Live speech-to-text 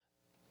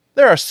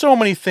There are so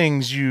many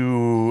things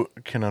you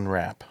can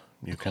unwrap.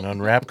 You can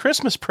unwrap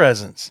Christmas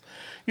presents.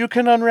 You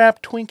can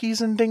unwrap Twinkies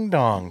and Ding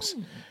Dongs.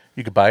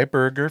 You could buy a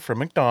burger from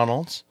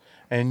McDonald's,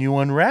 and you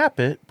unwrap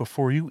it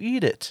before you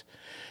eat it.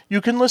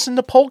 You can listen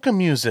to polka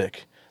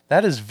music.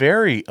 That is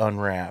very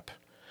unwrap.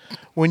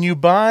 When you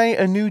buy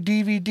a new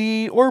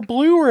DVD or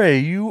Blu-ray,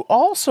 you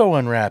also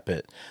unwrap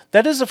it.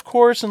 That is, of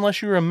course,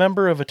 unless you're a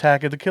member of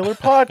Attack of the Killer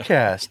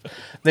podcast.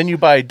 Then you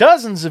buy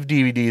dozens of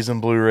DVDs and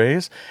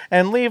Blu-rays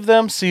and leave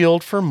them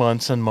sealed for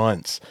months and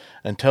months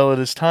until it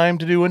is time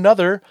to do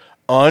another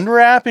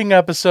unwrapping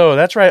episode.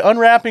 That's right,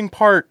 unwrapping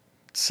part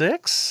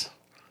 6,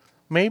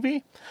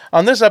 maybe,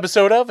 on this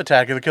episode of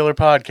Attack of the Killer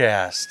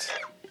podcast.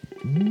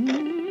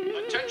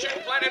 Attention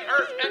planet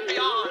Earth and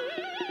beyond.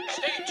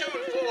 Stay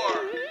tuned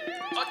for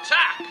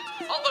Attack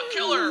of the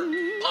Killer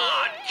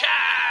Podcast!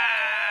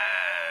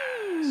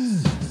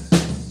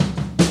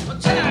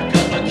 Attack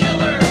of the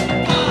Killer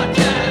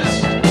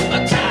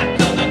Podcast! Attack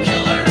of the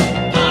Killer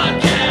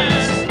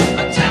Podcast!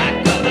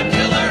 Attack of the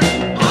Killer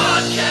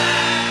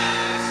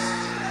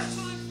Podcast!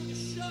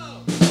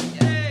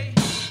 Yay!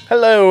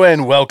 Hello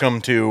and welcome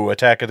to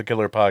Attack of the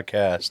Killer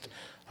podcast.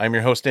 I'm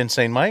your host,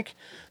 Insane Mike.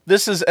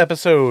 This is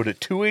episode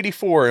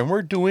 284, and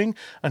we're doing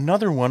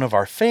another one of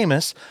our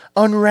famous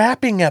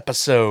unwrapping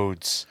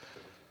episodes.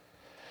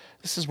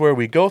 This is where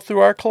we go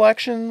through our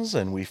collections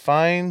and we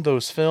find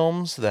those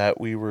films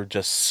that we were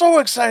just so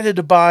excited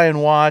to buy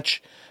and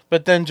watch,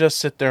 but then just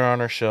sit there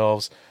on our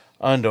shelves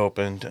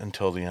unopened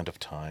until the end of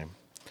time.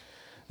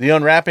 The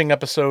unwrapping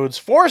episodes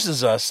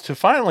forces us to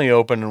finally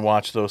open and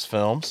watch those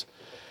films.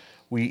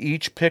 We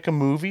each pick a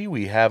movie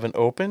we haven't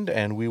opened,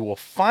 and we will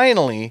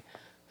finally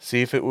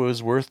see if it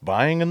was worth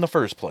buying in the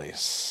first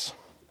place.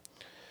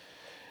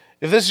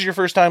 If this is your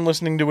first time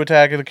listening to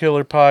Attack of the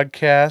Killer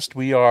podcast,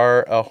 we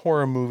are a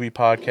horror movie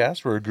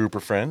podcast. We're a group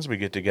of friends. We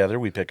get together,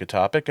 we pick a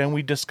topic, and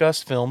we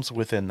discuss films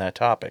within that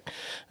topic.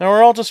 Now,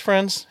 we're all just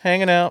friends,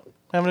 hanging out,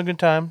 having a good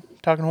time,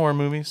 talking horror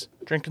movies,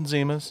 drinking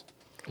Zimas.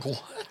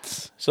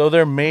 What? So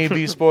there may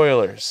be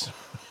spoilers.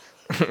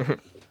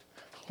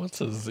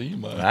 What's a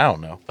Zima? I don't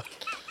know.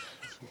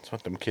 That's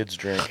what them kids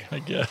drink. I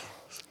guess.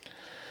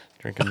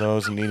 Drinking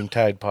those and eating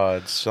Tide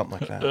Pods, something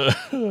like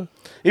that.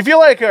 If you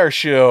like our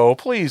show,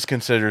 please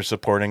consider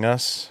supporting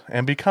us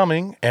and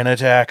becoming an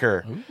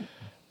attacker. Ooh.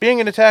 Being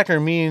an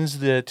attacker means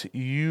that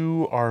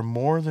you are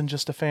more than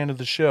just a fan of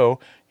the show.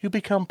 You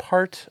become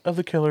part of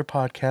the Killer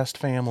Podcast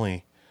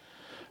family.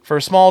 For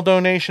a small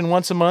donation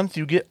once a month,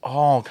 you get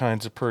all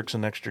kinds of perks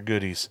and extra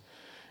goodies.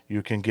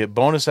 You can get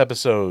bonus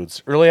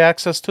episodes, early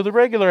access to the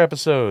regular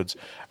episodes,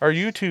 our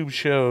YouTube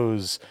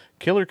shows,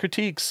 Killer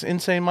Critiques,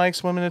 Insane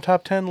Mike's Women in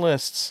Top 10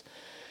 lists,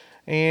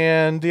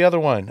 and the other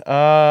one.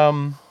 That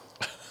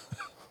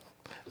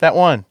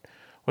one.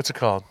 What's it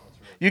called?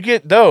 You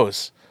get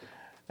those.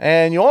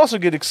 And you also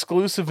get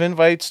exclusive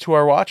invites to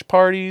our watch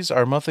parties,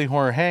 our monthly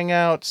horror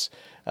hangouts,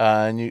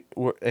 and you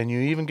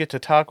even get to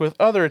talk with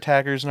other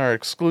attackers in our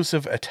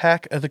exclusive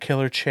Attack of the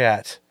Killer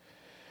chat.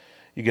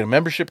 You get a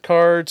membership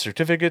card,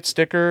 certificate,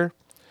 sticker.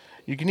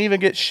 You can even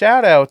get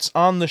shout-outs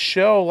on the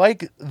show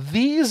like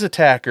these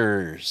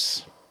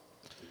attackers.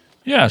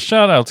 Yeah,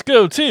 shout-outs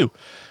go to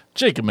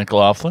Jacob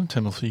McLaughlin,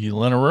 Timothy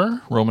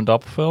Lennerer, Roman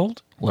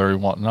Doppelfeld, Larry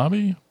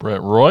Watanabe,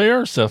 Brett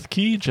Royer, Seth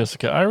Key,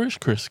 Jessica Irish,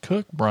 Chris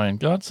Cook, Brian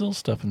Godsill,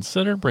 Stephen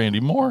Sitter, Brandy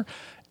Moore,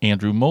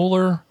 Andrew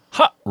Moeller,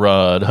 Hot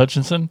Rod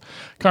Hutchinson,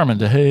 Carmen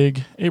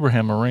DeHague,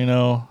 Abraham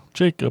Moreno,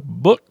 Jacob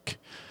Book,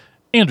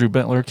 Andrew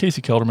Bentler,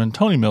 Casey Kelderman,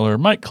 Tony Miller,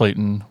 Mike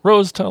Clayton,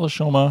 Rose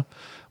Talashoma,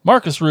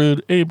 Marcus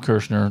Rude, Abe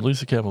Kirshner,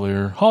 Lisa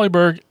Cavalier, Holly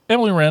Berg,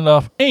 Emily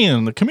Randolph,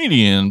 and the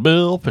comedian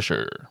Bill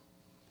Fisher.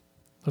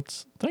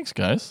 Thanks,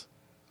 guys.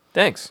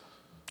 Thanks.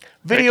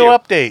 Video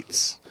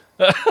updates.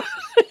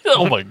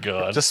 Oh my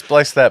God! Just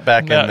splice that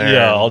back in there.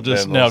 Yeah, I'll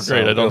just now.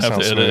 Great, I don't have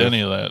to edit smooth.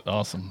 any of that.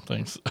 Awesome,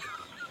 thanks.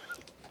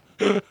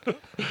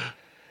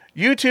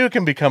 You too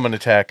can become an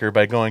attacker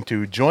by going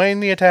to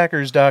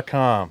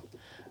jointheattackers.com.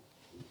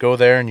 Go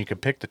there and you can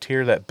pick the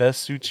tier that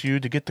best suits you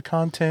to get the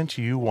content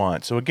you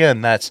want. So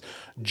again, that's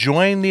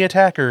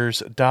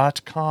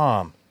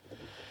jointheattackers.com.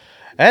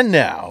 And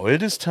now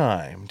it is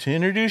time to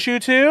introduce you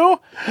to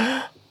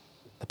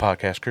the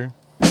podcast crew.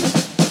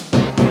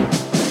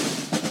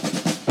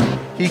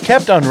 He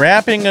kept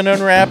unwrapping and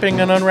unwrapping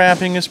and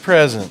unwrapping his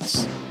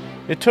presents.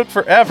 It took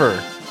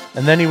forever,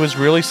 and then he was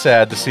really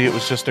sad to see it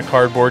was just a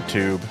cardboard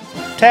tube.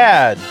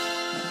 Tad!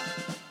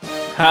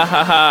 Ha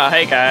ha ha,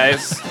 hey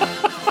guys.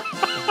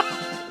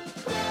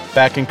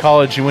 Back in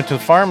college, he went to the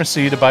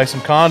pharmacy to buy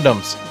some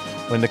condoms.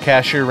 When the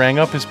cashier rang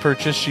up his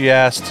purchase, she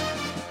asked,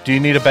 "Do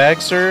you need a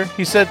bag, sir?"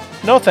 He said,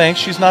 "No thanks,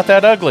 she's not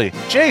that ugly."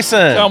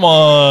 Jason! Come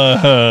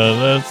on,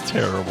 that's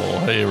terrible.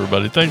 Hey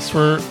everybody, thanks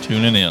for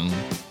tuning in.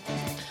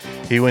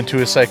 He went to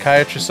his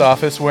psychiatrist's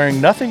office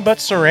wearing nothing but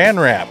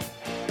saran wrap.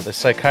 The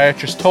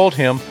psychiatrist told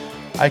him,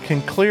 "I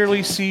can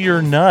clearly see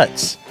your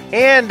nuts."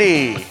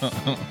 Andy!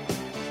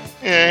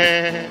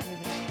 Hey,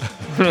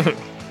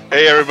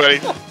 everybody.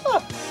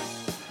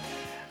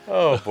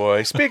 Oh,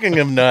 boy. Speaking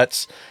of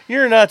nuts,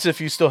 you're nuts if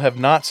you still have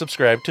not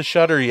subscribed to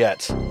Shudder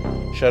yet.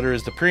 Shudder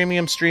is the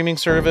premium streaming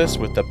service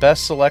with the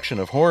best selection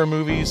of horror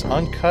movies,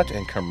 uncut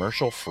and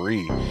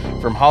commercial-free.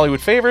 From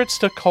Hollywood favorites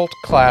to cult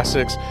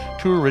classics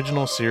to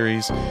original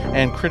series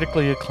and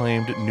critically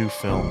acclaimed new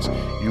films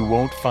you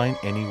won't find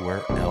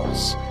anywhere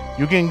else.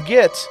 You can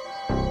get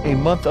a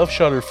month of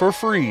Shudder for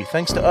free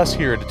thanks to us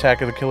here at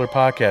Attack of the Killer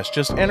Podcast.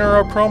 Just enter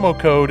our promo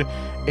code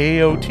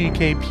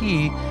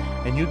AOTKP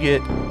and you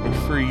get a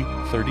free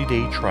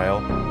 30-day trial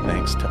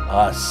thanks to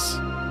us.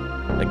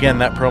 Again,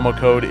 that promo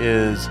code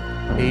is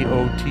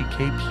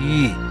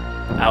AOTKP.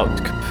 Out.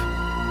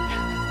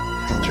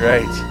 That's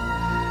right.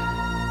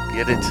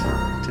 Get it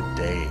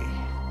today.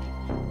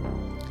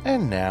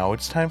 And now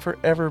it's time for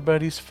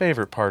everybody's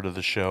favorite part of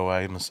the show,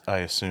 I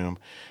assume.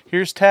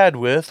 Here's Tad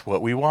with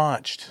what we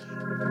watched.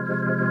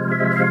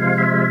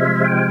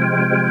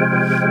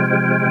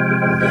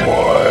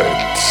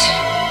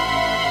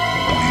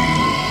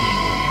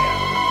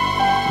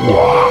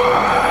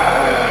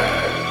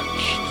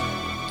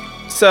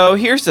 So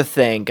here's the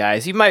thing,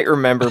 guys. You might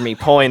remember me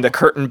pulling the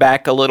curtain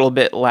back a little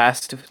bit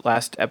last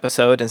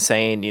episode and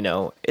saying,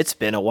 it's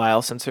been a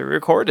while since we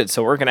recorded,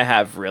 so we're going to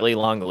have really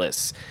long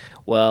lists.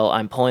 Well,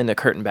 I'm pulling the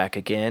curtain back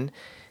again,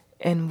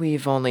 and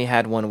we've only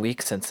had 1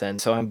 week since then,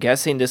 so I'm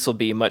guessing this will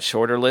be a much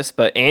shorter list.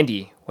 But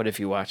Andy, what have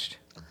you watched?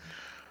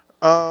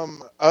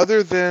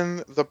 Other than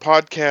the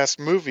podcast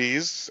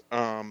movies,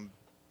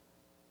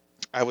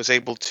 I was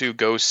able to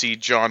go see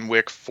John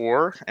Wick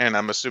 4, and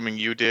I'm assuming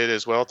you did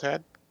as well,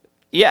 Tad?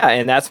 Yeah,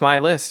 and that's my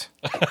list.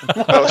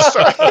 Oh,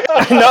 sorry.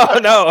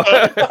 No.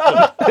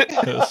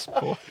 Yes,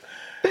 boy.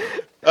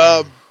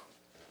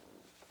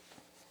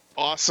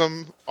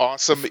 Awesome.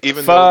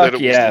 Even Fuck though that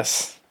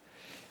yes.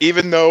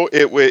 even though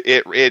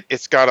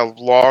it's got a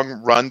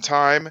long run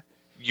time,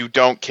 you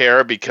don't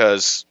care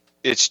because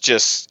it's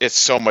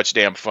so much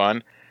damn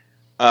fun.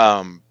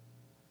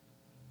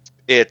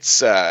 It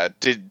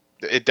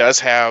does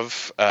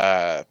have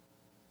a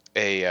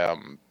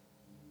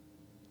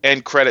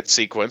end credit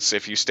sequence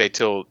if you stay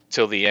till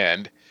the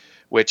end,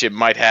 which it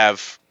might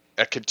have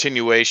a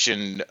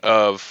continuation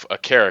of a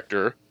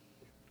character.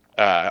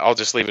 I'll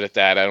just leave it at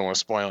that. I don't want to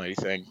spoil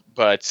anything,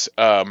 but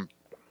can't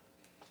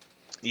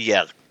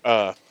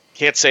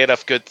say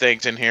enough good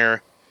things in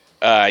here.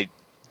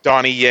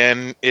 Donnie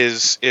Yen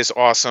is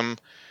awesome.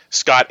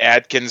 Scott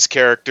Adkins'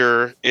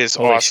 character is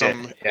Holy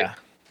awesome. shit,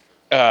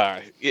 yeah.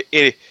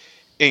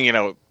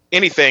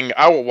 Anything,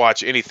 I will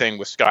watch anything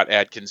with Scott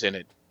Adkins in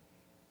it,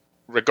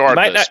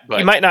 regardless.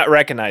 You might not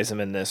recognize him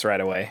in this right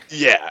away.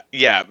 Yeah,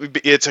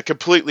 it's a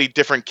completely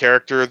different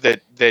character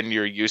than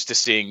you're used to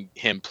seeing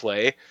him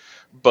play.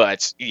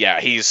 But yeah,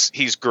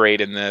 he's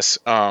great in this.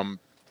 Let's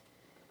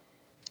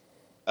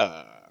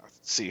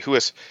see who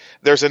is.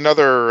 There's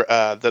another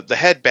the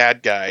head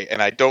bad guy,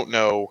 and I don't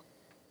know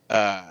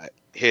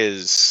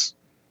his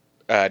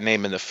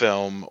name in the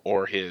film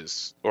or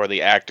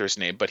the actor's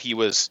name, but he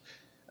was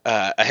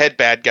a head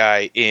bad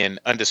guy in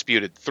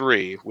Undisputed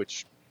 3,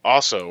 which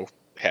also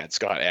had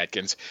Scott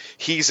Adkins.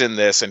 He's in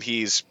this, and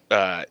he's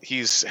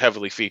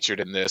heavily featured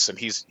in this, and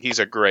he's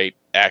a great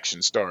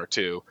action star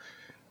too.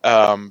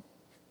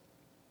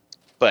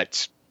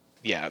 But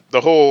yeah, the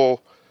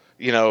whole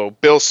Bill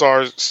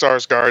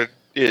Skarsgård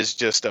is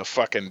just a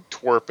fucking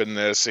twerp in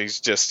this.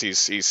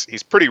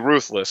 He's pretty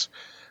ruthless,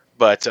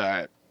 but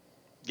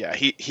yeah,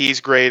 he's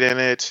great in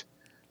it.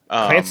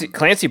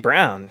 Clancy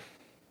Brown.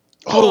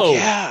 Oh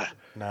yeah,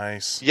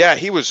 Nice. yeah,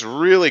 he was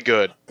really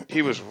good.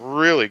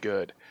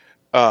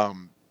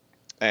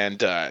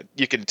 And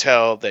you can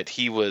tell that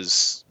he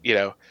was,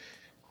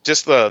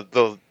 just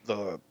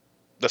the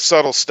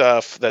subtle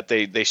stuff that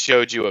they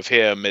showed you of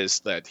him is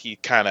that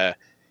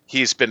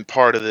he's been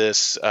part of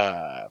this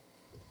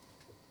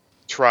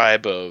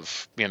tribe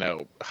of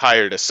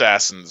hired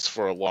assassins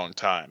for a long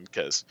time,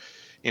 because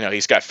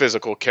he's got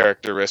physical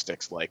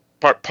characteristics, like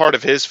part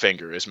of his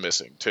finger is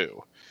missing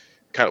too,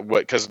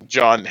 because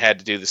John had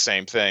to do the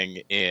same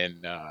thing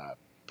in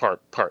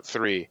part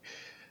 3.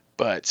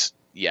 But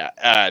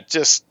yeah,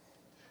 just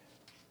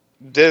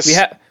this.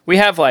 We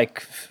have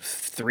like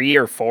 3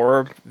 or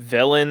 4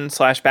 villain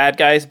 / bad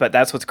guys, but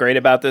that's what's great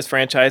about this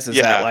franchise is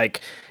that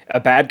like a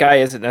bad guy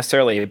isn't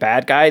necessarily a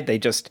bad guy. They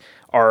just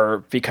are,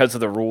 because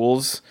of the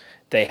rules,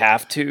 they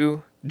have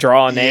to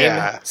draw a name.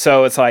 Yeah.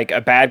 So it's like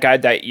a bad guy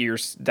that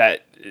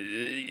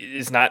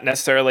is not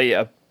necessarily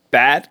a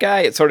bad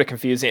guy. It's sort of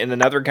confusing. And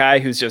another guy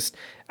who's just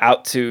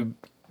out to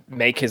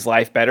make his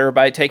life better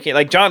by taking,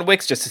 like, John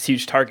Wick's just a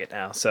huge target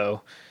now.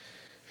 So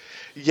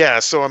Yeah,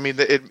 so I mean,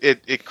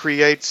 it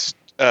creates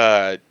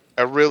a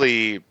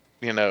really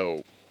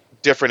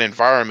different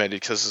environment,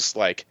 because it's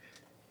like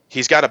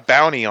he's got a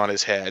bounty on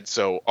his head,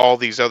 so all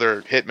these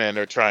other hitmen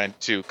are trying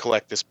to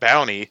collect this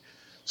bounty.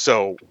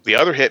 So the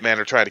other hitmen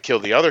are trying to kill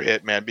the other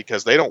hitman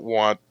because they don't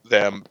want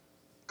them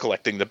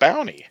collecting the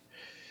bounty.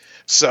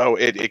 So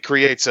it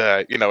creates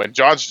and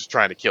John's just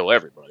trying to kill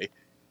everybody.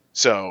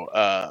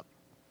 So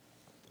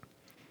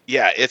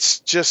yeah, it's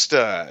just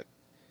they've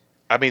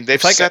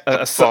it's like set a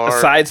the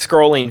bar.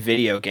 side-scrolling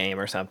video game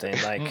or something.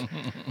 Like,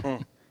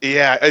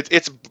 Yeah,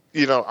 it's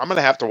I'm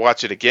gonna have to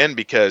watch it again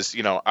because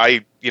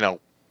I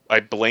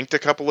blinked a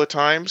couple of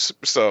times,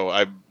 so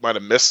I might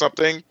have missed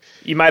something.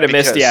 You might have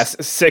missed, Because-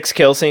 6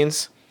 kill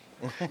scenes.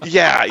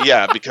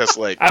 Yeah, because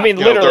like I mean,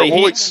 you know,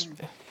 literally,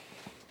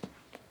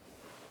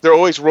 they're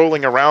always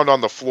rolling around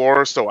on the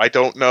floor, so I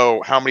don't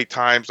know how many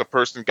times a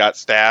person got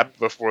stabbed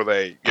before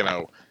they,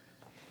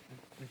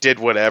 did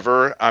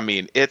whatever. I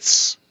mean,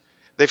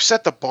 they've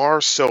set the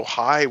bar so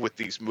high with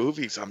these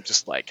movies. I'm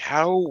just like,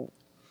 how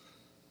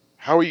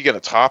are you going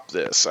to top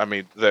this? I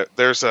mean,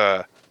 there's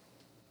a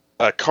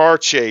car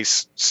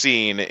chase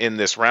scene in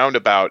this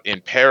roundabout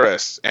in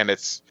Paris, and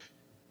it's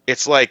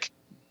like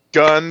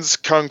guns,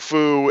 kung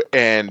fu,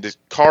 and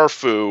car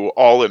fu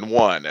all in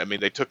one. I mean,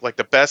 they took like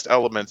the best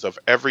elements of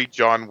every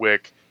John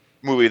Wick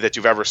movie that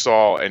you've ever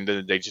saw, and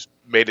then they just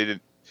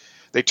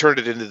they turned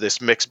it into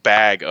this mixed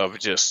bag of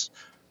just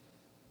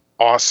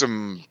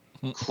awesome,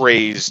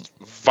 crazed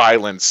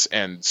violence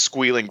and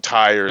squealing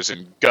tires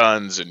and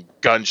guns and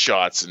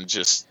gunshots, and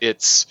just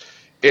it's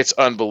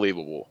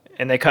unbelievable.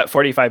 and they cut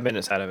 45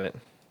 minutes out of it.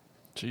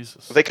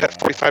 Jesus. They cut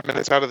 45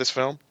 minutes out of this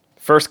film.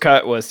 First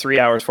cut was 3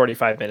 hours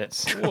 45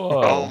 minutes.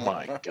 Whoa. Oh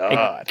my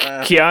god!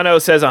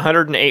 Keanu says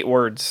 108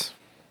 words,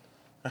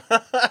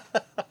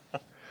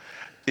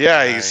 Yeah,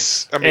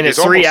 Nice. and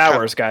it's 3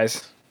 hours,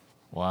 guys.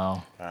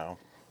 Wow. Wow.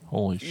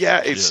 Holy shit.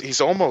 Yeah,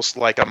 he's almost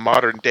like a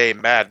modern day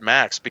Mad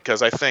Max,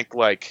 because I think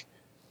like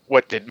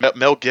what did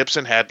Mel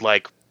Gibson had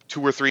like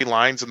 2 or 3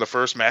 lines in the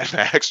first Mad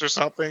Max or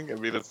something. I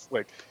mean,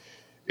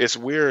 it's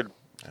weird,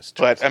 That's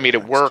but I mean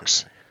it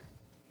works.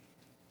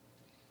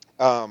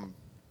 And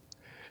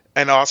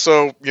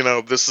also,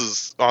 this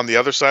is on the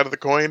other side of the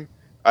coin.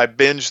 I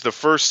binged the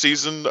first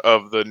season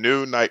of the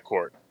new Night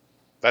Court.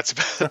 That's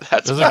Is it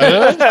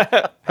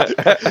good?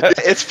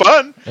 it's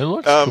fun. It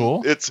looks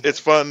cool. It's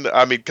fun.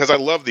 I mean, because I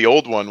loved the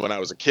old one when I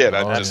was a kid.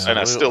 Oh, And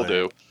I still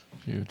do.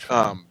 Huge.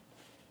 fan.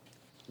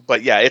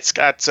 But yeah, it's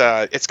got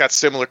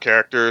similar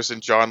characters,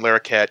 and John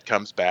Larroquette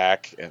comes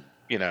back, and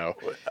he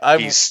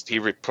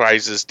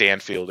reprises Dan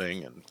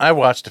Fielding, and I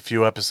watched a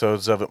few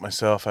episodes of it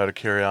myself out of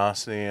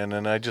curiosity, and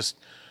then I just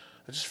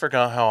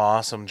forgot how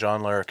awesome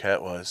John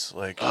Larroquette was.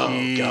 Like,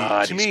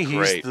 God, to me, he's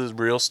great. he's the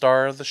real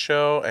star of the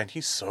show, and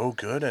he's so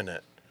good in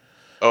it.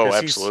 oh,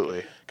 'Cause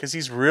absolutely. Because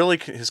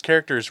his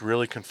character is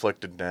really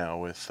conflicted now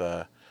with,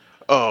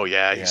 Oh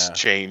yeah, he's Yeah.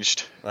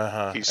 changed.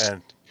 He's-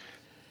 and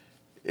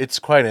it's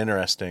quite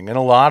interesting, and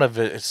a lot of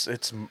it,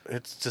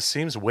 it just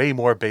seems way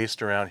more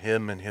based around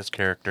him and his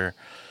character.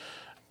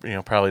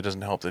 Probably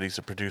doesn't help that he's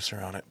a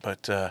producer on it,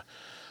 but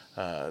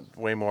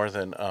way more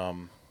than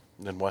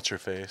what's her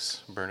face,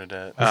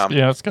 Bernadette.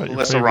 Yeah, it's got your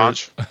Melissa favorite.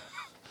 Ranch.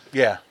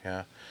 Yeah.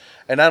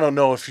 And I don't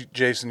know if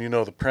Jason, you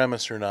know the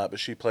premise or not, but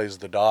she plays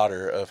the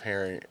daughter of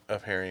Harry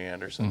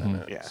Anderson in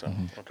it. Yeah. So,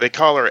 okay. They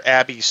call her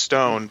Abby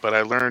Stone, but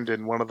I learned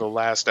in one of the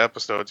last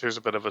episodes, here's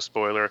a bit of a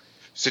spoiler,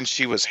 since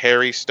she was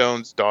Harry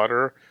Stone's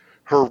daughter,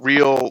 her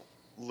real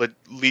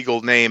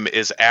legal name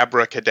is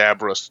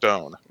Abracadabra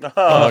Stone. Fuck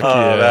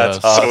that's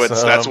yes. awesome.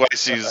 So that's why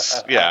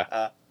she's,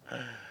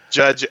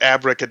 Judge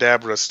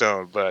Abracadabra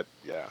Stone, but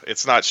yeah,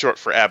 it's not short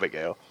for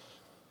Abigail.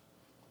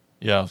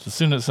 Yeah, as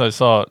soon as I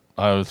saw it,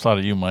 I thought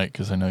of you, Mike,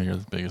 because I know you're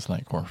the biggest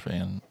Nightcore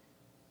fan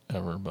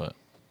ever.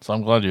 So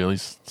I'm glad you at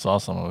least saw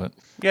some of it.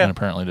 Yeah. And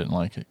apparently didn't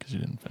like it because you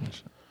didn't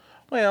finish it.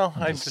 Well,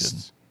 I'm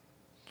just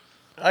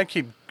I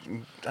keep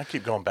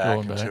going back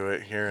Going back. into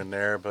it here and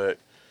there, but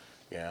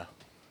yeah,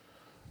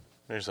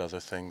 there's other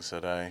things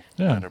that I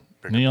Yeah, that are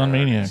bigger Neon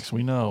priorities. Maniacs.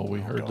 We know. We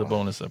heard the God.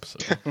 bonus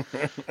episode.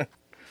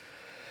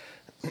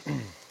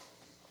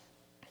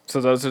 So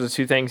those are the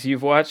 2 things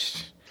you've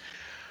watched.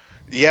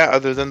 Yeah,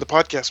 other than the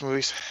podcast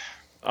movies.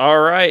 All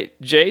right,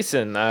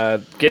 Jason,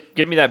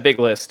 give me that big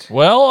list.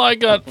 Well, I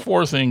got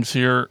 4 things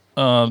here.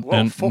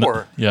 Whoa,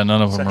 4? None of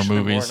them It's are actually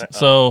more movies. than-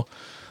 So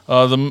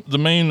the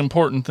main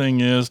important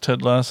thing is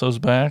Ted Lasso's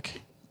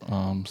back.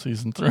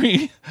 Season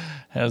 3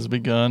 has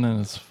begun,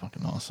 and it's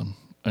fucking awesome.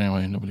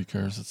 Anyway, nobody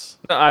cares.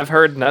 I've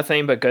heard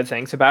nothing but good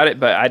things about it,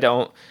 but I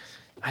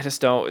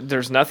just don't.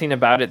 There's nothing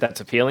about it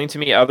that's appealing to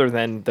me other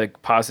than the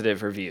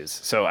positive reviews.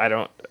 So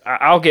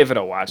I'll give it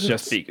a watch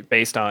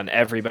based on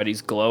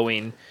everybody's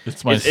glowing.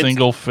 It's my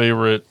single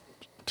favorite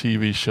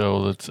TV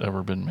show that's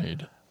ever been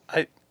made.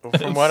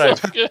 From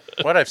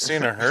what I've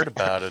seen or heard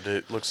about it,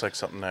 it looks like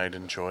something I'd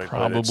enjoy.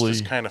 But it's Probably.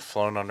 just kind of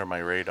flown under my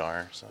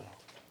radar. So.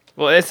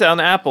 Well, it's on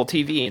Apple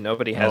TV, and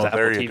nobody has Apple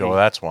there TV. you go.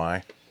 That's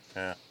why.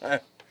 Yeah.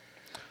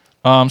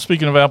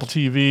 Speaking of Apple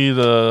TV,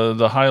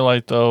 the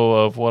highlight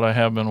though of what I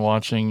have been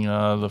watching,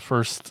 the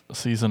first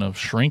season of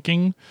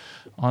Shrinking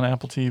on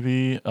Apple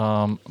TV.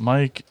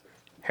 Mike,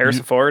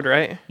 Harrison Ford,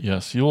 right?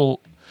 yes, you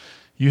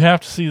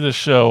have to see this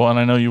show, and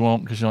I know you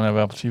won't because you don't have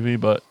Apple TV,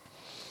 but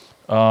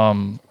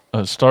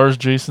it stars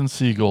Jason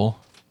Segel,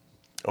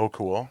 Oh,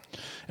 cool.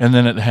 and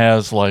then it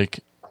has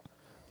like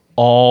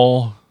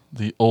all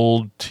the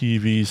old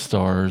TV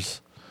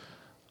stars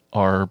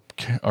are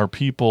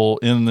people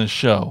in the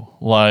show,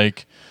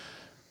 like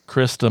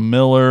Krista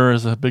Miller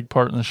is a big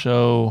part in the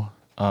show.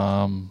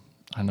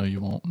 I know you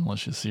won't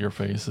unless you see her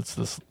face. It's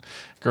this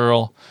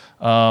girl.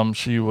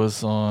 She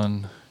was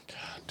on,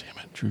 God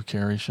damn it, Drew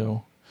Carey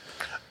show.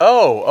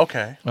 Oh,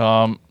 okay.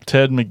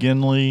 Ted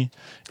McGinley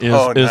is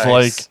Nice.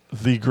 like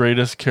the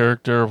greatest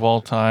character of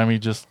all time. He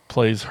just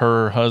plays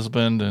her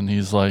husband, and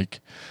he's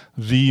like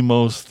the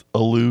most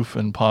aloof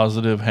and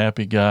positive,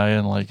 happy guy,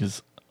 and like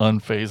is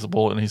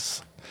unfazable, and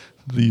he's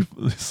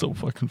so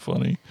fucking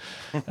funny.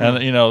 And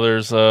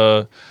there's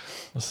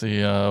let's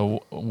see,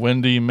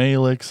 Wendy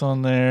Malick's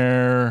on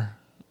there,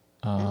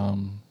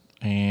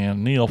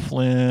 and Neil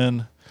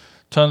Flynn.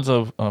 Tons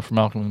of from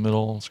Malcolm in the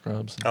Middle and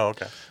Scrubs. Oh,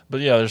 okay. But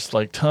yeah, there's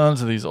like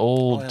tons of these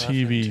old I love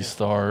TV him too.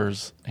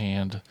 stars,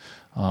 and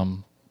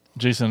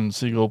Jason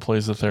Segel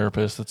plays a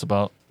therapist. It's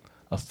about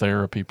a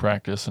therapy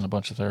practice and a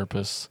bunch of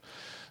therapists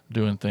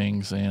doing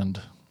things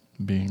and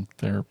being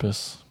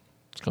therapists.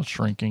 It's called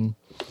Shrinking.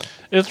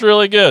 It's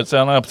really good. It's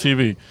on Apple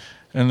TV.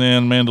 And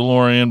then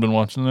Mandalorian, been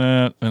watching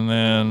that. And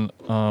then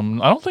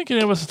I don't think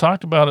any of us have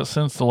talked about it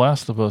since The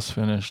Last of Us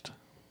finished,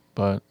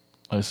 but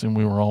I assume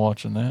we were all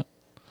watching that.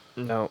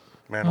 No.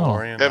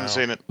 Mandalorian. Haven't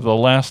seen it. The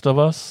Last of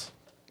Us.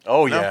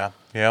 Oh, No. yeah.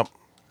 Yep.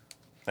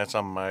 That's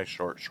on my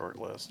short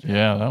list.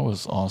 Yeah, that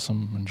was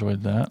awesome.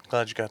 Enjoyed that.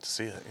 Glad you got to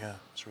see it. Yeah,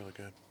 it's really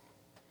good.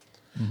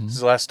 Mm-hmm. This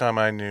is the last time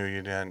I knew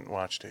you hadn't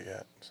watched it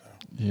yet. So.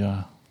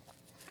 Yeah.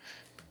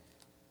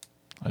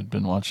 I'd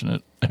been watching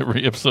it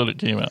every episode it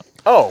came out.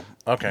 Oh,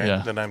 okay.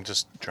 Yeah. Then I'm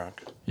just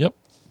drunk. Yep,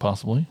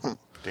 possibly.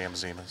 Damn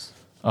Zemas.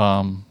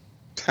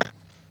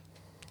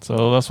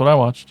 So that's what I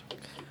watched.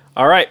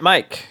 All right,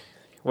 Mike,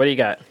 what do you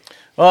got?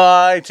 Well,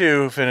 I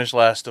too finished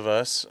Last of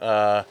Us.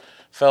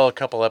 Fell a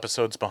couple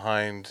episodes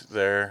behind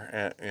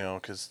there,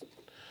 because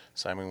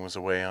Simon was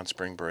away on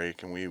spring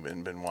break, and we've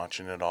been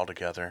watching it all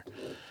together.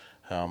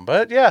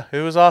 But yeah, it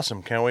was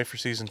awesome. Can't wait for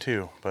season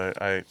 2. But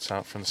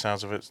from the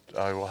sounds of it,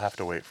 I will have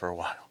to wait for a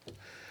while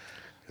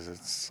because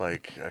it's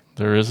like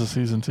There is a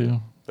season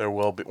 2. there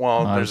will be.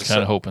 Well, I there's was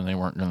kind of hoping they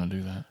weren't going to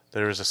do that.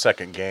 there is a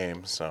second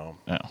game, so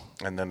No,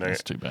 and then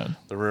that's too bad.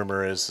 the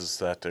rumor is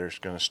that they're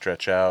going to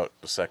stretch out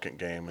the second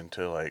game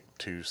into like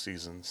 2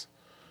 seasons.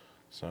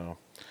 So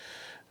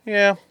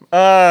yeah,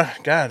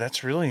 God,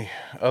 that's really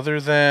other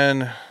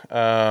than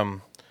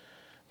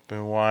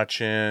been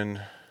watching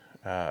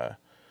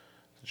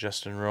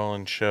Justin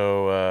Roiland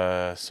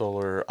show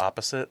Solar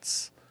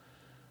Opposites.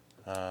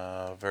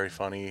 Very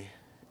funny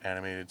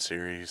animated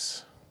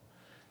series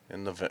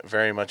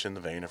very much in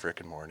the vein of Rick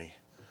and Morty.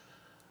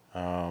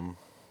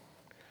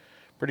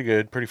 Pretty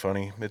good, pretty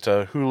funny. It's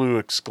a Hulu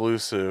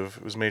exclusive.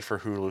 It was made for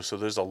Hulu, so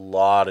there's a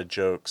lot of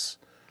jokes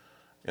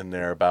in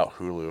there about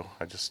Hulu.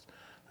 I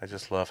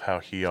just love how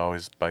he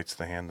always bites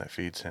the hand that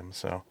feeds him.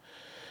 So,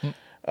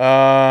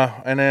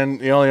 and then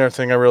the only other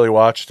thing I really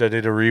watched, I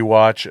did a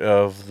rewatch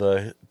of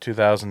the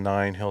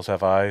 2009 Hills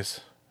Have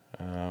Eyes,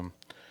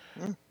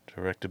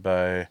 directed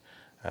by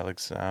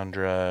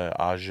Alexandra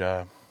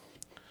Aja.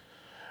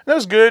 That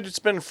was good. It's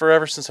been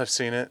forever since I've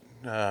seen it.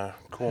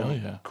 Cool, Hell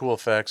yeah. cool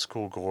effects,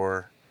 cool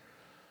gore.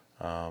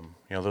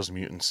 Those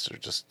mutants are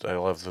just, I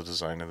love the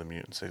design of the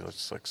mutants. They look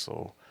just like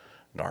so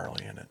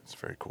gnarly in it. It's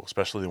very cool,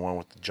 especially the one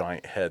with the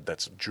giant head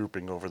that's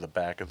drooping over the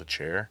back of the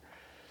chair.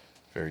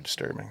 Very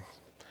disturbing.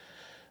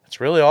 That's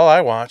really all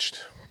I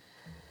watched.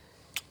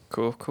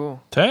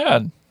 Cool.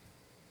 Tad,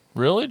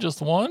 really?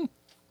 Just one?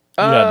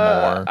 You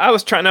had more. I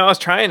was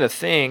trying to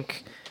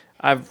think.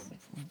 I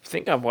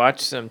think I've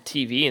watched some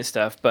TV and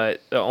stuff,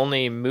 but the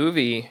only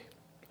movie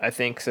I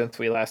think since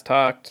we last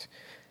talked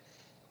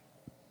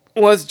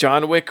was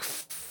John Wick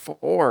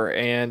 4,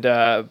 and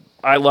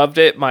I loved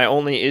it. My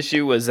only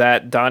issue was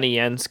that Donnie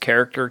Yen's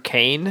character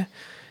Kane.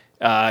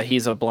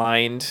 He's a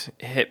blind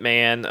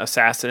hitman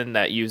assassin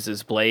that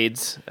uses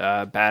blades,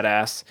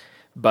 badass.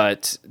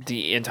 But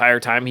the entire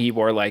time he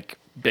wore like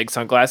big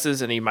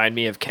sunglasses, and he reminded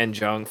me of Ken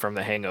Jeong from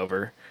The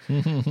Hangover.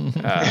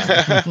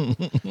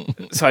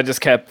 So I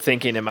just kept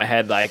thinking in my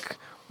head like,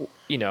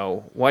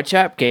 what's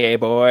up, gay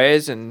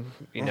boys, and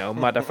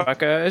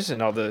motherfuckers,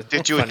 and all the.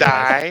 Did you funny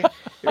die?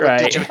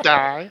 Right. Did you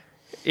die?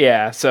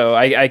 Yeah, so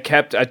I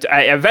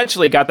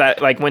eventually got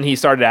that, like when he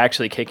started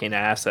actually kicking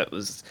ass,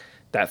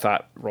 that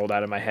thought rolled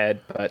out of my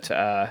head, but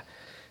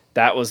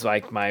that was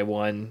like my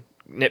one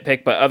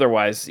nitpick, but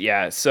otherwise,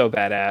 yeah, it's so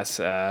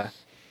badass.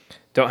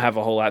 Don't have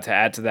a whole lot to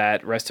add to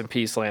that. Rest in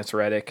peace, Lance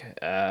Reddick,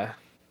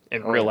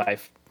 in real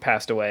life,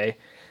 passed away.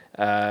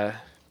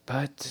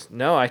 But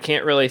no, I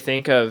can't really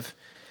think of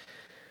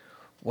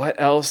what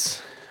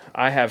else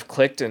I have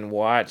clicked and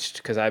watched,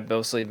 because I've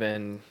mostly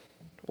been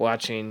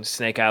watching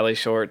Snake Alley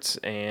shorts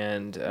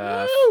and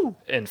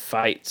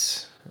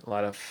fights, a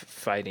lot of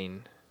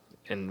fighting,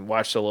 and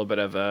watched a little bit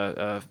of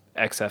a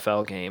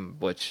XFL game,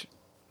 which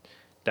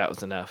that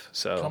was enough.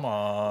 So Come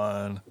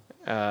on.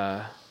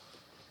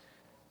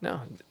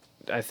 no,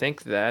 I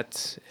think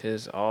that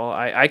is all.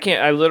 I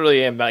can't. I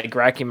literally am like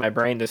racking my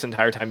brain this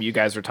entire time you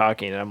guys were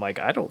talking, and I'm like,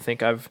 I don't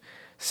think I've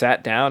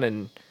sat down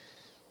and.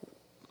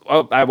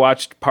 Oh, I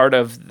watched part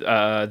of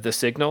The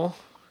Signal.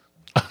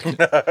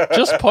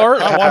 Just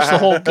part? I watched the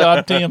whole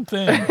goddamn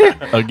thing.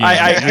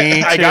 Again.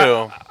 Me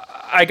too.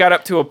 I got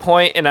up to a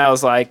point and I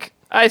was like,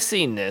 I've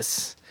seen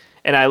this,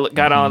 and I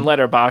got on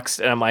Letterboxd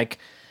and I'm like,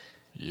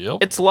 Yep.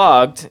 It's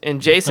logged,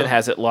 and Jason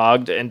has it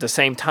logged at the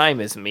same time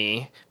as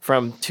me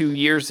from 2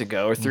 years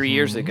ago or 3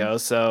 years ago.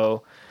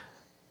 So,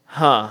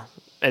 And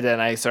then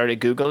I started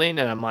Googling,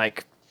 and I'm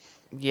like,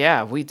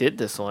 yeah, we did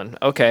this one.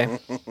 Okay.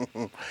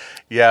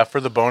 Yeah, for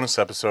the bonus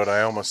episode,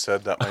 I almost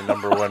said that my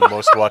number one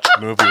most watched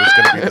movie was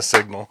going to be The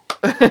Signal.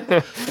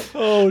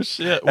 Oh,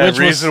 shit. And the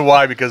reason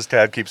why, because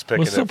Tad keeps picking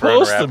was it for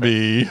supposed to Unwrapped.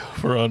 be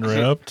for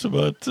Unwrapped,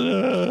 but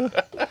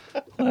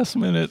last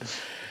minute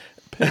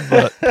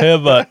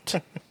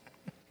pivot.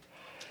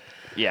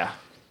 Yeah.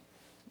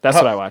 That's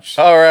what I watched.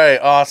 All right,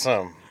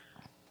 awesome.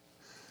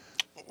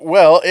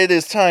 Well, it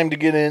is time to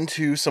get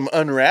into some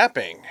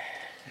unwrapping.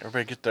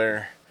 Everybody get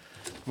their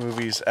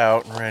movies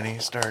out and ready.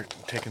 Start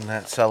taking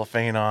that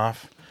cellophane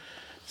off.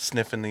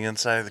 Sniffing the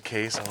inside of the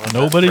case. I love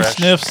Nobody that fresh-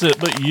 sniffs it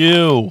but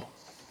you.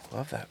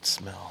 Love that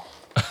smell.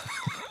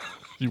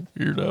 You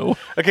weirdo.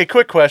 Okay,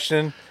 quick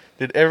question.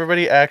 Did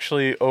everybody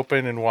actually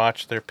open and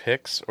watch their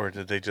picks, or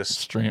did they just...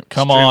 Stream.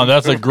 Come on,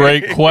 that's a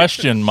great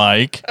question,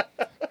 Mike.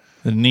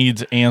 It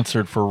needs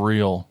answered for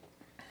real.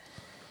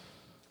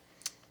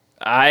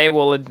 I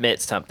will admit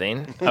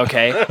something,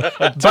 okay?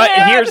 But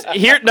here's the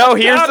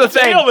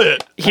thing. damn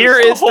it. Here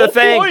That's is the the whole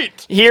thing.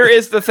 point. Here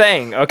is the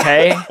thing,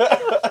 okay?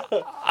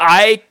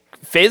 I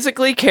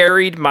physically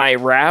carried my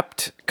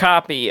wrapped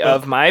copy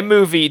of my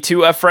movie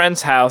to a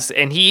friend's house,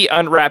 and he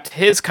unwrapped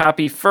his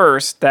copy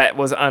first that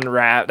was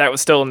unwrapped, that was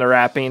still in the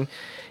wrapping,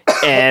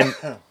 and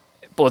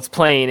was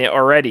playing it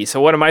already. So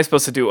what am I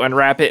supposed to do?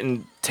 Unwrap it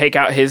and take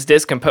out his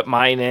disc and put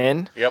mine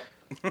in? Yep.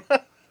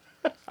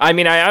 I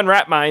mean, I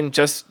unwrapped mine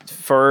just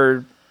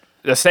for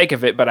the sake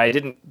of it, but I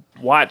didn't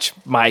watch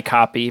my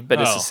copy.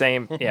 But it's Oh. the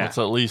same. Yeah. It's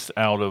at least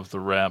out of the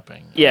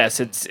wrapping. Yes,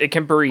 it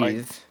can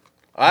breathe.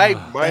 Mine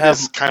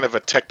is kind of a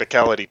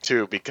technicality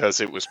too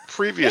because it was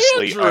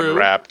previously Andrew.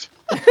 unwrapped.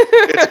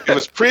 It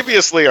was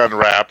previously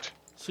unwrapped.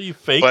 So you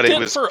faked But it it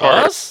was for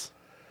part- us?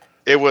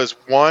 It was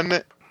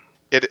one.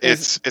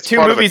 It's Two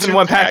part of a movies in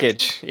one two-pack.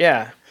 package.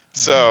 Yeah.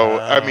 So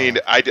I mean,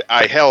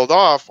 I held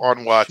off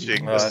on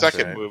watching Oh, the that's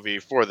second right. movie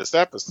for this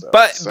episode.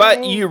 But So-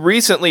 but you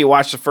recently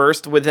watched the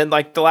first within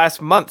like the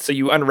last month, so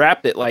you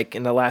unwrapped it like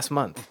in the last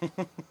month.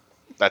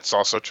 that's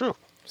also true.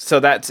 So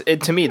that's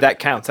it to me. That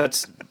counts.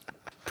 That's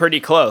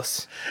pretty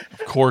close.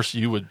 Of course,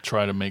 you would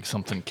try to make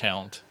something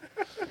count.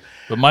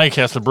 But Mike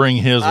has to bring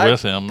his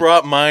with him.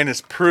 Brought mine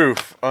as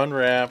proof.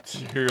 Unwrapped.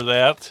 You hear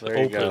that? There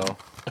you Open. go.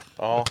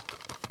 Oh,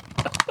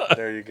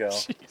 there you go.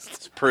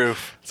 It's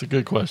proof. It's a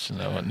good question,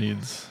 though. It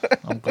needs.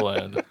 I'm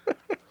glad.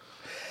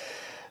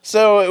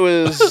 So it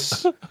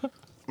was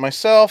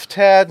myself,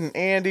 Tad, and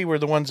Andy were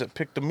the ones that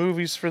picked the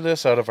movies for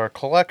this out of our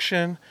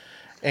collection.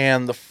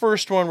 And the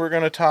first one we're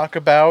going to talk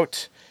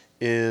about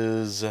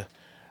is,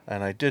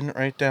 and I didn't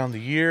write down the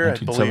year. I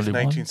believe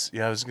 1971?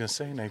 Yeah, I was going to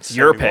say 1971.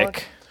 Your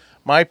pick.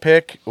 My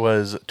pick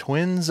was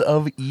Twins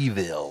of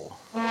Evil.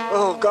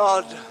 Oh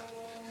God,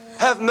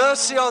 have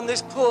mercy on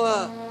this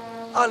poor,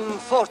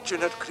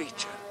 unfortunate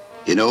creature.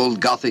 In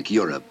old Gothic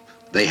Europe,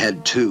 they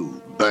had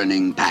two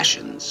burning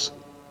passions: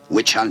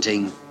 witch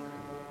hunting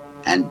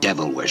and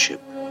devil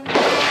worship.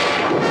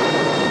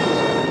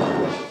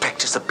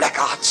 Practice the black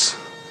arts.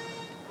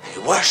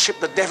 They worship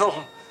the devil.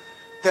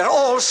 They're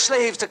all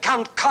slaves to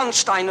Count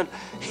Karnstein, and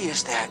he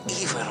is their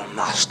evil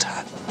master.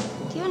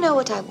 Do you know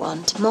what I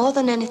want more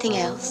than anything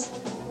else?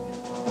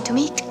 To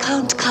meet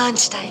Count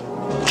Karnstein.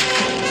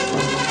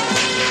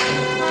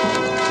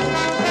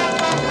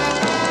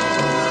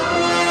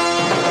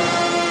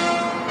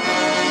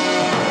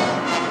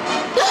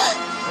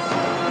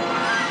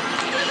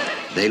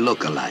 They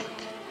look alike.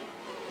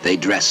 They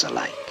dress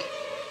alike.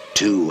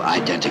 Two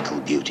identical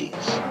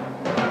beauties.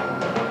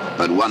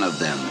 But one of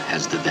them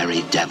has the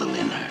very devil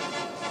in her.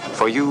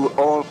 For you,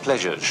 all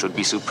pleasures should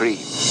be supreme.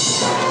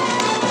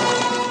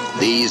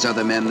 These are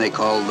the men they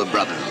call the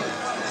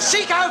Brotherhood.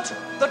 Seek out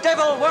the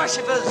devil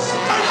worshippers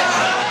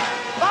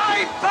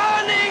by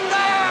burning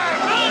them!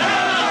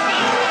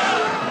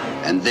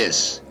 And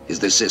this is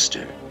the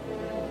sister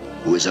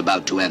who is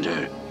about to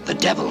enter the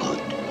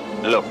Devilhood.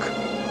 Look,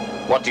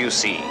 what do you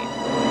see?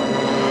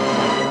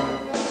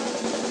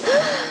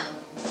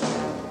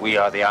 We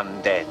are the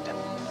undead,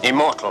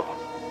 immortal.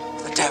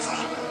 The devil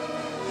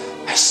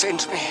has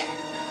sent me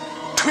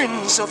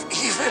twins of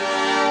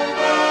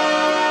evil.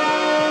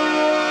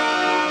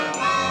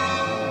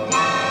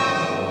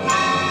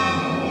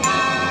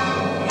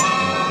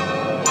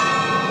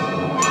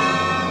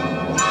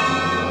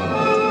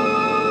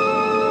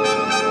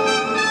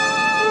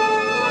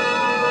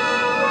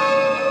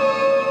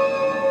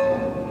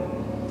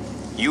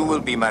 You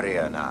will be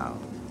Maria now,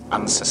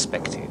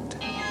 unsuspected,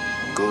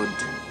 good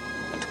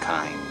and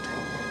kind.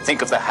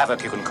 Think of the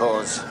havoc you can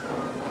cause.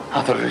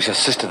 I thought it was your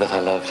sister that I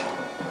loved.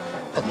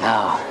 But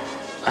now,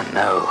 I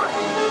know.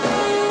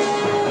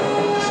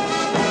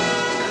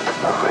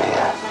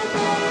 Maria.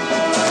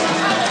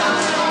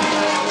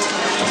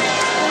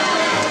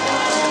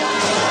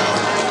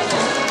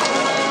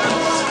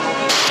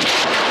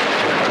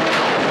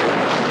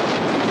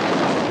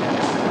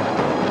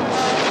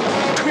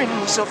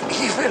 Twins of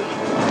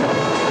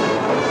evil.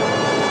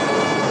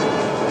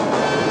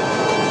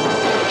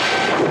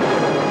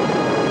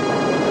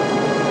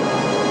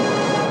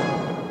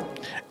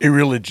 A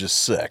religious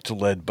sect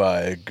led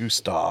by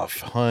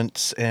Gustav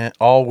hunts and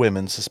all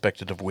women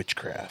suspected of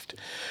witchcraft,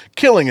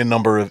 killing a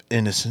number of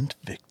innocent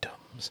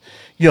victims.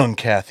 Young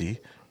Kathy,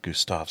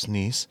 Gustav's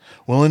niece,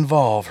 will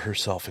involve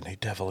herself in a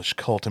devilish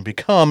cult and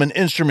become an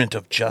instrument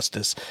of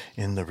justice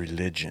in the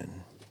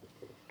religion.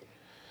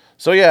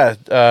 So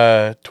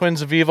yeah,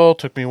 Twins of Evil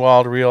took me a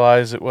while to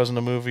realize it wasn't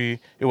a movie.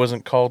 It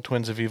wasn't called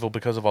Twins of Evil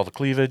because of all the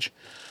cleavage.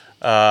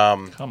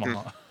 Come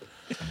on.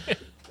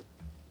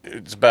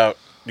 It's about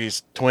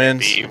these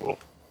twins, Evil.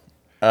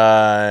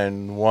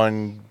 and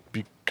one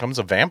becomes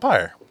a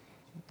vampire.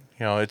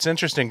 You know, it's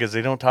interesting because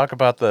they don't talk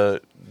about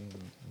the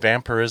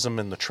vampirism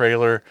in the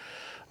trailer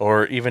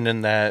or even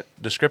in that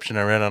description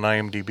I read on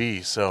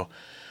IMDb. So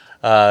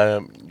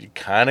you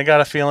kind of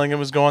got a feeling it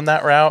was going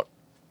that route,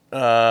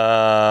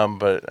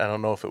 but I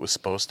don't know if it was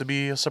supposed to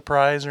be a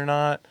surprise or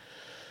not.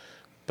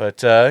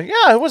 But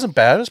yeah, it wasn't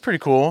bad. It was pretty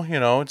cool. You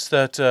know, it's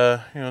that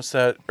it's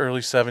that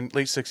late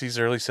 '60s,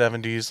 early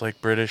 '70s,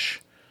 like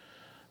British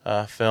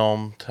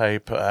film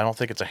type. I don't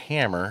think it's a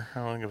Hammer. I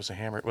don't think it was a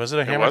Hammer. Was it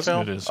a Hammer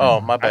wasn't. film? It is Oh,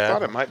 Hammer. my I bad.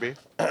 thought it might be.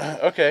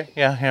 Okay,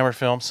 yeah, Hammer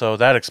film. So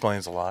that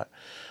explains a lot.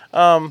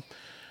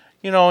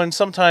 You know, and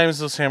sometimes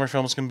those Hammer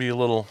films can be a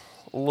little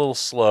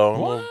slow, a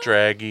little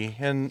draggy,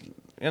 and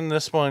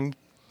this one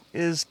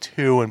is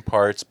too in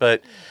parts.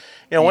 But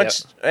you know,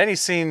 once any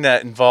scene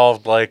that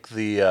involved like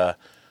the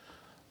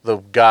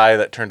guy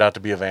that turned out to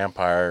be a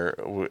vampire,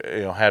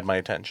 had my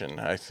attention.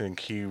 I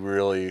think he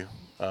really,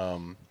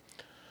 I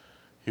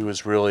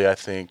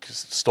think,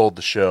 stole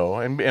the show,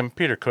 and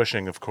Peter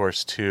Cushing, of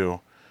course,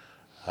 too.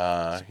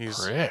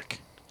 He's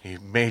Prick. a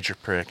major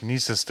prick, and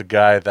he's just the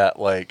guy that,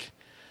 like,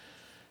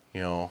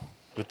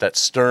 with that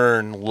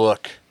stern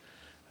look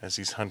as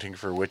he's hunting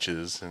for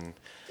witches and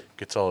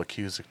gets all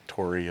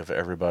accusatory of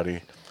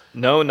everybody.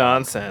 No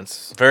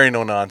nonsense. Very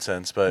no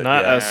nonsense, but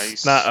Not yeah.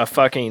 not a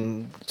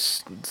fucking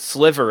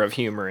sliver of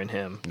humor in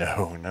him.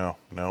 No.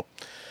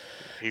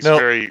 He's Nope.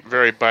 very,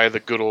 very by the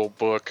good old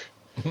book.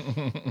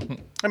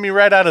 I mean,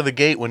 right out of the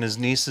gate, when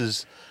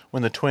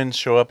when the twins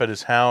show up at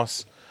his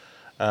house,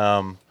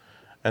 and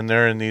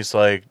they're in these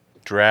like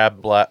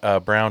drab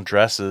brown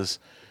dresses,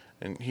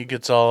 and he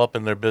gets all up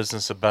in their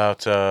business about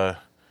their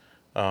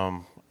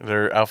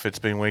outfits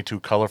being way too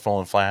colorful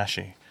and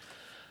flashy.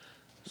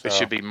 They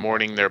should be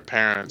mourning their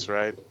parents,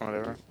 right?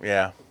 Whatever.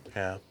 Yeah.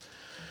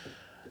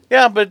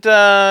 But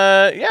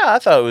I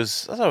thought it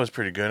was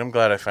pretty good. I'm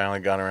glad I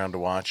finally got around to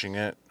watching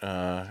it.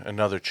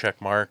 Another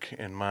check mark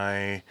in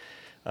my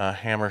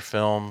Hammer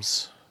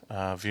Films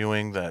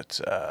viewing that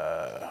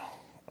I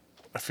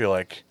feel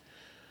like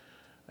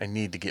I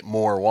need to get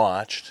more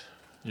watched.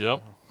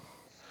 Yep.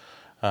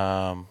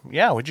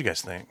 What'd you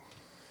guys think?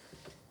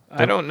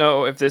 I don't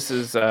know if this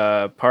is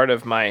part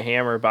of my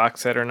Hammer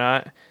box set or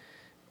not,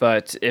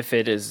 but if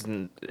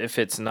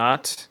it's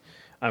not,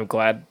 I'm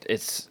glad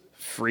it's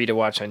free to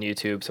watch on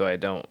YouTube, so I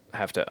don't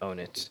have to own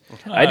it.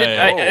 I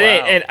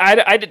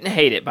didn't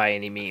hate it by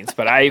any means,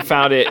 but I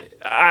found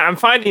it. I'm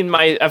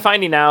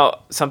finding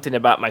out something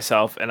about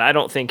myself, and I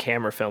don't think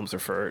Hammer films are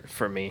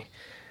for me.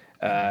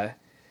 The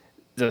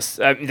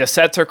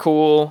sets are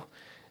cool,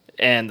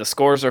 and the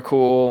scores are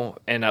cool,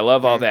 and I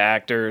love all the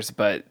actors,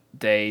 but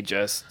they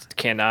just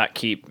cannot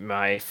keep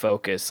my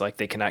focus. Like,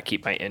 they cannot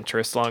keep my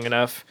interest long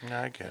enough.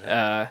 I get it.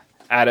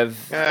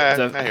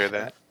 I hear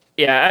that.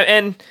 Yeah,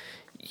 and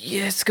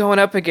it's going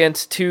up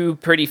against two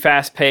pretty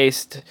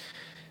fast-paced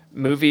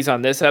movies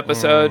on this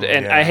episode,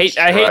 and I hate,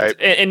 right.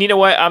 and you know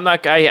what?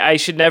 I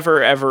should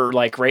never ever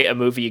like rate a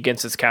movie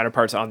against its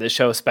counterparts on this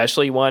show,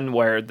 especially one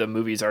where the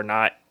movies are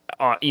not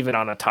even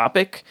on a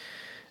topic,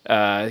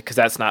 because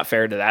that's not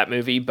fair to that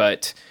movie.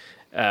 But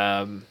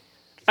I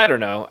don't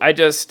know.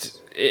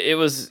 It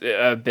was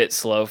a bit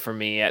slow for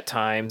me at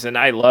times, and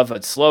I love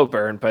a slow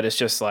burn, but it's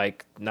just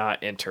like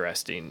not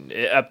interesting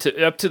up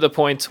to the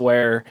points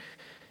where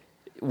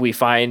we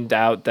find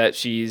out that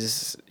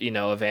she's,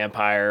 a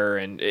vampire,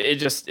 and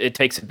it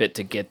takes a bit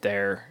to get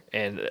there.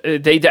 And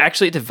they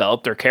actually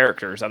develop their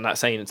characters. I'm not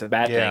saying it's a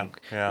bad thing,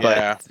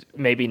 but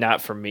maybe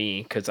not for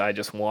me, because I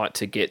just want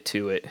to get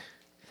to it.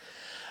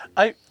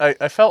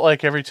 I felt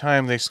like every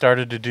time they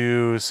started to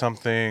do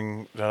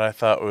something that I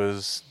thought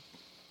was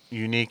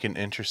unique and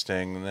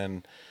interesting,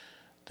 and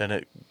then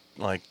it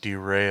like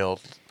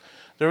derailed.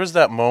 There was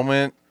that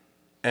moment,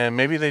 and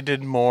maybe they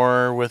did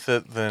more with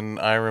it than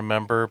I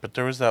remember, but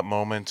there was that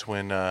moment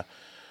when the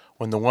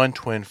one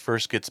twin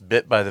first gets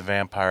bit by the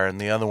vampire and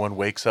the other one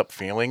wakes up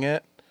feeling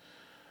it.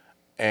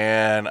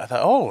 And I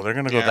thought, oh, they're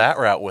going to go that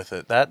route with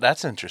it.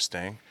 That's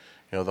interesting.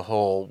 The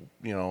whole,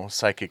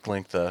 psychic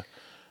link, the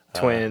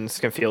twins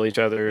can feel each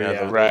other.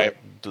 Yeah, right.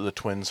 The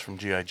twins from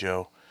G.I.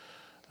 Joe.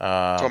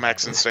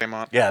 Tomax and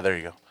Samont. Yeah, there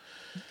you go.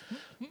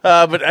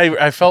 But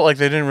I felt like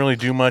they didn't really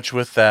do much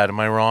with that. Am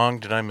I wrong?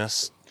 Did I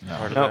miss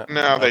part of that?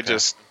 No, they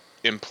just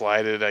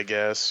implied it, I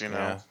guess,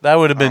 Yeah. That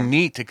would have been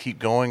neat to keep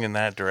going in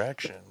that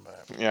direction.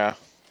 But. Yeah.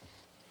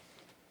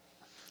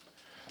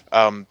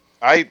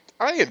 I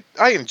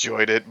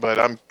enjoyed it,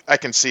 but I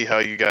can see how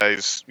you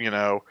guys,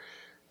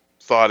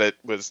 thought it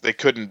was they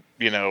couldn't,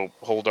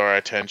 hold our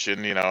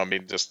attention. I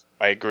mean, just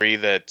I agree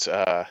that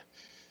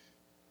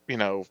you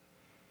know,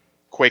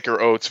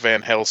 Quaker Oats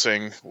Van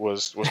Helsing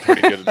was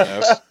pretty good in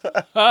this.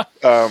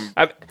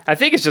 I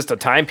think it's just a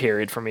time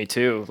period for me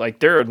too. Like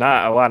there are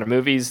not a lot of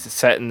movies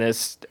set in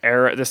this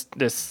era,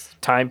 this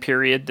time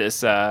period.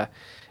 It's a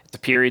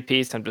period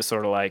piece. I'm just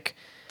sort of like,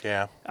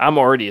 Yeah. I'm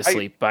already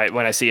asleep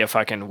when I see a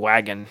fucking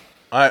wagon.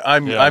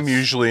 I'm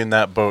usually in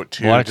that boat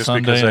too, Black just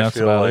Sunday, because and I that's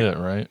feel about like it,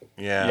 right?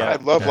 yeah.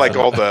 I love like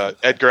all the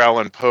Edgar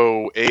Allan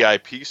Poe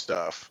AIP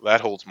stuff.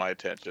 That holds my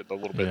attention a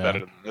little bit Yeah. better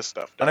than this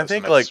stuff does. And I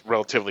think, that's like-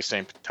 relatively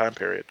same time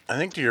period. I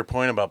think to your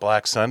point about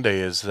Black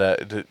Sunday is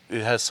that it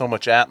has so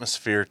much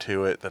atmosphere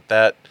to it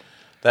that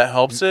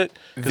helps it.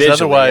 Because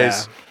Visually,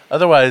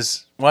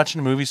 otherwise,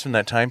 watching movies from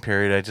that time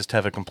period, I just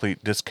have a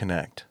complete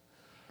disconnect.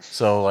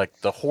 So like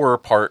the horror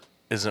part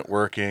isn't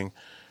working.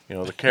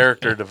 The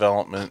character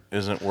development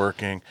isn't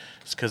working.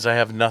 It's because I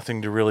have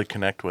nothing to really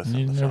connect with.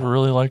 You in the never film.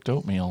 really liked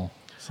oatmeal,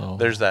 so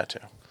There's that too.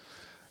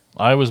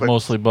 I was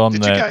mostly bummed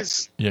Did that. you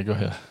guys? Yeah, go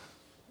ahead.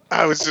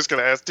 I was just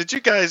gonna ask. Did you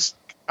guys?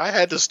 I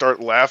had to start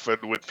laughing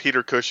when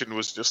Peter Cushing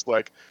was just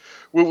like,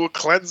 "We will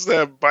cleanse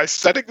them by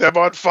setting them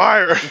on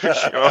fire."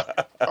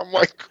 I'm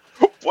like,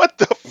 "What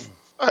the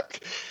fuck?"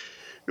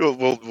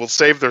 We'll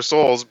save their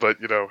souls, but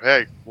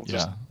hey, we'll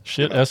just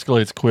Shit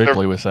escalates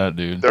quickly with that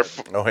dude. they're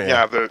Oh,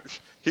 yeah.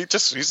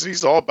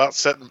 he's all about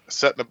setting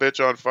a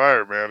bitch on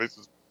fire, man. He's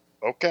just,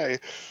 okay.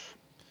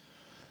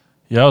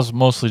 Yeah, I was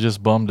mostly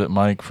just bummed at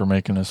Mike for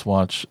making us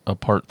watch a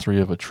part 3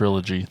 of a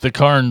trilogy, the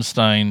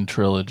Karnstein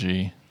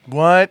trilogy.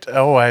 What?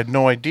 Oh, I had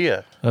no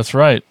idea. That's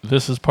right.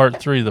 This is part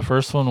 3. The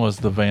first one was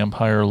The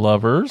Vampire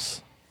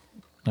Lovers,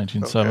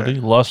 1970. Okay.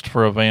 Lust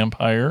for a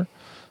Vampire,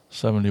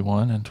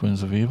 71, and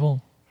Twins of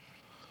Evil.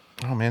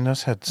 Oh man,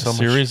 those had A so much.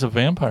 series of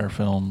vampire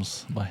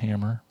films by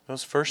Hammer.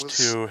 Those first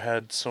two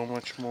had so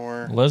much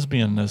more.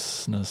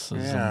 Lesbianness.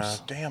 Yeah,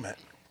 damn it.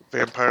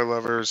 Vampire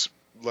Lovers,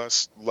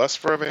 lust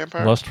for a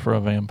vampire. Lust for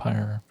a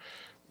Vampire.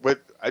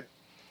 But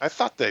I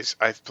thought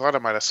I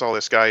might have saw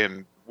this guy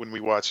when we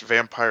watched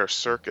Vampire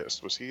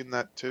Circus. Was he in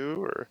that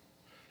too, or?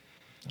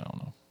 I don't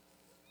know.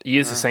 You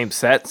use the same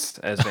sets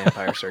as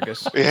Vampire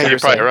Circus. Yeah, you're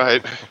probably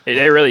right. It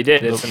really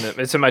did.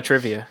 It's in my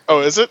trivia. Oh,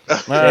 is it?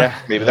 Yeah.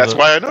 Maybe that's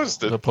why I noticed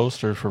The it.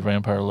 poster for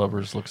Vampire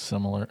Lovers looks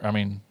similar. I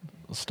mean,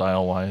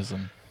 style-wise.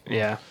 And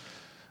Yeah.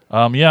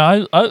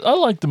 yeah, I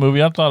liked the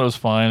movie. I thought it was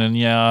fine. And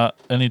yeah,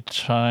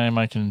 anytime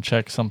I can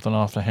check something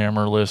off the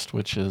Hammer list,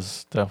 which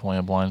is definitely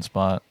a blind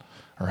spot,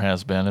 or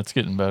has been, it's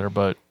getting better,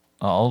 but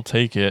I'll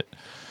take it.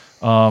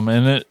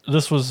 And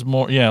this was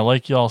more, yeah,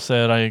 like y'all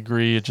said, I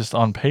agree. It just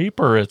on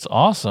paper, it's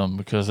awesome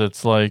because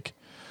it's like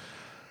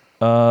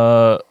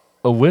a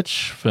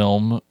witch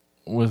film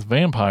with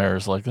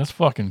vampires. Like, that's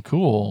fucking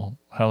cool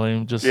how they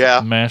just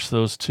mash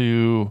those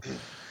two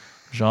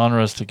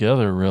genres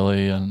together,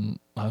 really. And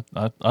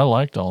I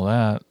liked all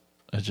that.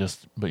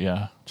 But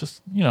yeah, gets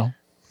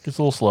a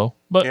little slow.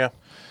 But Yeah.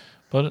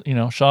 But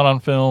shot on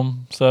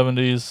film,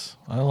 70s.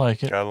 I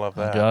like it. Gotta love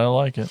that. Gotta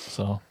like it.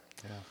 So.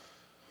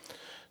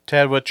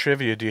 Tad, what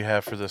trivia do you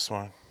have for this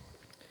one?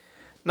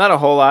 Not a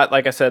whole lot.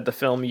 Like I said, the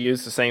film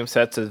used the same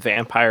sets as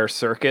Vampire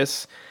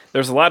Circus.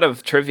 There's a lot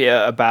of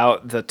trivia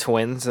about the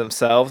twins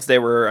themselves. They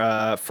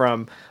were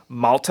from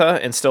Malta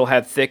and still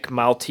had thick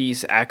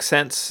Maltese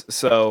accents.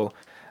 So,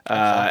 I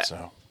thought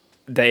so.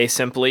 they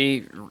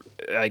simply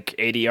like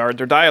ADR'd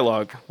their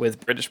dialogue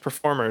with British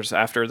performers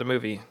after the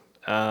movie.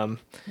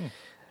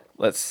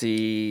 Let's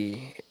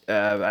see.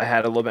 I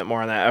had a little bit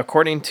more on that.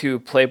 According to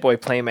Playboy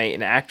playmate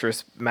and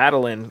actress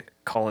Madeline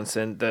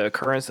Collinson, the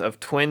occurrence of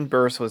twin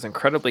births was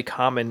incredibly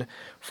common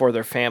for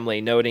their family,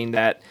 noting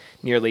that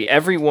nearly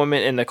every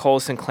woman in the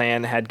Collinson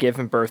clan had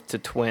given birth to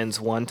twins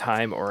one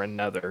time or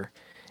another.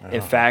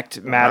 In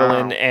fact,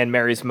 Madeline and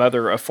Mary's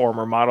mother, a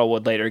former model,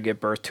 would later give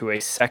birth to a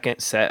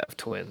second set of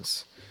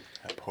twins.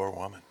 That poor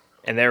woman.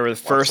 And they were the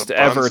Lots first of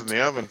buns ever in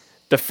the oven.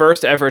 the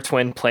first ever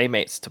twin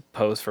playmates to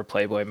pose for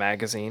Playboy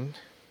magazine.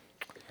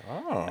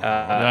 Oh.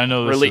 Yeah, I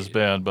know this rele- is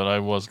bad, but I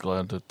was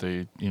glad that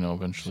they,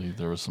 eventually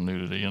there was some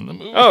nudity in the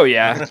movie. Oh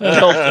yeah.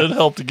 It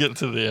helped to get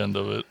to the end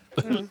of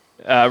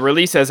it.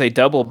 Released as a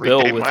double bill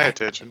Regained with my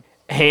attention.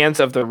 Hands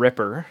of the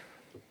Ripper,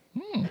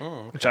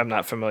 which I'm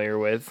not familiar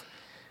with.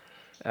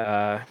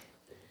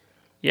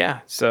 Yeah,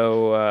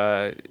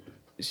 so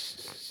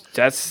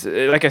that's,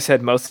 like I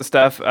said, most of the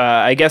stuff.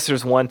 I guess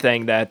there's one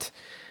thing that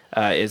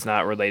is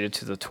not related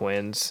to the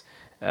twins.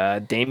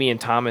 Damian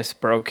Thomas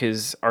broke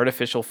his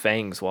artificial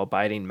fangs while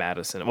biting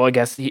Madison. Well, I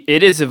guess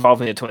it is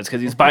involving the twins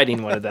because he's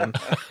biting one of them.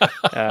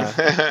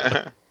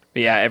 But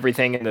yeah,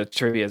 everything in the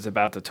trivia is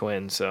about the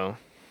twins. So,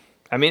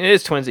 I mean, it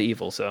is Twins of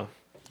Evil. So,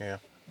 Yeah.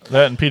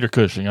 That and Peter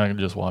Cushing, I can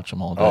just watch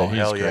him all day. Oh, He's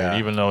hell great, yeah.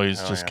 even though he's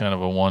Hell just yeah. kind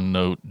of a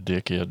one-note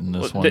dickhead in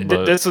this one.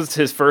 But this was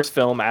his first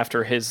film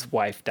after his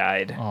wife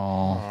died.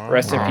 oh,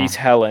 Rest in peace,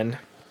 Helen.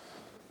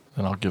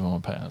 then I'll give him a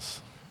pass.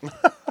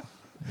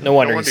 No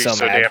wonder No he's wonder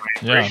so mad.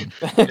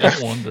 Yeah, no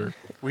wonder.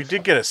 We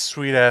did get a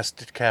sweet ass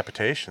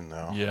decapitation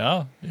though.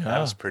 Yeah. That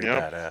was pretty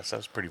badass. That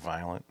was pretty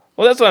violent.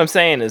 Well, that's what I'm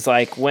saying is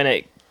like when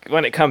it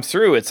when it comes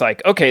through, it's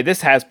like, okay,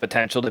 this has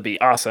potential to be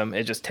awesome.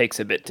 It just takes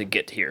a bit to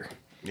get here.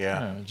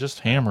 Yeah. It just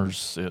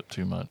hammers it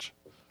too much.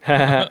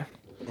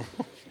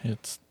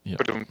 It's yeah.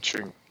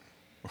 Ba-dum-ching.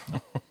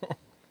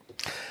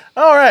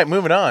 All right,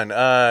 moving on.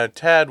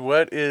 Tad,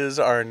 what is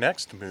our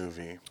next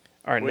movie?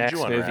 Our What'd next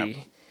you unwrap?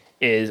 movie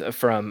is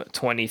from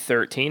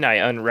 2013. I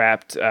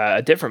unwrapped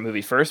a different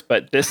movie first,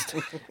 but this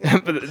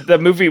the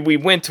movie we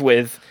went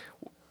with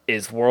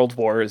is World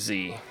War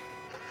Z.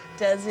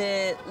 Does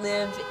it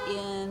live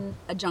in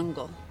a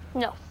jungle?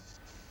 No.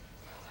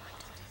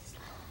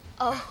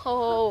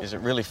 Oh. Is it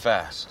really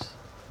fast?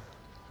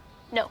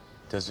 No.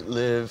 Does it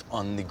live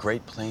on the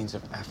Great Plains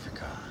of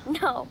Africa?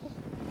 No.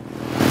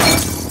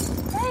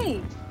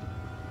 Hey!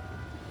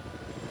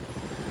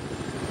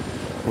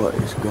 What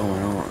is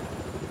going on?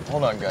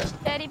 Hold on, guys.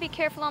 Daddy, be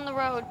careful on the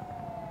road.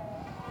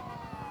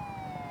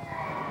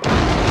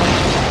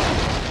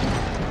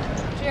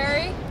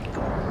 Jerry?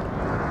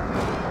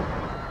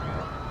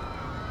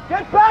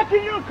 Get back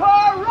in your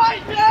car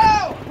right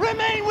now!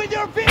 Remain with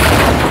your feet!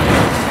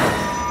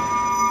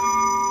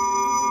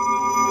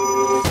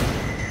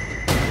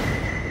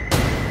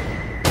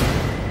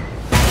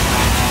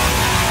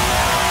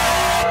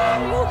 Are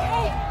you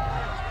okay?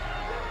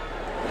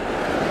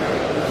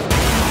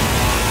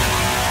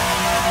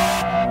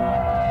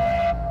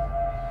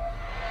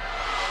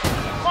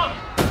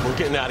 We're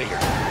getting out of here.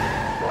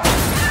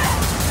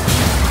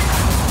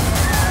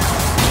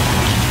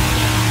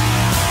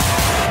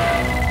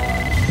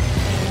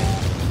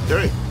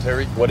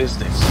 Terry, what is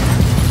this?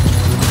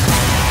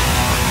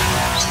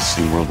 It's the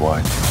same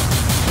worldwide.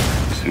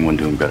 Is anyone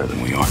doing better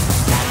than we are?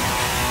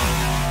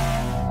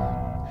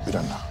 We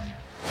don't know.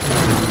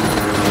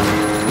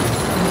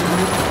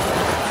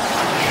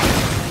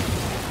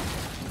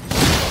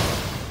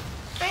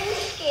 I'm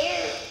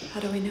scared. How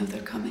do we know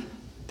they're coming?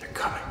 They're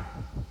coming.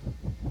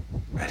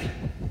 Ready?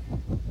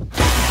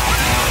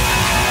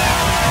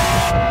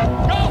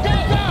 Go, go,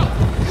 go!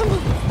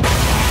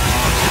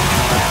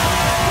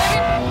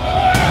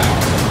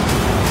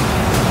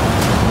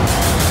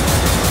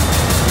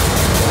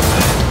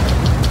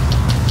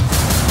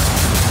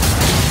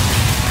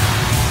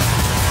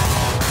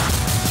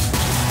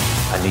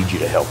 I need you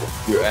to help him.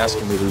 You're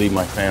asking me to leave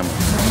my family.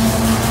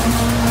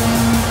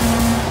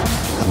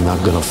 I'm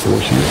not gonna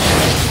force you.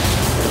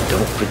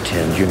 Don't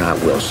pretend you're not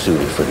well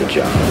suited for the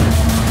job.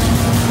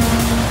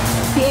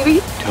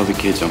 Baby? Tell the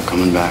kids I'm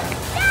coming back.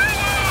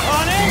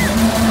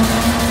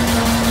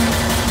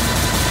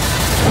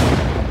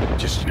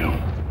 Just know,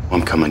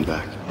 I'm coming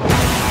back.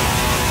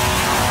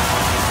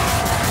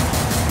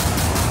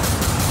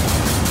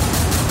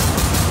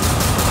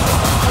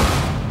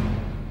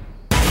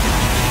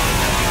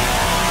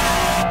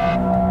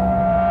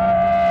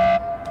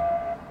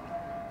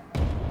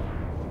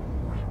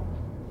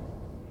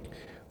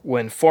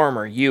 When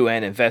former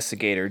UN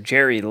investigator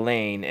Jerry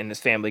Lane and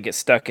his family get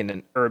stuck in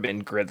an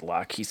urban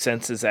gridlock, he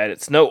senses that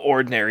it's no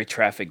ordinary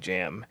traffic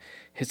jam.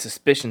 His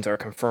suspicions are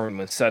confirmed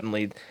when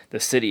suddenly the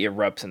city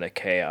erupts into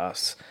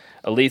chaos.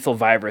 A lethal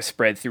virus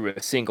spread through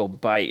a single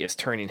bite is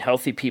turning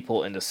healthy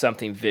people into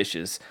something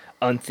vicious,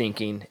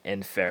 unthinking,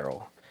 and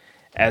feral.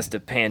 As the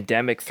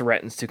pandemic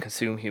threatens to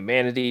consume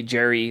humanity,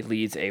 Jerry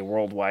leads a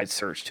worldwide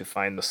search to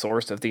find the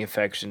source of the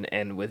infection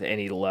and, with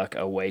any luck,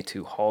 a way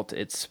to halt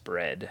its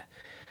spread.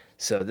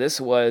 So this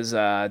was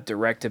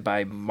directed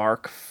by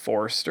Mark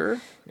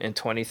Forster in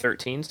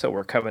 2013, so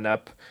we're coming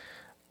up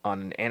on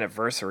an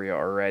anniversary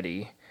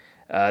already.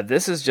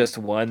 This is just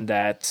one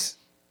that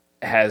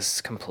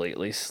has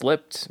completely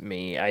slipped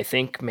me. I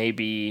think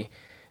maybe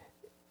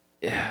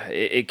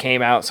it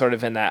came out sort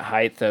of in that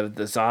height of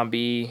the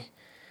zombie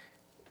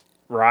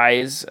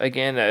rise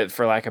again,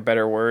 for lack of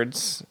better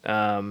words.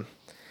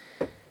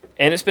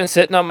 And it's been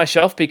sitting on my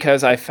shelf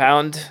because I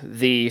found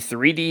the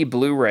 3D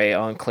Blu-ray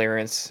on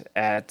clearance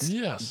at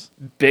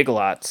Big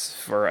Lots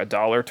for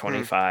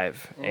 $1.25.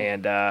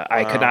 And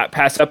I could not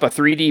pass up a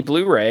 3D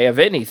Blu-ray of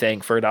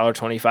anything for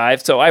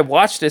 $1.25, so I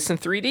watched this in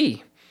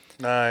 3D.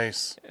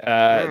 Nice.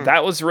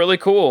 That was really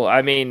cool.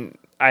 I mean,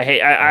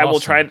 I will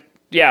try.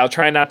 Yeah, I'll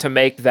try not to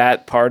make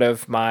that part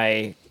of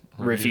my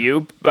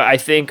review. But I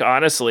think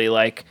honestly,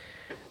 like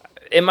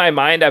in my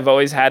mind, I've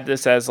always had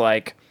this as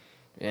like,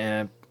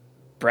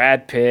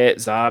 Brad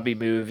Pitt zombie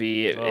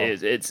movie.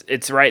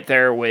 It's right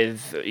there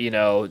with, you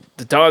know,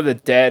 the Dawn of the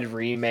Dead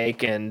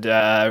remake and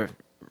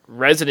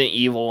Resident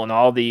Evil and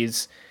all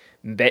these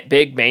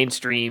big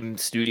mainstream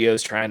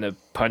studios trying to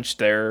punch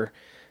their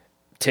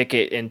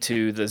ticket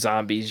into the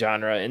zombie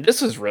genre. And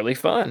this was really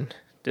fun.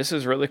 This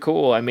is really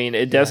cool. I mean,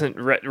 it doesn't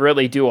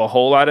really do a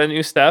whole lot of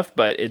new stuff,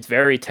 but it's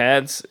very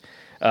tense.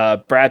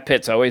 Brad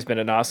Pitt's always been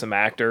an awesome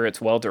actor. It's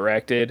well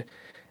directed.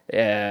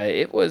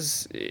 It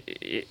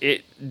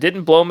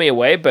didn't blow me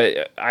away,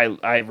 but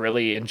I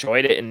really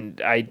enjoyed it,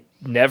 and I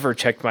never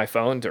checked my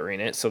phone during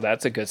it, so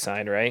that's a good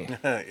sign, right?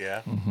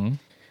 Yeah. Mm-hmm.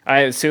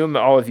 I assume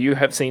all of you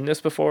have seen this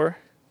before?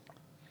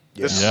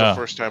 This is a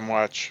first time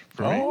watch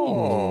for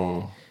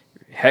me.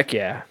 Heck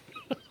yeah.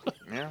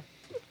 Yeah.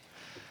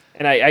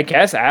 And I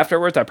guess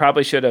afterwards I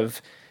probably should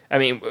have I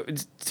mean,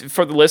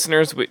 for the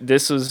listeners,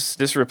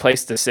 this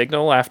replaced the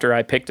Signal after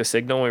I picked a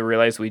Signal. And we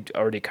realized we'd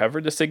already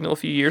covered the Signal a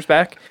few years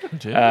back.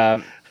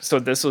 So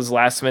this was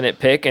last minute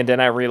pick, and then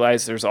I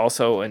realized there's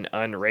also an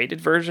unrated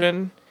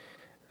version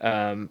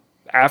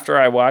after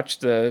I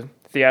watched the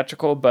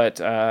theatrical. But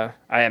I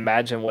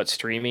imagine what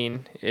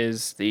streaming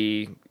is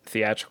the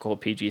theatrical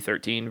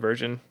PG-13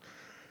 version.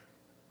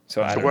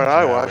 So I don't what know.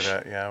 I watched.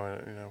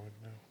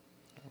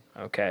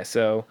 Okay,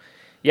 so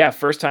yeah,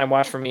 first time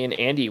watch for me and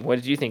Andy. What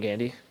did you think,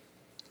 Andy?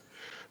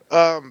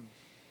 I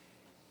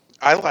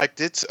liked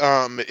it.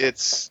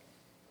 It's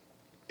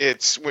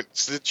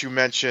that you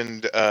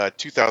mentioned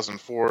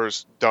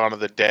 2004's Dawn of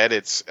the Dead.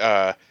 It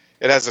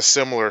has a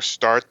similar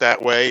start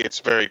that way. It's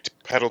very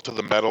pedal to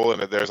the metal,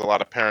 and there's a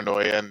lot of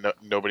paranoia, and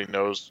nobody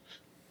knows,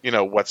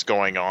 what's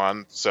going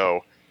on.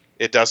 So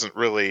it doesn't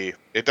really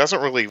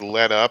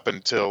let up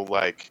until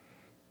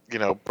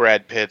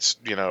Brad Pitt's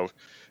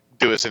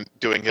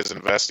doing his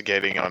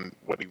investigating on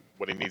what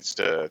he needs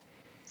to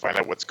find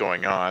out what's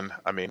going on.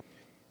 I mean,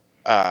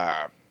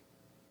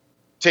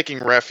 taking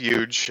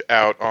refuge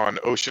out on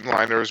ocean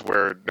liners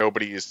where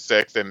nobody is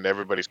sick and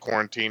everybody's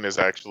quarantined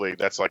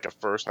that's like a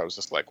first. I was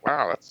just like,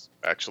 wow, that's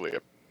actually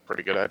a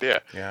pretty good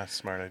idea. Yeah,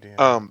 smart idea.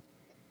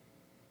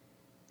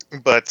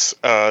 But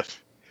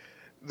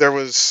there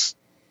was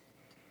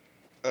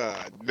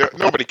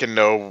nobody can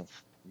know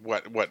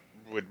what would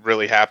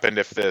really happen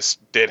if this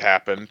did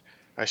happen,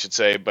 I should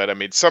say. But I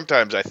mean,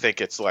 sometimes I think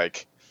it's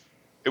like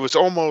it was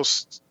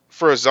almost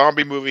for a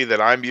zombie movie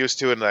that I'm used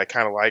to and that I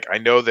kind of like. I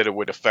know that it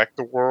would affect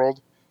the world,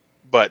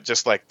 but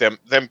just like them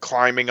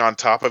climbing on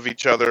top of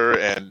each other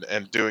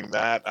and doing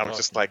that, I was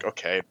just like,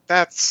 okay,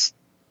 I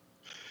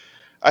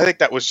think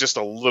that was just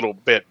a little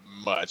bit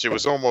much. It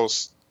was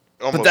almost.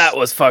 But that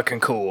was fucking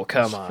cool.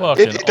 Come on,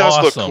 it does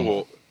awesome. look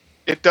cool.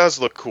 It does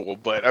look cool,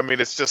 but I mean,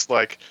 it's just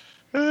like,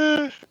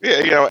 yeah,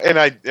 and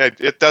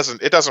it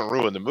doesn't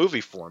ruin the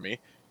movie for me,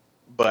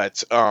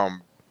 but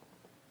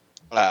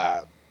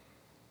I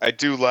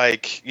do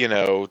like,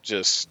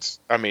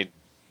 just, I mean,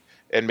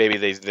 and maybe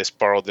they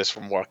borrowed this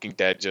from Walking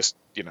Dead, just,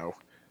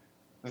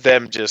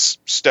 them just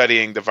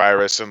studying the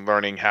virus and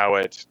learning how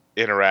it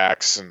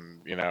interacts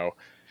and,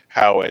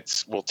 how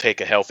it will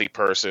take a healthy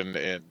person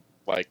in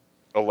like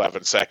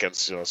 11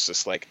 seconds. It's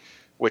just like,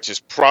 which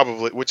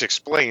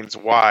explains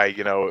why,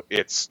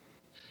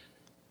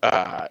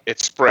 it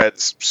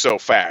spreads so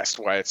fast,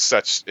 why it's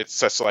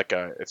such like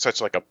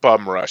a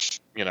bum rush,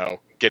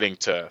 getting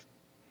to,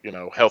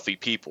 healthy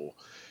people.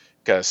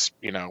 Because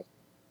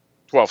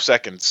 12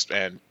 seconds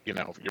and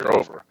you're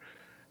over.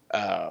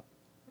 I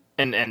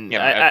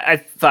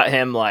thought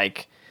him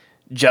like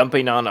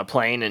jumping on a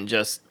plane and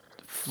just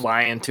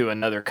flying to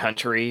another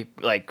country,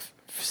 like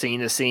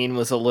scene to scene,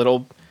 was a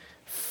little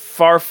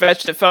far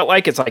fetched. It felt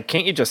like it's like,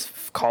 can't you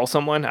just call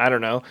someone? I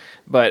don't know,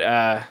 but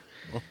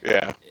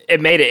yeah, it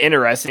made it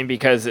interesting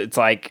because it's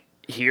like,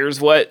 here's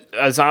what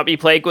a zombie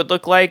plague would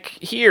look like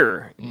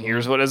here.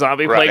 Here's what a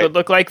zombie plague would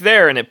look like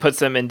there, and it puts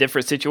them in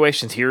different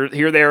situations. Here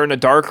they are in a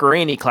dark,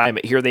 rainy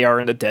climate. Here they are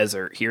in a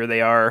desert. Here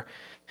they are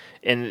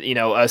in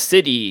a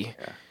city.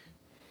 Yeah.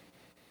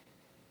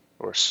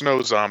 Or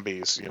snow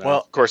zombies. Well,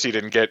 of course he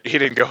didn't go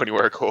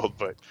anywhere cold,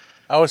 but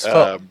I always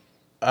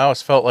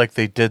felt like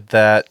they did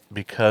that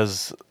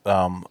because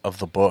of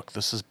the book.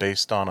 This is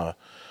based on a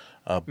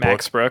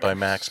book by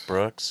Max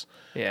Brooks.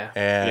 Yeah,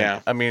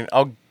 and I mean,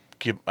 I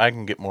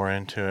can get more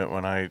into it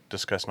when I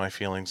discuss my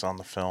feelings on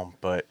the film,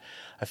 but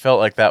I felt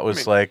like that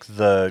was like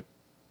the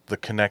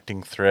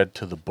connecting thread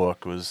to the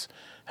book was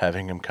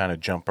having him kind of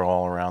jump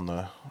all around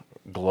the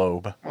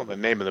globe. Well, the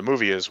name of the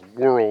movie is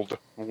World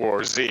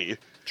War Z.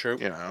 True.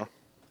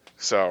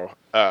 So,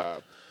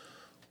 but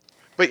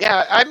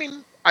yeah, I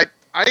mean,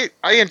 I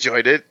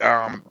enjoyed it.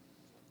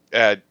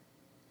 I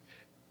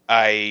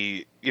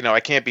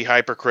can't be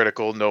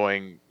hypercritical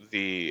knowing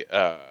the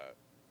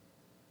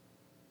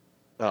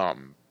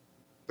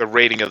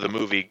rating of the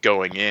movie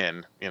going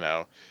in,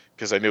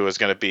 because I knew it was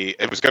going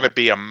to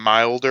be a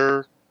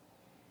milder,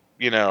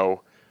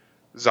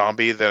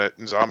 zombie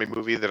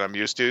movie that I'm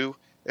used to,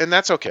 and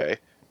that's okay.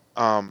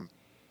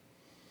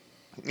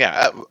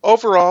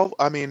 Overall,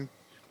 I mean,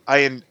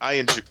 I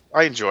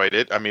enjoyed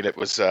it. I mean, it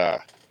was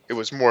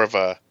more of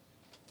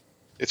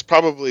it's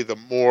probably the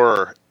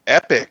more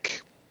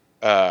epic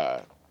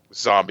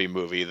zombie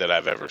movie that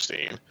I've ever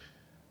seen.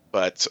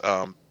 But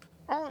all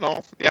in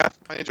all, yeah,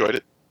 I enjoyed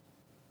it.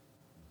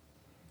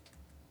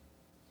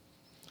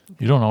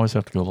 You don't always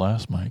have to go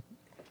last, Mike.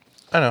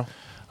 I know.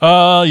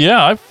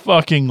 Yeah, I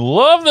fucking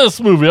love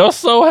this movie. I was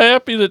so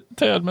happy that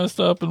Tad messed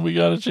up and we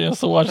got a chance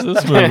to watch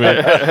this movie.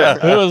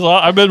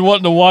 I've been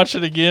wanting to watch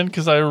it again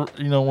because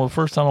the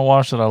first time I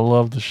watched it, I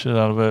loved the shit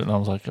out of it, and I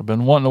was like, I've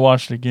been wanting to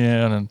watch it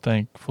again, and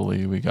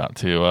thankfully we got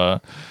to.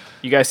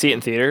 You guys see it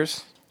in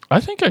theaters? I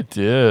think I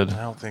did.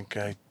 I don't think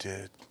I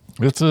did.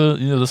 It's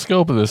the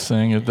scope of this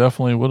thing. It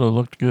definitely would have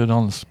looked good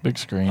on the big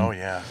screen. Oh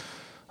yeah.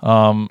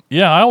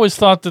 I always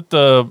thought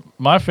that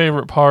my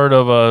favorite part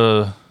of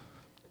a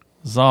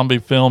zombie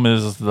film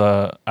is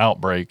the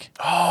outbreak.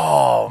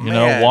 Oh,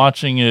 man.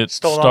 Watching it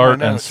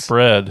start and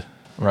spread.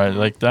 right?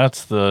 Like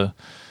that's the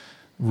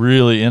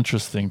really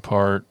interesting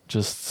part.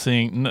 Just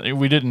seeing,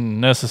 we didn't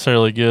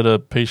necessarily get a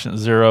patient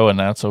zero, and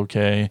that's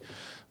okay.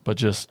 But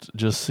just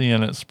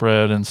seeing it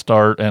spread and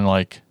start and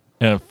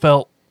and it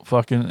felt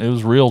fucking. It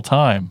was real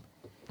time.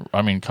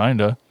 I mean,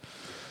 kinda.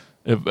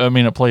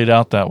 It played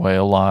out that way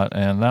a lot,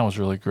 and that was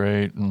really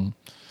great. And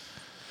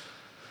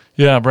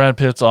yeah, Brad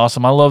Pitt's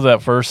awesome. I love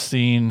that first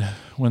scene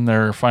when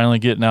they're finally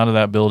getting out of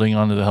that building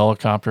onto the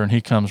helicopter, and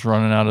he comes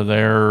running out of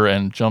there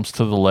and jumps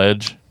to the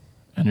ledge,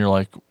 and you're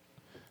like,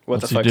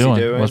 What What's the fuck's he doing?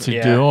 he doing? What's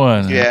he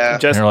doing? Yeah.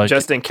 And you're like,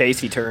 Just in case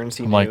he turns,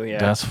 he I'm knew. like, Yeah.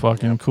 that's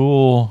fucking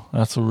cool.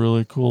 That's a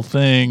really cool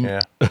thing.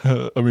 Yeah.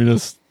 I mean,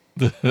 it's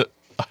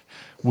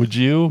would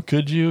you?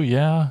 Could you?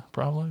 Yeah,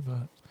 probably.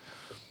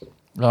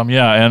 But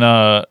yeah,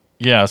 and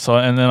yeah. So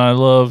and then I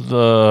loved.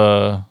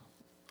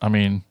 I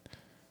mean,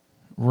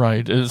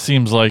 right. It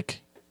seems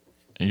like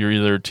you're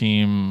either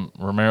team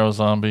Romero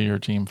zombie or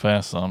team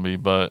Fast zombie,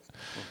 but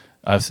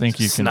I think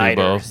you can do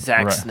both.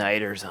 Zack Right.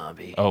 Snyder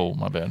zombie. Oh,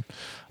 my bad.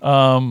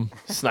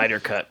 Snyder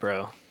cut,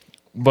 bro.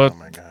 But Oh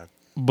my god.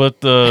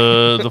 But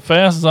the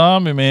Fast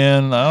Zombie,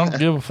 man, I don't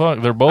give a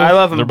fuck. They're both. I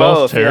love them They're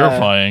both both, yeah.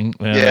 terrifying.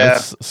 And Yeah.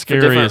 it's For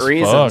scary different as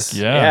reasons. fuck.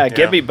 Yeah.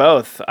 Give me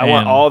both. I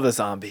want And- all the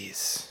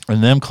zombies.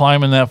 And them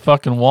climbing that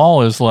fucking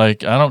wall is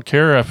like, I don't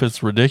care if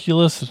it's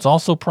ridiculous. It's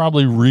also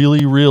probably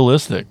really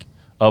realistic.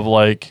 Of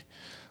like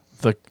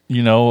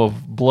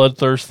of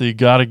bloodthirsty,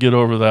 got to get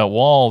over that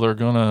wall. They're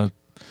gonna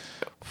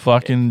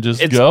fucking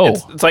just go.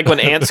 It's like when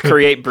ants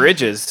create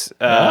bridges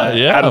out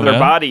of their man.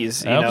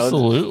 bodies.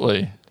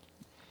 Absolutely.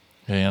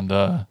 And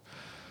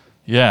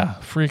yeah,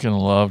 freaking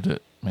loved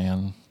it,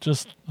 man.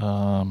 Just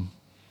yeah,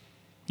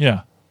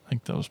 I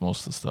think that was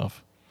most of the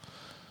stuff.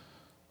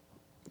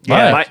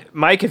 Yeah,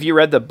 Mike, have you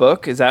read the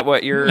book? Is that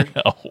what you're?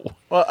 No.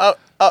 Well,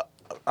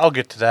 I'll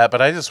get to that,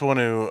 but I just want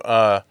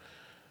to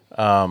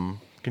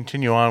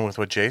continue on with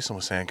what Jason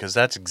was saying, because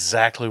that's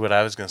exactly what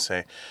I was going to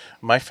say.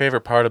 My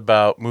favorite part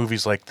about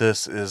movies like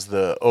this is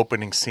the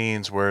opening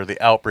scenes where the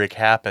outbreak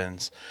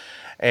happens.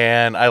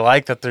 And I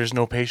like that there's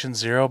no patient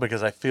zero,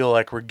 because I feel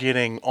like we're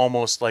getting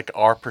almost like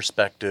our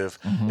perspective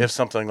if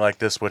something like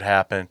this would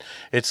happen.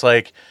 It's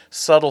like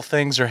subtle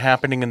things are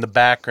happening in the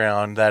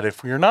background that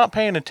if you're not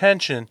paying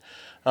attention,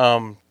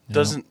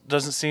 doesn't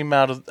seem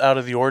out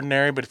of the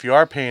ordinary. But if you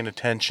are paying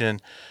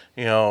attention,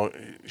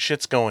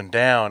 shit's going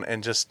down.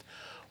 And just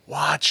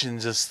watching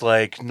just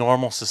like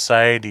normal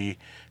society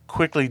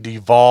quickly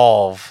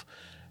devolve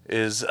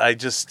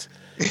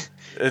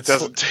it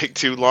doesn't take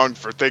too long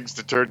for things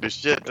to turn to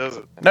shit, does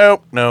it?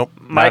 Nope.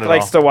 Mike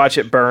likes to watch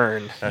it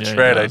burn. That's Yeah,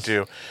 right, he I does.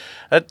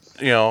 do.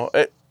 Yeah.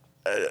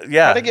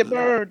 Gotta get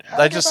burned.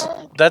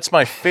 That's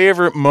my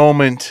favorite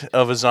moment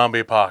of a zombie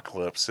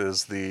apocalypse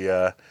is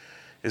the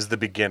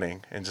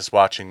beginning, and just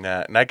watching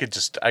that. And I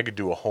could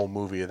do a whole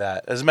movie of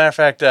that. As a matter of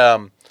fact,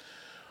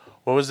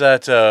 what was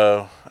that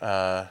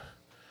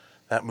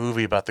that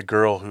movie about the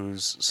girl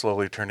who's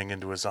slowly turning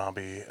into a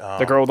zombie?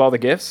 The girl with all the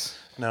gifts?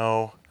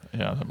 No.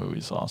 Yeah, that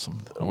movie's awesome.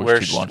 I Where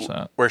wish you'd watch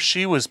that. Where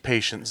she was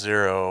patient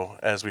zero,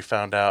 as we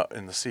found out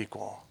in the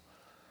sequel.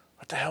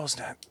 What the hell is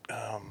that?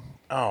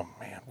 Oh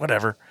man,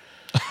 whatever.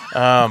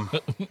 No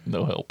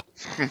help.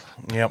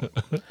 Yep.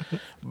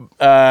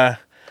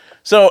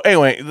 So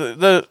anyway,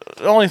 the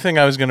only thing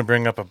I was going to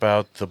bring up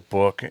about the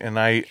book, and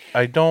I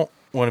don't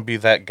want to be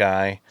that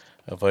guy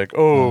of like,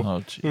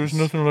 there's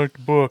nothing like the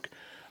book,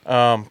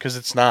 because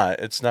it's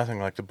not. It's nothing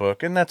like the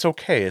book, and that's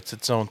okay. It's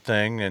its own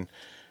thing, and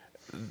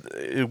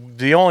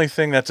the only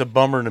thing that's a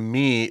bummer to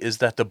me is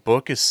that the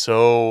book is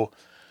so,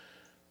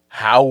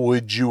 how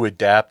would you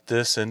adapt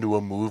this into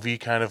a movie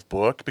kind of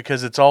book?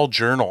 Because it's all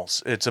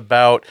journals. It's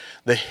about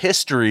the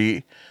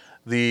history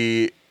of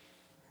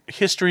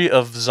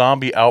the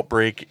zombie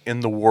outbreak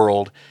in the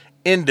world,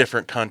 in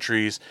different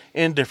countries,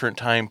 in different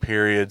time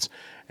periods,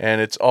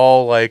 and it's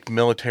all like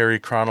military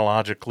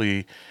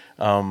chronologically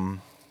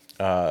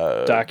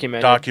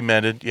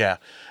documented. Yeah.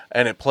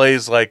 And it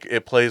plays like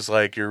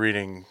you're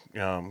reading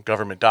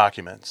government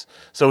documents.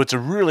 So it's a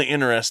really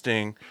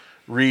interesting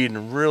read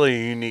and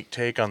really unique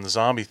take on the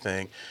zombie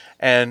thing.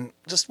 And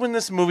just when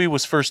this movie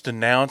was first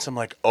announced, I'm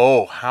like,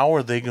 oh, how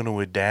are they going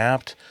to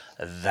adapt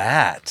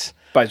that?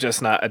 By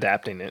just not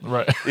adapting it.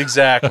 Right.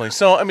 Exactly.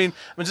 So, I'm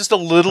just a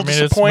little It's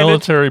disappointed.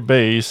 military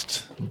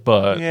based,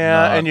 but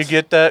Yeah, and you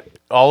get that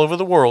all over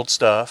the world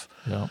stuff.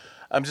 Yeah.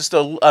 I'm just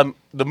the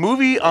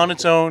movie on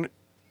its own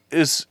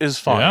is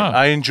fine. Yeah.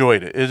 I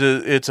enjoyed it.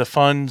 It's a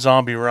fun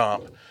zombie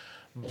romp,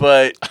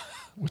 but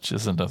which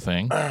isn't a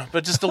thing.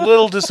 But just a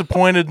little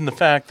disappointed in the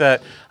fact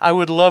that I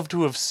would love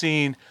to have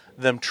seen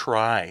them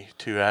try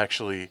to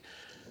actually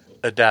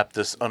adapt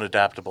this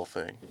unadaptable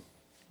thing.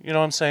 You know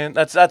what I'm saying?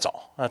 That's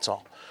all. That's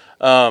all.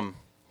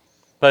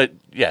 But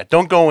yeah,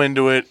 don't go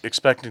into it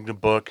expecting the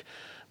book,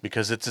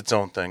 because it's its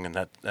own thing,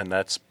 and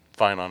that's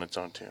fine on its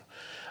own too.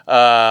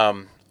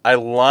 I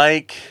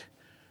like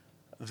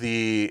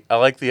the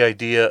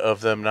idea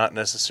of them not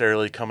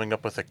necessarily coming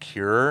up with a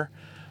cure,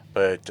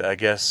 but I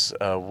guess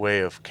a way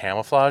of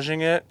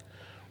camouflaging it,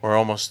 where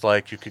almost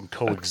like you can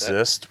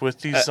coexist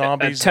with these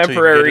zombies a until you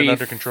temporary get it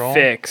under control.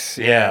 fix.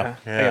 Yeah,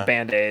 Like a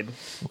Band-Aid.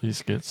 At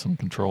least get some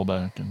control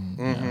back.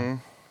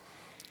 And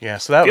Yeah,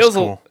 so that was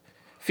cool.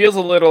 Feels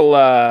a little,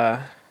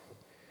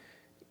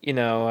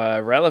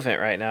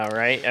 relevant right now,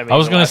 right? I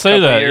was the going to last say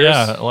couple that, years.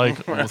 yeah.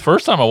 Like, the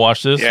first time I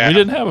watched this, Yeah. we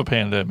didn't have a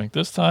pandemic.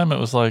 This time it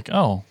was like,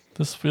 oh,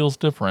 this feels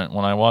different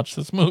when I watch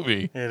this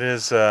movie. It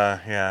is,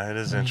 it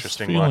is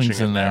interesting feelings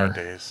watching it in there.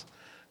 nowadays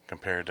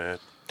compared to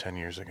 10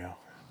 years ago.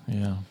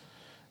 Yeah.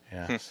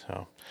 Yeah,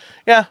 so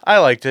yeah, I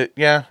liked it.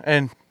 Yeah,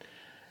 and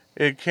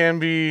it can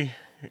be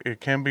a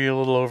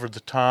little over the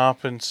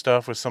top and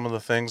stuff with some of the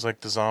things like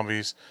the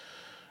zombies,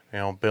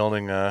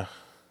 building a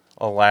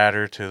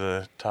ladder to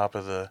the top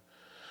of the.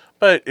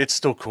 But it's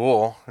still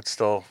cool. It's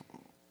still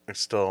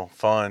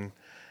fun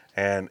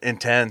and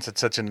intense. It's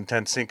such an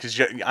intense scene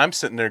because I'm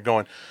sitting there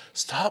going,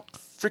 "Stop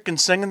freaking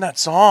singing that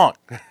song!"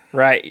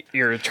 Right,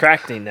 you're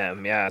attracting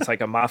them. Yeah, it's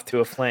like a moth to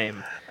a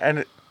flame.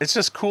 And it's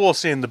just cool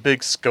seeing the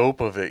big scope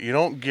of it. You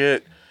don't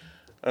get,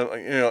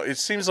 it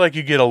seems like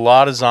you get a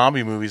lot of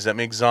zombie movies that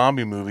make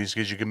zombie movies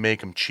because you can make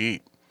them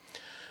cheap.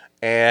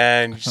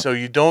 And so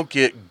you don't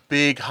get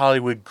big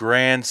Hollywood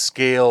grand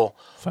scale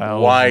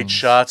wide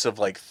shots of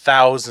like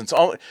thousands.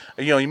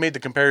 You made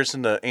the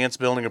comparison to ants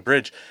building a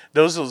bridge.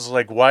 Those was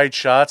like wide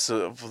shots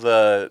of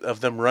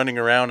them running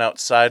around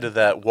outside of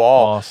that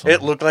wall. Awesome.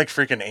 It looked like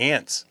freaking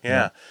ants.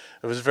 Yeah.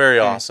 It was very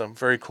awesome,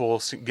 very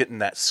cool getting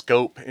that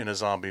scope in a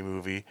zombie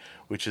movie,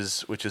 which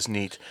is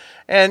neat.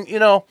 And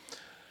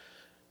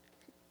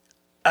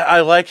I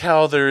like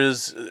how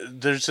there's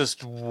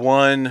just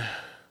one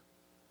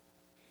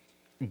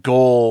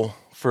goal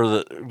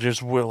for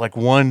there's like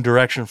one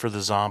direction for the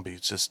zombie.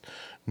 It's just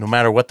no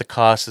matter what the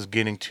cost is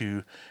getting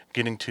to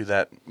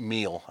that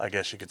meal, I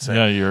guess you could say.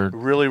 Yeah, it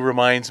really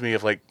reminds me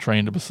of like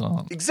Train to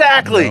Busan.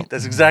 Exactly. Yep.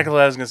 That's exactly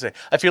what I was gonna say.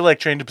 I feel like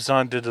Train to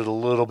Busan did it a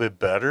little bit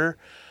better.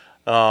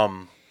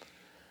 But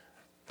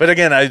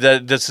again,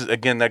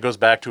 that goes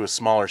back to a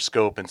smaller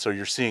scope, and so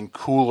you're seeing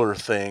cooler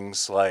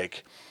things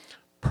like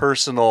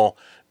personal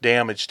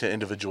damage to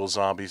individual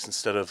zombies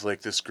instead of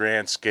like this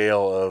grand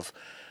scale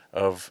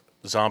of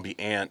zombie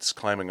ants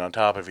climbing on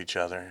top of each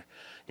other.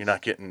 You're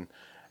not getting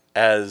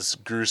as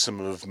gruesome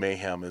of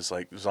mayhem as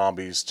like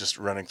zombies just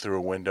running through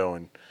a window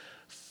and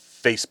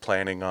face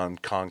planting on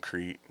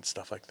concrete and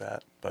stuff like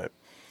that. But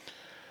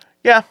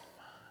yeah, it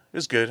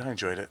was good. I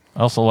enjoyed it.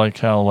 I also like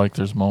how like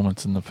there's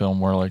moments in the film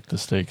where like the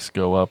stakes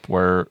go up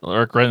where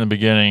like right in the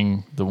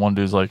beginning the one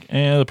dude's like,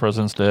 the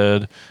president's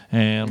dead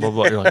and blah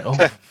blah. You're like, oh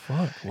fuck.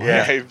 What?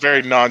 Yeah,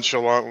 very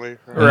nonchalantly.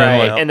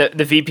 Right, and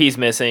the VP's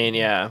missing.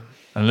 Yeah.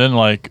 And then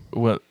like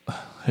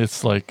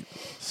it's like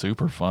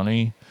super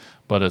funny,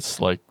 but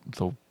it's like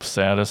the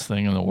saddest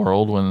thing in the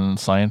world when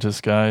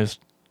scientist guys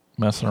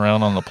messing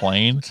around on the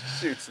plane.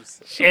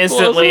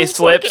 Instantly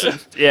slips.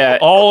 Yeah.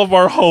 All of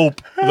our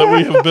hope that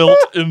we have built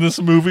in this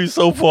movie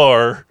so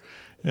far.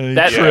 And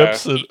he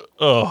trips and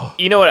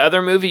You know what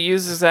other movie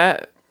uses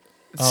that?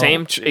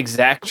 Same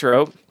exact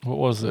trope. What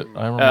was it?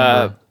 I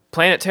remember.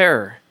 Planet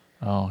Terror.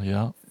 Oh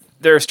yeah.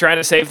 They're trying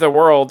to save the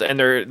world, and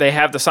they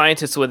have the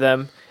scientists with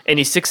them, and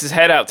he sticks his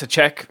head out to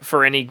check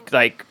for any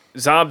like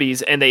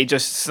zombies, and they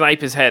just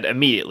snipe his head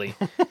immediately.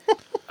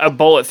 A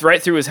bullet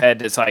right through his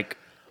head. It's like,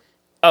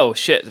 oh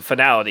shit, the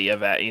finality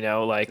of that,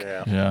 like.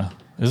 Yeah.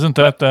 Isn't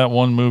that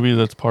one movie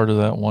that's part of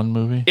that one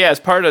movie? Yeah,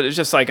 it's part of. It's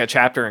just like a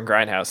chapter in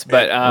Grindhouse,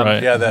 but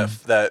right. Yeah,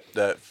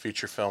 that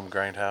feature film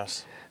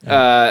Grindhouse.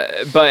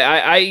 But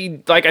I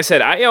like I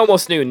said, I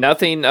almost knew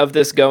nothing of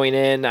this going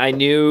in. I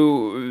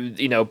knew,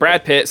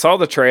 Brad Pitt, saw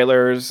the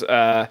trailers.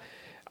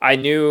 I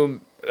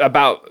knew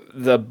about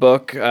the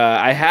book.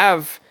 I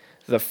have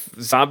the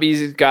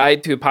Zombies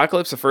Guide to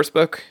Apocalypse, the first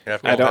book. Yeah,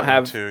 I don't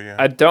have. Too, yeah.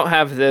 I don't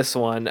have this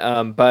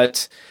one.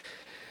 But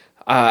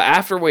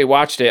after we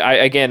watched it,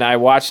 I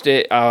watched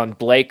it on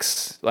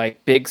Blake's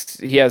big.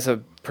 He has a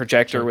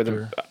projector with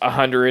a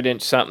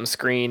 100-inch something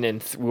screen,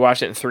 and we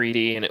watched it in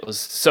 3D, and it was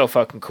so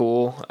fucking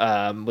cool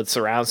with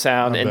surround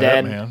sound. And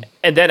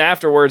then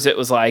afterwards, it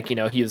was like,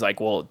 he was like,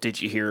 "Well,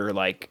 did you hear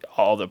like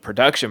all the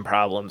production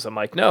problems?" I'm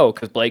like, "No,"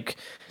 because Blake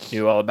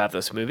knew all about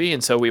this movie,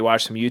 and so we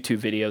watched some YouTube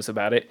videos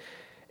about it.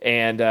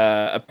 And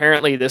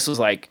apparently, this was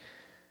like,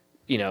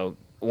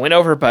 went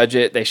over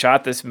budget. They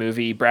shot this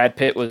movie. Brad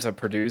Pitt was a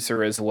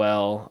producer as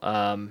well,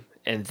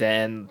 and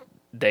then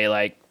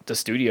the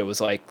studio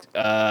was like,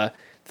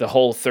 the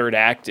whole third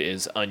act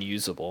is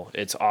unusable.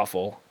 It's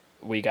awful.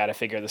 We got to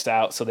figure this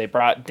out. So they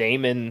brought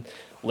Damon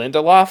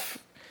Lindelof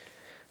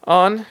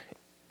on,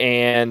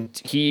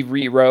 and he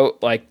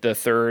rewrote the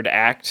third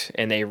act,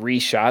 and they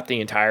reshot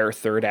the entire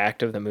third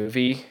act of the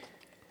movie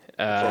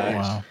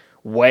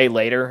way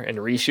later in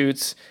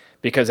reshoots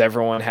because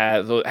everyone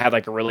had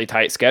a really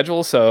tight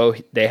schedule. So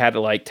they had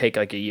to take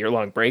a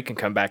year-long break and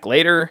come back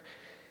later.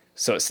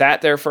 So it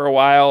sat there for a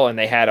while, and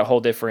they had a whole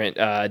different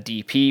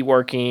DP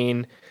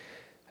working.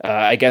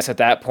 I guess at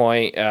that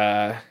point,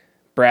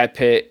 Brad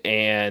Pitt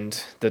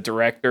and the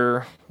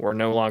director were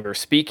no longer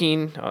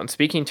speaking on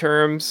speaking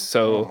terms,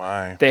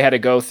 so they had to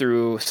go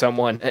through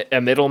someone.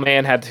 A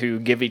middleman had to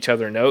give each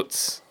other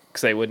notes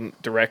because they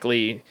wouldn't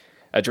directly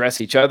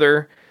address each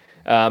other.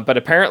 But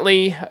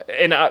apparently,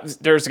 and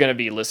there's going to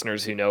be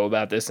listeners who know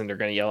about this, and they're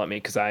going to yell at me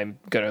because I'm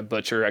going to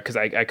butcher it because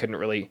I couldn't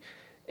really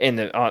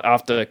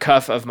off the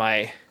cuff of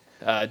my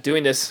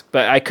doing this,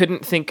 but I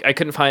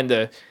couldn't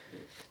find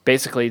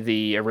basically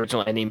the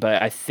original ending.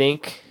 But I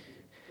think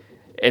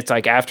it's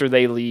like after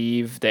they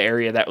leave the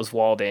area that was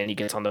walled in, he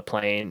gets on the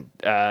plane.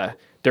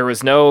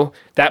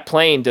 That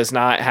plane does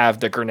not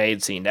have the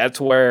grenade scene. That's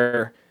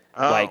where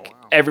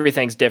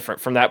everything's different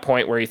from that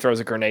point where he throws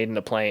a grenade in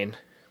the plane,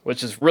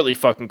 which is really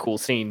fucking cool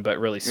scene, but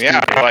really stupid.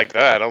 Yeah, I like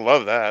that. I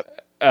love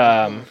that.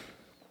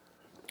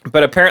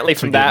 But apparently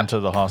from that into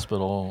the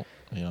hospital.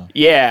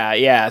 Yeah.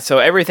 Yeah. So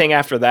everything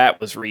after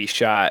that was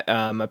reshot.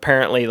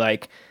 Apparently,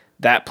 like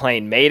that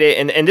plane made it,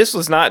 and this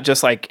was not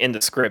just like in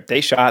the script.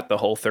 They shot the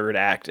whole third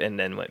act and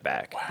then went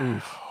back.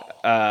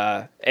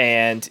 Wow.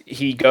 And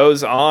he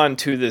goes on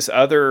to this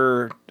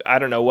other, I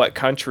don't know what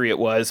country it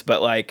was,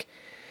 but like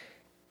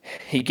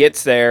he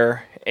gets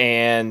there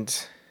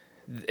and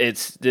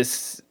it's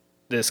this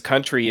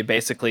country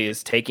basically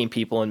is taking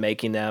people and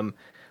making them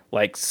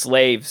like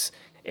slaves,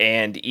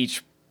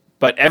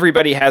 but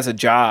everybody has a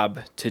job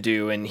to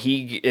do,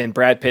 and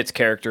Brad Pitt's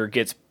character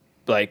gets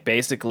like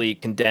basically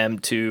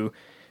condemned to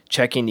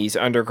checking these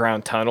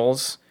underground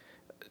tunnels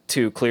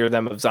to clear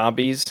them of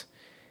zombies.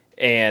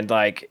 And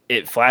like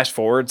it flash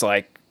forwards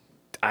like,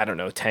 I don't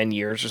know, 10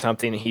 years or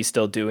something, and he's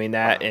still doing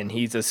that. And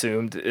he's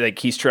assumed like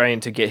he's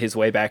trying to get his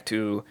way back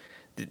to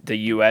the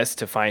US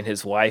to find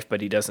his wife,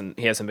 but he hasn't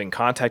been in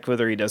contact with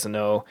her. He doesn't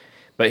know,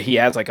 but he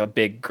has like a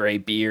big gray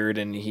beard,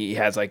 and he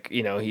has like,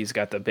 he's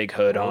got the big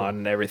hood on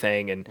and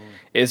everything. And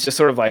it's just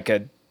sort of like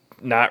a,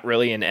 not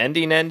really an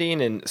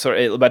ending, and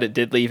but it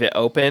did leave it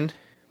open.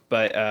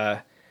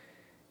 But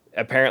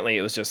apparently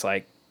it was just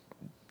like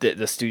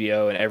the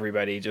studio and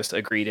everybody just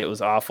agreed it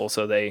was awful.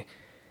 So they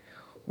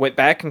went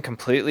back and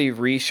completely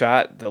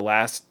reshot the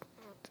last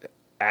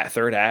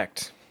third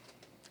act.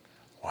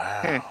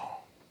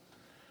 Wow.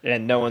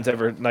 And no one's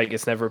ever, like,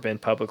 it's never been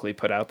publicly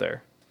put out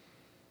there.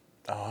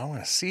 Oh, I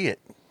want to see it.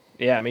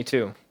 Yeah, me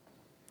too.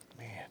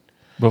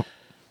 But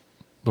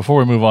before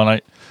we move on,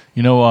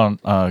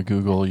 on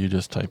Google, you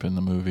just type in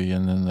the movie,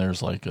 and then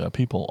there's like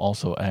people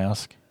also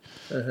ask.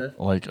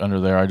 Like under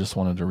there, I just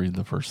wanted to read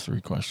the first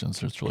 3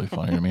 questions. It's really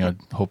funny to me. I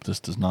hope this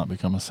does not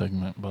become a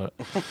segment, but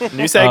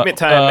new segment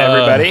time,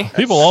 everybody.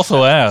 People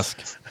also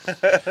ask.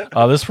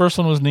 This first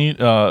one was neat.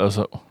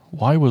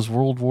 Why was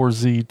World War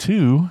Z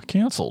 2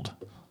 canceled?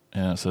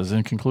 And it says,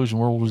 in conclusion,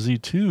 World War Z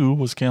 2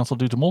 was canceled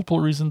due to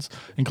multiple reasons,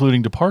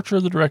 including departure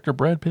of the director,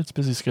 Brad Pitt's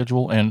busy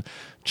schedule, and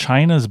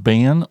China's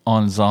ban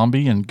on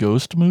zombie and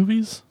ghost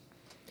movies.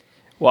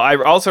 Well, I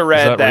also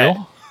read that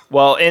real?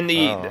 Well,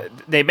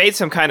 they made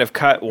some kind of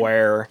cut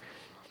where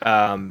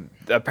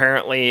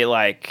apparently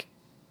like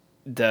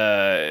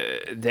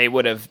they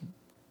would have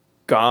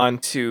gone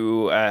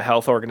to a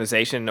health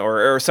organization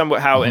or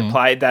somehow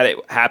implied that it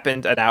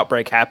happened, an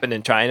outbreak happened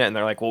in China, and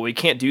they're like, well, we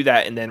can't do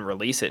that and then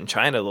release it in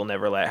China. They'll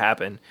never let it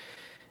happen.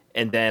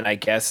 And then I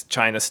guess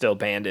China still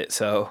banned it.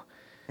 So,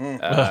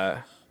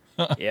 yeah.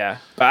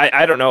 But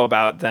I don't know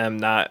about them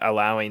not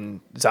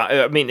allowing.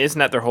 I mean, isn't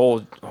that their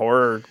whole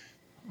horror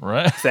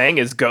thing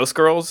is ghost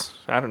girls?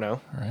 I don't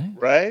know.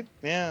 Right?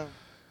 Yeah.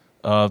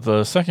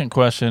 The second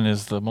question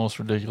is the most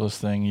ridiculous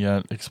thing,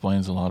 yet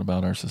explains a lot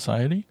about our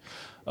society.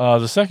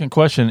 The second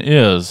question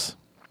is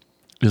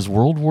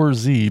World War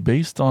Z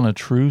based on a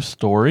true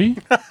story?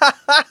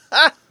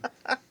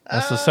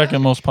 That's the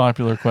second most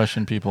popular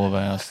question people have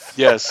asked.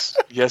 Yes.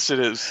 Yes, it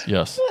is.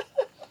 Yes.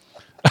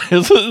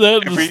 Isn't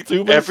that the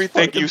stupidest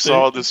everything you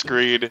saw on the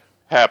screen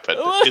happened.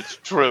 It's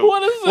true.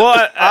 What is it?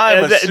 Well,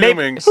 I'm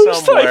assuming who's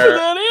typing somewhere.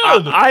 that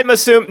in?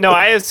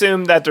 I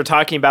assume that they're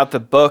talking about the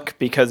book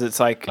because it's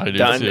like I do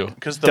done. too.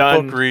 Because the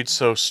book reads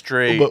so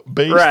straight. But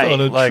based Right. on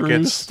a Like true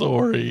it's-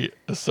 story.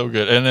 It's so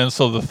good. And then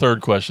so the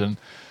third question,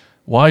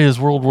 why is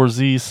World War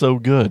Z so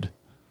good?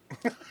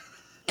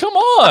 Come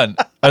on.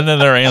 And then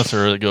their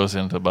answer, it goes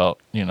into about,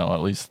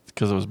 at least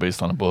because it was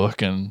based on a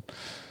book and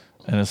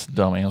it's a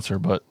dumb answer,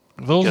 but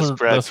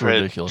that's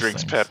ridiculous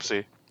drinks things.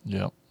 Pepsi.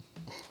 Yep.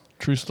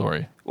 True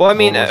story. Well, I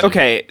mean,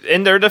 okay,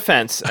 in their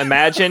defense,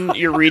 imagine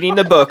you're reading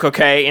the book,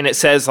 okay, and it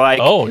says like,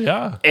 oh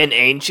yeah, in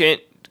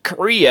ancient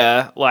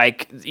Korea,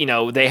 like,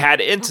 they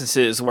had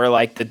instances where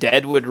like the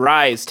dead would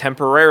rise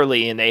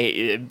temporarily, and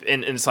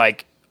it's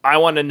like, I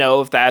want to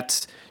know if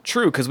that's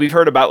true because we've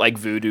heard about like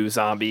voodoo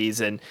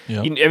zombies and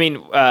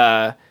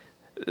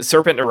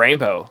Serpent and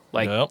Rainbow,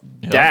 like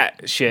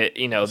that shit,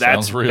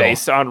 that's real.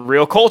 based on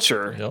real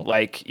culture. Yep.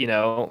 Like,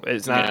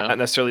 it's not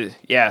necessarily,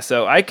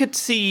 So I could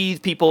see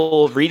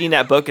people reading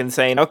that book and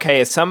saying,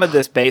 okay, is some of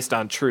this based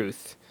on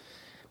truth?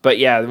 But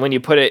yeah, when you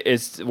put it,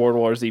 it's World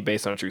War Z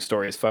based on a true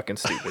story. It's fucking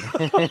stupid.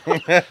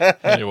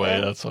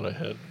 Anyway, that's what I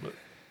had.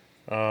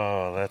 But.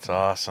 Oh, that's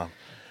awesome.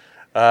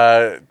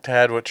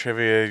 Tad, what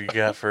trivia you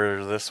got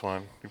for this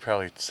one? You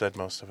probably said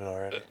most of it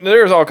already.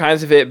 There's all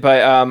kinds of it,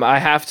 but I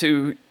have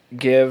to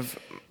give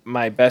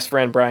my best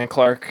friend Brian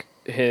Clark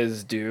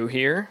his due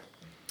here.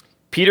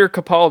 Peter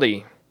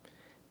Capaldi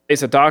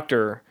is a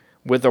doctor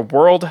with the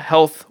World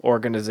Health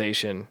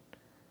Organization,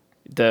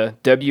 the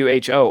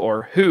WHO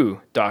or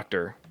WHO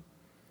doctor.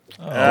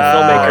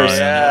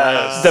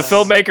 The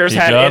filmmakers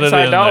had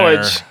inside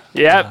knowledge.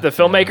 The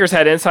filmmakers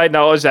had inside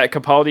knowledge that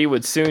Capaldi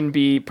would soon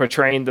be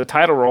portraying the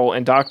title role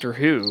in Doctor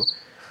Who.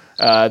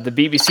 The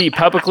BBC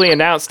publicly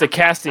announced the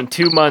casting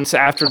 2 months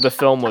after the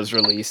film was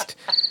released.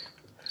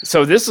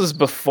 So this was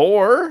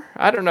before,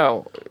 I don't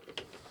know,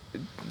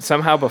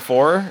 somehow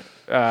before.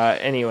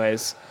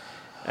 Anyways,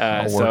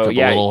 I'll work up a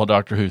little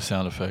Doctor Who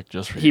sound effect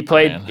just for he you,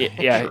 played,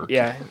 Brian.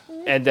 yeah.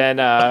 And then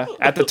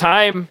at the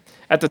time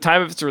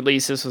of its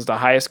release, this was the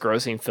highest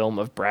grossing film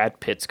of Brad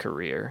Pitt's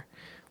career,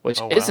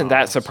 which isn't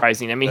that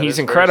surprising. I mean, he's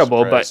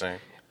incredible, but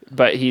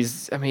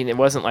it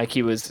wasn't like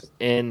he was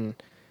in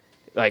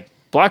like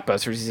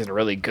blockbusters. He's in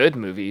really good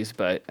movies,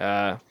 but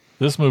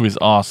this movie's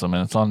awesome,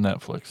 and it's on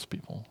Netflix,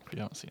 people, if you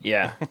haven't seen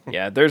it.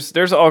 Yeah.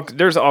 There's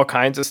all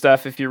kinds of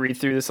stuff if you read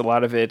through this. A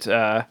lot of it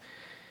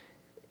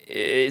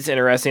is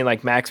interesting,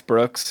 like Max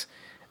Brooks.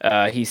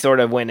 He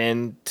sort of went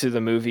into the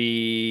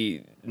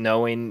movie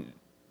knowing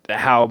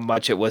how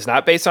much it was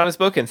not based on his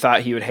book and thought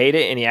he would hate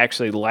it, and he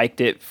actually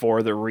liked it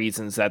for the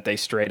reasons that they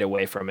strayed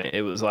away from it.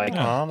 It was like,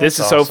 this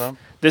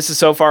is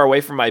so far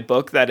away from my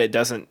book that it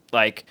doesn't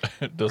like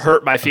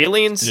hurt my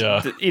feelings.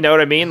 Yeah. You know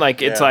what I mean?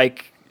 Like it's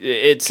like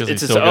it's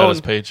his still own got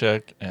his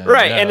paycheck, and,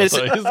 and it's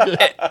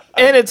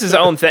and it's his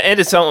own thing, and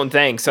it's own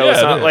thing. So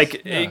it's not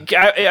like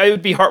it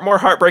would be more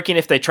heartbreaking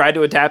if they tried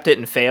to adapt it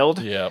and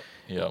failed. Yep.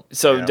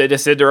 So they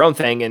just did their own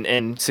thing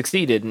and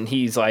succeeded, and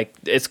he's like,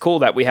 it's cool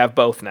that we have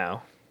both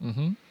now.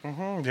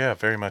 Yeah,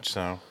 very much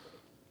so.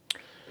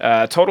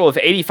 A total of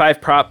 85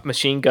 prop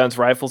machine guns,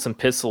 rifles, and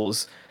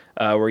pistols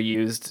were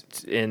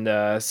used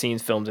in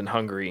scenes filmed in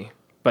Hungary,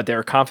 but they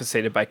were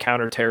confiscated by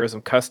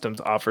counterterrorism customs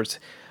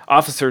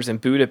officers in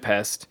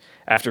Budapest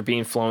after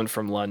being flown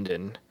from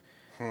London.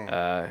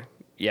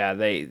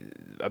 They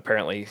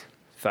apparently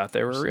thought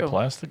they were real.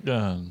 Plastic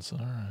guns. All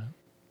right.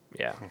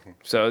 Yeah.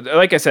 So,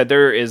 like I said,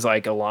 there is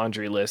like a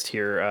laundry list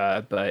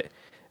here, but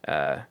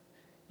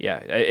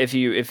if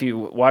you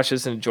watch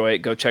this and enjoy it,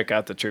 go check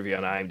out the trivia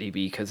on IMDb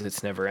because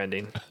it's never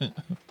ending.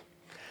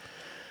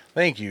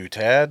 Thank you,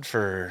 Tad,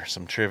 for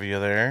some trivia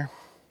there.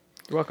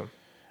 You're welcome.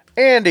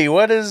 Andy,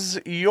 what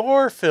is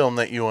your film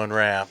that you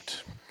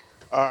unwrapped?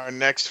 Our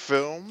next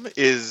film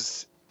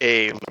is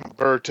a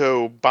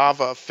Lamberto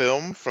Bava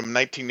film from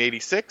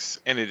 1986,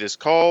 and it is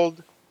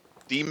called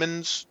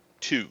Demons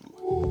 2.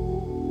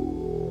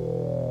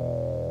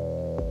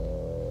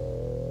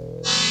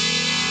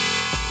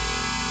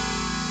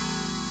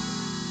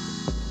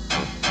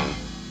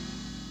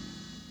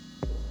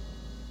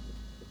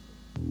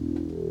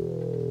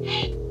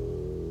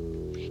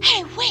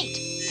 Hey, wait!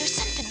 There's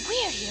something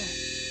weird here.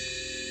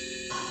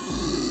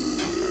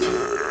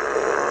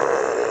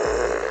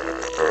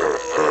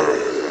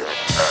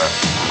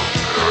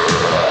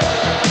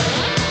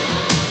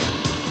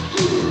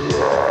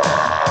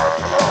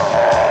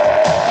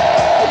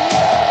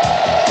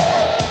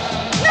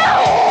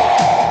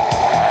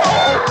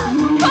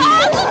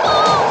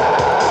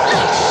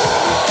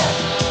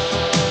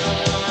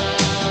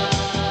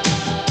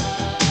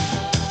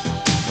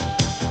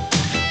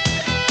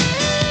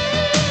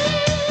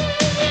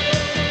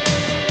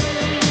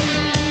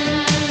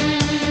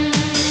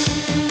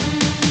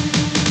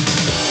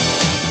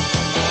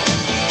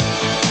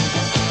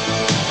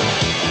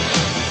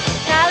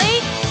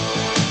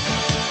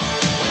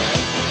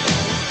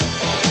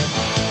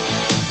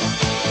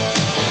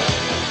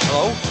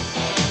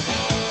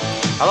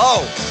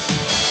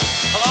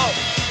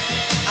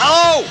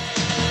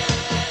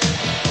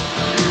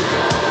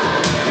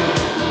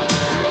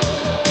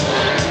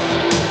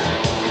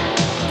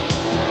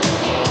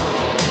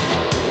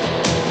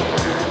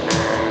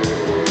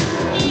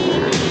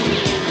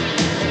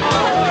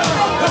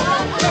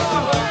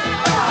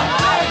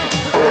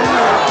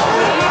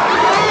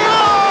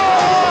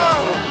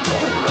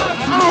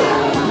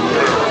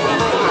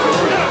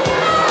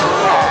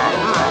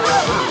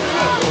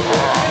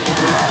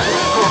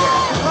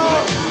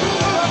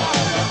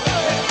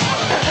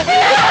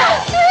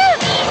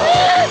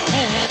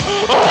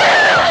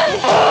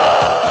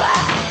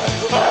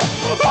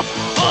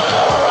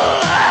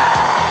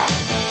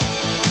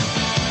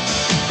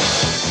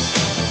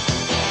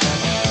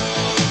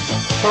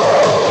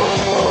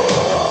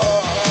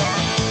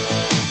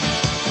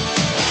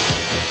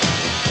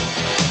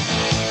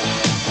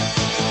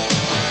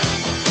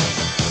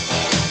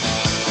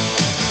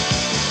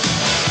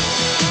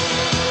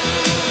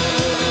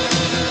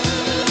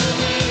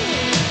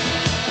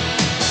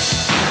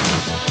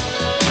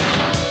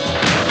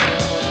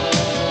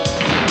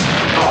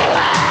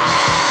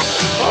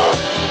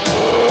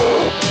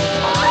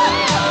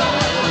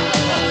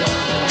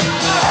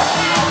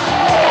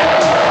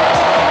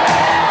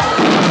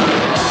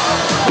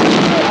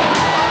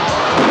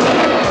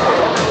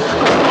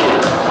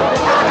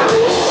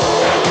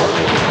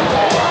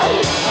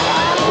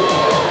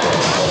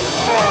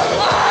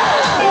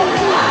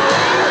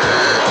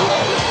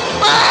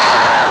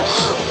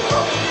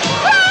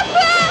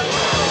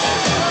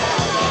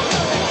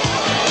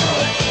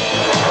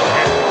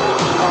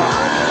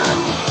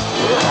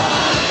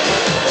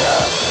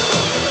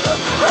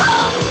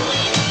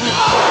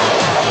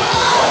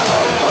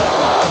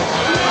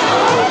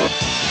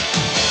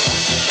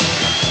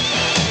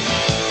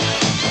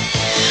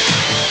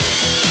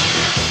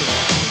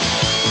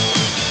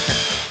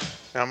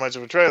 how much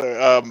of a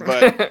trailer.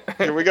 But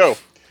here we go.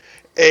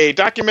 A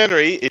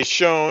documentary is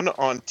shown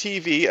on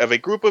TV of a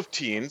group of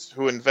teens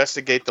who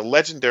investigate the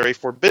legendary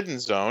Forbidden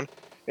Zone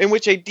in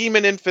which a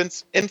demon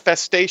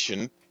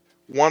infestation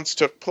once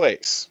took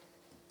place.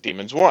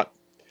 Demons 1.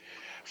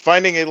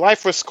 Finding a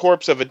lifeless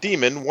corpse of a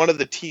demon, one of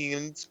the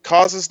teens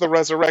causes the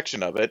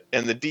resurrection of it,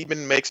 and the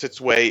demon makes its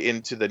way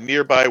into the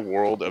nearby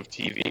world of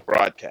TV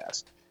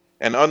broadcast.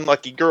 An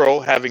unlucky girl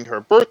having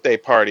her birthday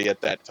party at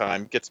that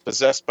time gets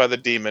possessed by the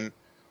demon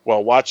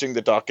while watching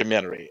the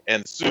documentary,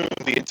 and soon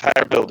the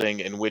entire building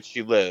in which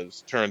she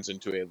lives turns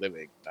into a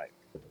living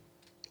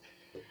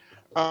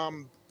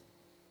nightmare.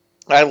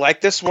 I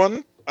like this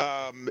one.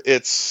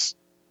 It's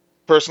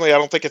personally, I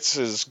don't think it's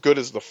as good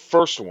as the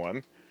first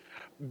one,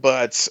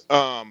 but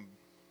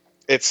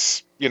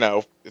it's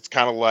it's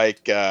kind of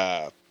like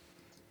I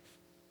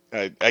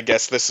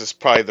guess this is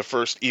probably the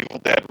first Evil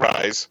Dead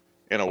Rise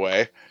in a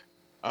way.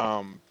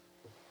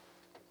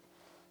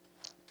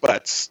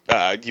 But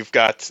you've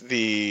got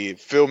the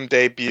film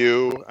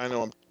debut. I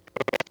know I'm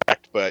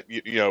correct, but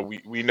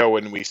we know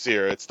when we see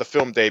her. It's the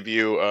film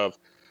debut of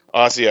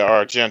Asia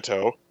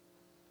Argento,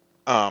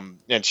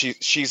 and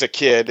she's a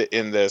kid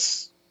in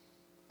this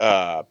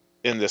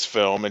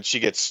film, and she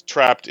gets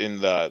trapped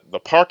in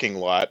the parking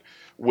lot,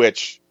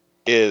 which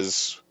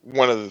is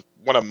one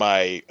of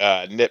my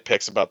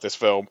nitpicks about this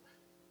film.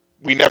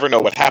 We never know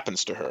what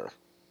happens to her.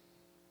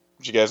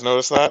 Did you guys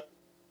notice that?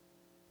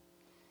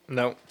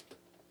 No.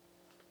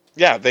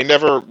 Yeah, they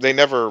never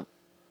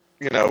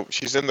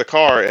she's in the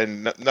car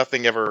and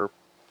nothing ever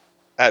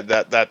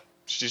that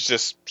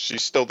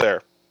she's still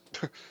there.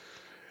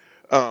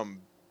 um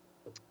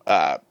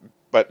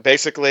but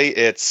basically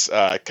it's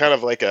kind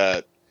of like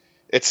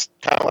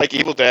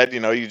Evil Dead.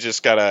 You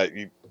just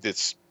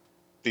it's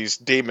these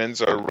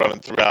demons are running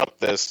throughout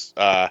this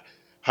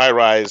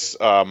high-rise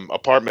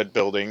apartment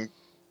building,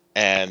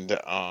 and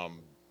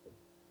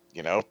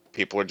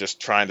people are just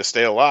trying to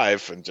stay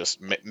alive, and just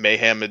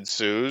mayhem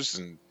ensues.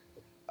 And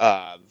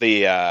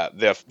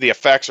the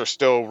effects are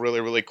still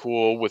really, really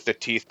cool, with the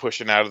teeth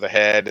pushing out of the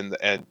head,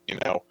 and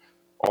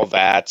all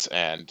that.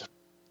 And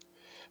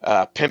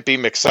Pimpy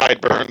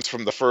McSideburns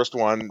from the first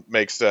one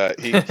makes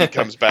he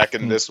comes back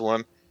in this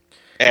one,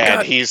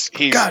 and he's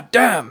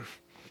goddamn.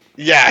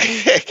 Yeah,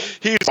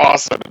 he's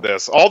awesome in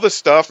this. All the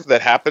stuff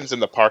that happens in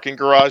the parking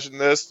garage in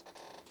this,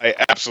 I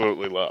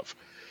absolutely love.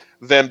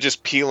 Them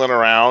just peeling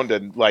around,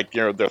 and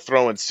they're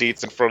throwing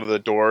seats in front of the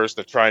doors.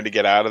 They're trying to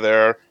get out of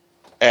there,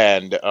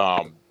 and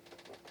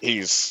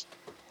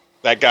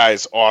that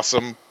guy's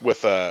awesome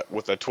with a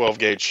 12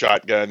 gauge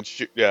shotgun.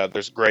 Yeah,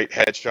 there's great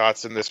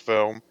headshots in this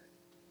film.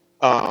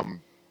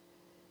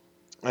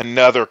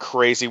 Another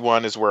crazy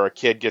one is where a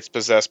kid gets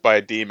possessed by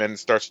a demon,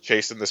 starts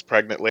chasing this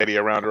pregnant lady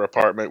around her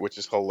apartment, which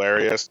is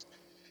hilarious.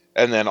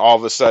 And then all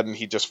of a sudden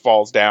he just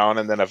falls down,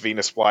 and then a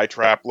Venus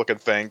flytrap looking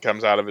thing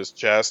comes out of his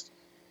chest.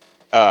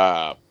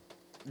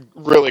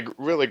 Really,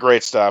 really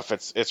great stuff.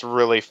 It's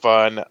really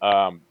fun.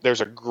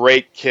 There's a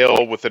great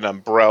kill with an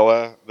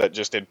umbrella that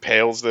just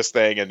impales this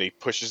thing, and he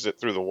pushes it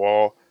through the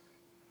wall.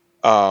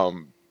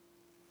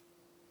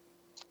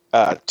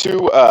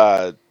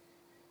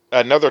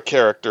 Another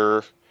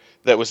character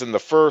that was in the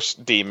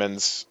first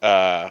Demons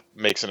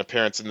makes an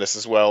appearance in this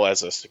as well,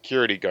 as a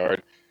security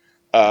guard.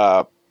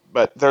 But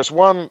there's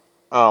one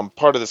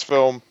part of this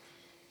film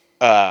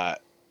that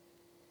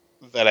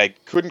I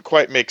couldn't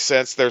quite make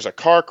sense. There's a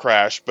car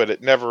crash, but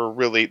that never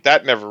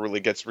really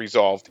gets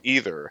resolved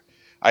either.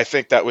 I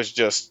think that was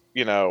just,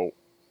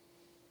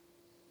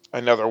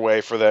 another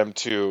way for them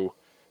to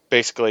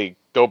basically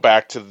go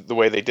back to the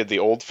way they did the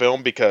old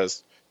film,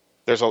 because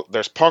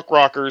there's punk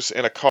rockers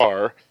in a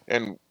car,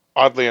 and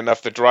oddly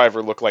enough, the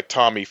driver looked like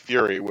Tommy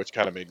Fury, which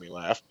kind of made me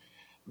laugh.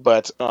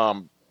 But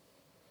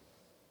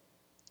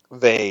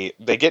they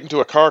get into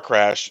a car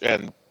crash,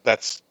 and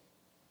that's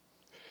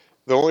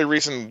the only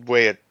reason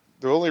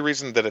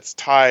that it's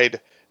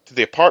tied to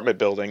the apartment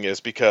building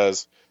is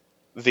because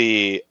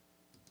the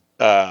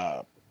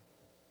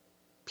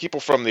people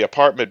from the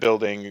apartment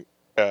building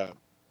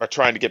are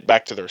trying to get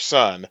back to their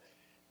son,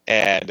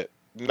 and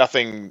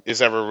nothing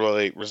is ever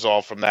really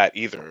resolved from that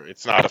either.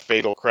 It's not a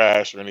fatal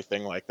crash or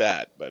anything like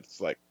that, but it's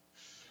like,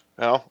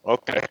 well,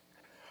 okay.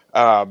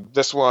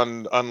 This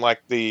one,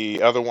 unlike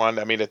the other one,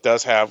 I mean, it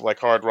does have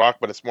hard rock,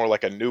 but it's more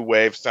like a new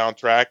wave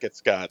soundtrack.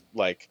 It's got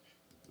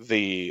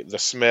the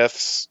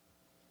Smiths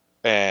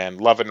and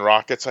Love and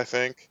Rockets, I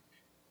think.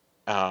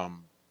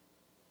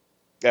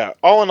 Yeah,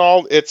 all in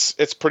all,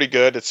 it's pretty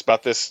good. It's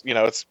about this,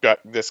 it's got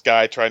this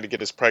guy trying to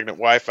get his pregnant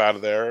wife out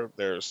of there.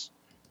 There's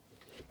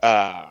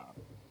a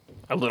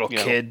little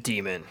kid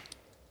demon.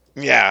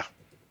 Yeah.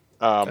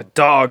 A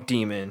dog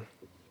demon.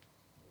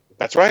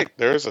 That's right.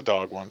 There is a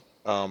dog one.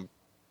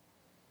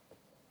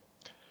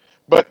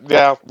 But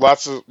yeah,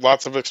 lots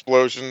of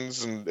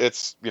explosions, and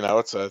it's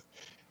it's a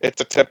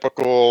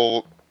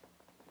typical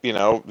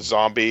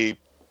zombie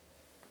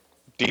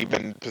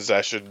demon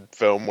possession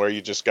film where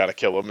you just got to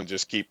kill them and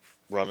just keep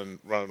running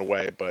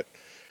away. But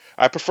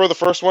I prefer the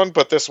first one,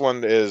 but this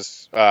one's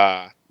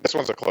a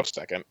close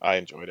second. I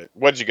enjoyed it.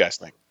 What did you guys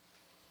think?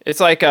 It's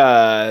like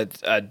a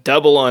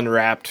double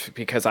Unwrapped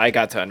because I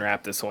got to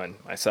unwrap this one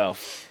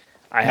myself.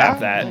 I have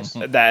Nice.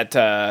 that.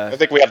 I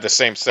think we have the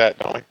same set,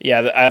 don't we?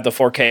 Yeah, I have the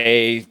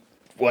 4K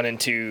 1 and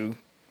 2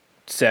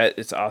 set.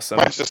 It's awesome.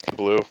 Mine's just the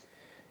Blu-ray,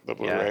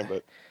 Yeah.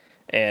 but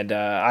And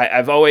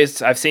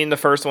I've seen the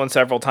first one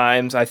several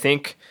times. I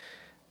think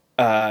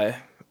I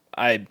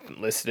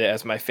listed it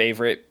as my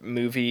favorite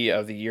movie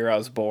of the year I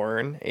was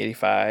born,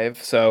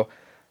 85. So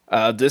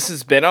this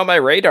has been on my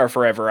radar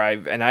forever.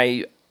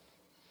 I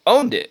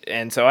owned it,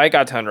 and so I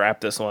got to unwrap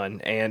this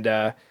one, and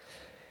it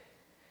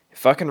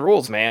fucking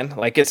rules, man.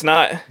 Like it's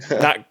not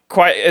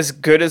quite as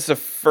good as the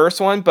first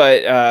one,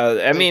 but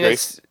I mean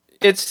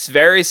it's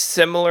very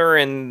similar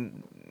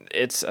and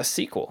it's a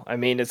sequel. I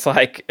mean, it's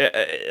like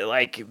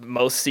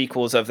most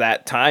sequels of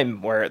that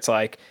time where it's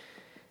like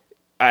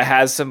it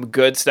has some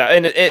good stuff,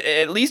 and it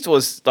at least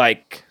was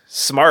like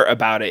smart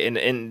about it,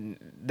 in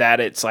that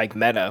it's like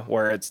meta,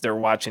 where they're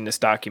watching this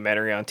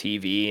documentary on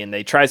TV and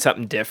they tried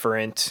something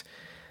different.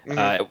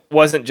 It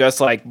wasn't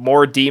just like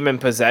more demon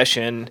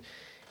possession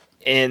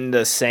in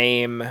the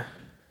same,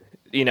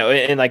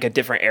 in like a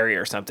different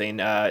area or something.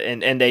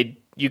 And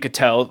you could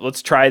tell,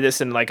 let's try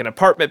this in like an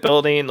apartment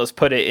building. Let's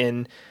put it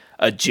in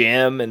a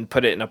gym and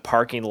put it in a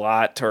parking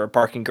lot or a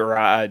parking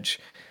garage.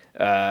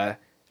 And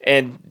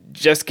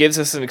just gives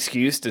us an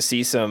excuse to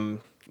see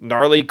some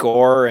gnarly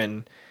gore.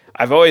 And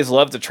I've always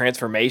loved the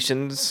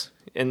transformations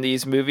in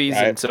these movies.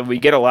 Right. And so we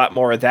get a lot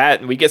more of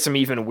that. And we get some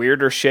even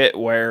weirder shit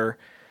where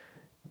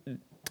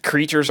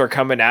creatures are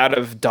coming out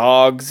of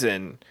dogs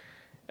and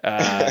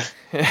and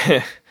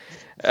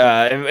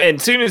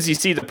as soon as you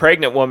see the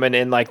pregnant woman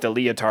in like the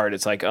leotard,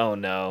 it's like, oh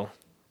no,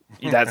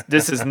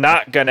 this is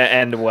not gonna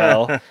end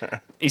well.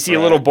 You see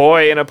a little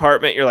boy in an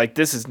apartment, you're like,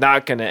 this is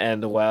not gonna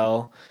end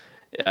well.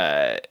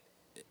 And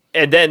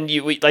then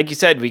like you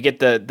said, we get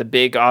the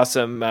big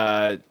awesome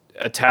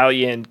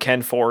Italian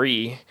Ken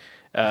Foree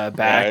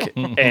back,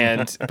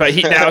 but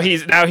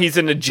he's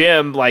in a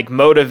gym like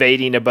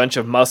motivating a bunch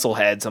of muscle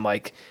heads. I'm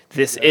like,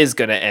 this is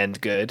gonna end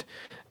good.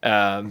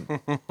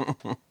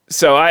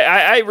 So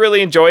I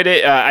really enjoyed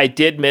it. I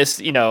did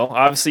miss,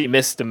 obviously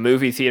missed the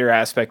movie theater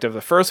aspect of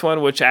the first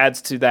one, which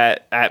adds to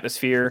that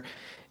atmosphere.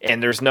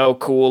 And there's no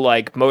cool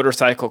like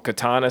motorcycle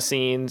katana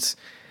scenes,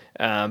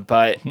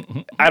 but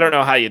I don't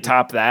know how you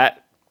top that.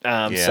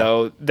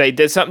 So they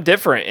did something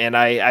different, and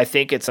I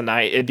think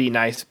it'd be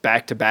nice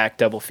back-to-back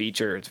double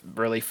feature. It's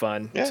really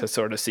fun to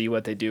sort of see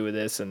what they do with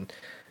this, and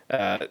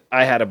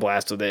I had a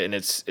blast with it. And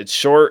it's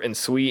short and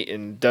sweet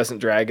and doesn't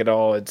drag at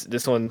all. It's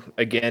this one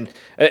again.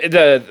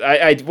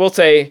 I will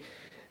say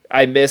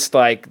I missed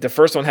like the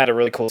first one had a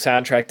really cool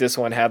soundtrack. This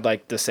one had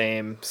like the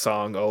same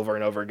song over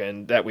and over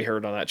again that we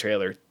heard on that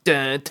trailer.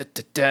 It's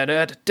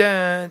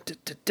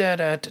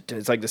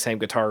like the same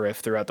guitar riff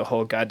throughout the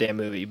whole goddamn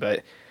movie,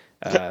 but.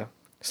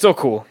 Still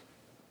cool.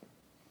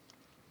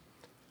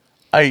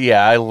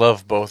 I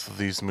love both of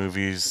these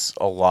movies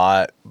a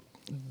lot,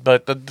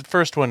 but the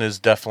first one is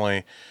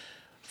definitely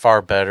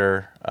far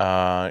better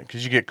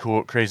because you get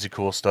crazy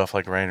cool stuff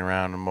like riding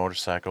around a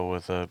motorcycle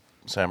with a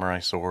samurai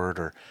sword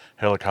or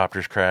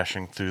helicopters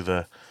crashing through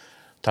the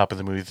top of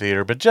the movie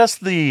theater. But just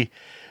the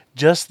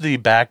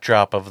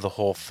backdrop of the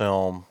whole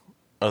film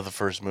of the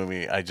first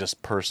movie, I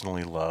just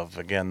personally love.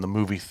 Again, the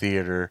movie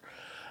theater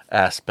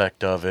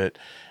aspect of it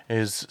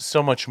is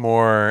so much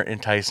more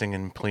enticing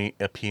and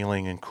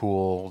appealing and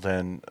cool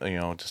than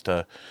just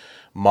a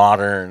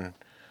modern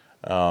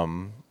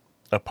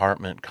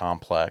apartment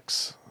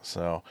complex.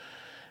 So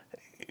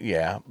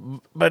yeah,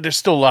 but there's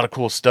still a lot of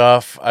cool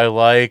stuff. I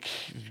like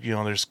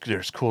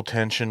there's cool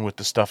tension with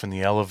the stuff in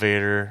the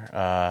elevator.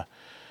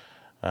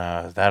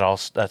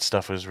 That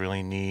stuff is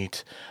really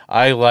neat.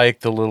 I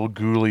like the little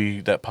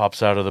ghoulie that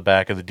pops out of the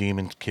back of the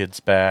demon kid's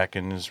back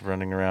and is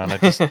running around. I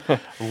just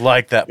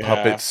like that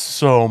puppet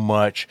so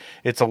much.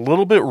 It's a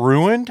little bit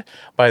ruined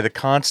by the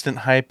constant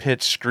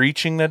high-pitched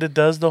screeching that it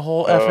does the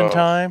whole effing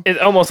time. It's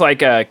almost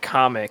like a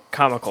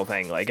comical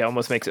thing. Like it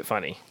almost makes it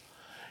funny.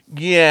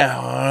 Yeah.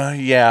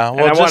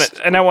 Well,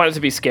 I want it to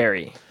be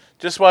scary.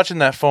 Just watching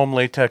that foam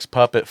latex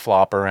puppet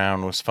flop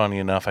around was funny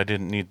enough. I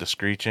didn't need the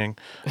screeching.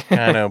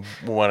 Kind of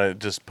want to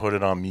just put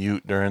it on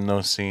mute during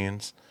those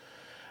scenes.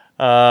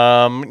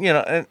 And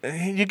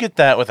you get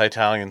that with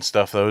Italian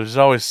stuff though. There's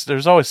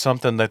always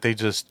something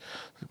that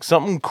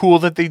something cool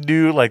that they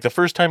do. Like the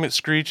first time it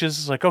screeches,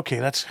 it's like, okay,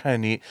 that's kind of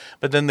neat.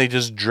 But then they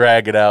just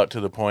drag it out to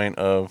the point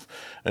of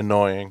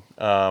annoying.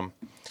 And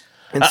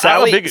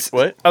Sally,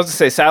 what? I was gonna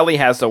say Sally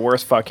has the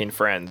worst fucking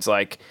friends.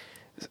 Like.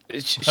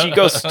 She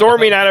goes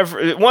storming out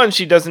of one.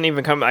 She doesn't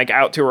even come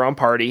out to her own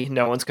party.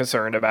 No one's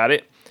concerned about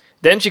it.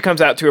 Then she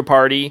comes out to a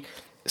party,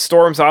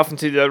 storms off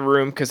into the other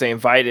room because they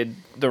invited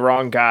the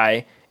wrong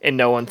guy, and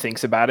no one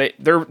thinks about it.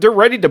 They're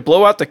ready to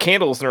blow out the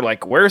candles, and they're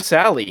like, "Where's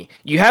Sally?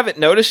 You haven't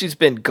noticed she's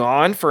been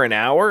gone for an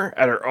hour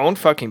at her own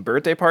fucking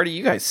birthday party?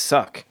 You guys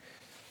suck."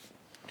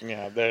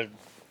 Yeah, they're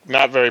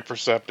not very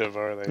perceptive,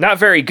 are they? Not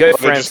very good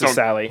friends with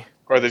Sally.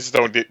 Or they just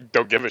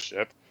don't give a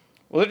shit.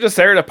 Well, they're just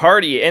there at a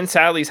party in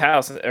Sally's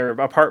house or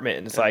apartment,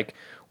 and it's like,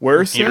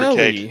 where's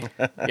Sally?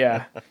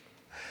 Yeah.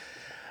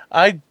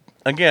 I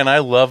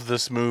love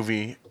this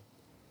movie,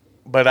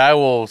 but I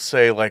will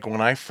say, like,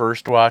 when I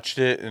first watched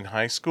it in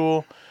high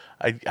school,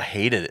 I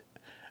hated it.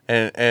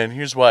 And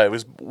here's why. It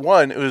was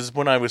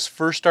when I was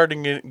first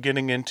starting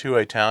getting into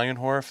Italian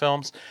horror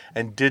films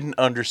and didn't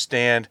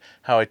understand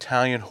how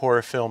Italian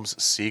horror films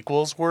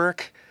sequels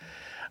work.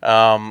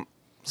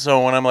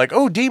 So when I'm like,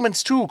 oh,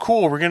 Demons 2,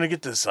 cool, we're going to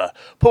get this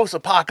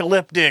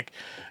post-apocalyptic,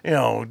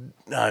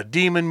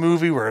 demon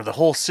movie where the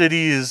whole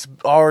city has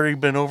already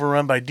been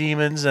overrun by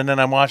demons. And then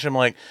I'm watching them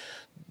like,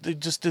 they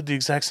just did the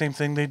exact same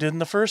thing they did in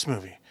the first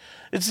movie.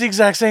 It's the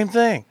exact same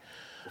thing.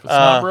 If it's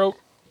not broke.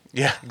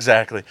 Yeah,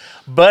 exactly.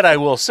 But I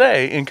will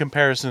say, in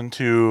comparison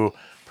to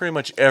pretty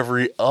much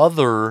every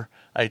other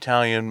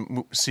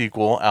Italian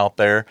sequel out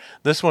there,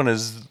 this one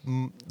is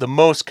the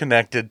most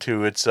connected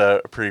to its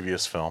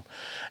previous film.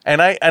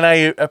 And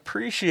I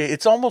appreciate,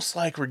 it's almost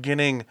like we're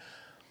getting,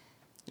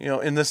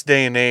 in this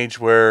day and age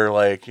where,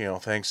 like,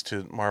 thanks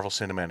to Marvel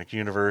Cinematic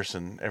Universe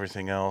and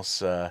everything else,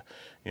 the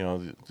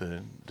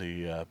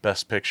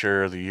best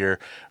picture of the year,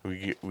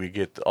 we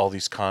get all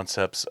these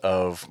concepts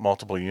of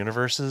multiple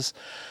universes.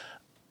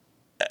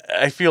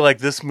 I feel like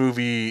this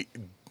movie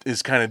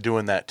is kind of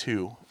doing that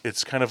too.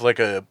 It's kind of like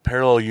a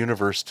parallel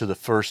universe to the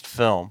first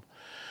film.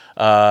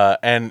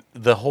 And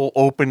the whole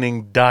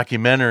opening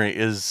documentary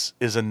is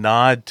a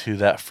nod to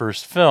that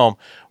first film,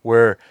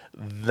 where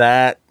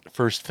that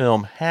first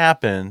film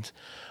happened.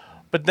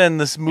 But then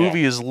this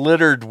movie is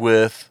littered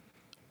with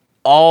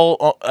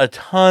a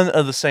ton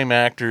of the same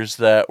actors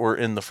that were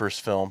in the first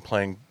film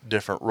playing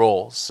different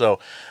roles. So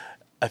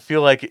I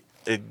feel like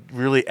it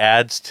really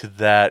adds to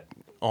that,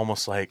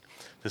 almost like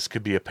this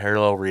could be a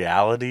parallel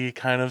reality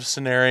kind of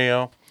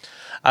scenario.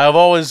 I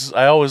always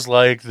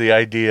liked the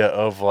idea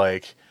of,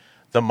 like,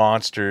 the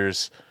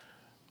monsters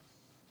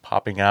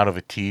popping out of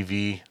a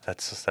TV.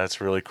 That's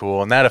really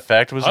cool, and that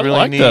effect was really neat. I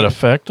like that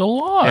effect a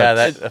lot. Yeah,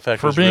 that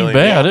effect was for being really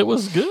bad, neat. it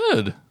was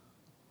good.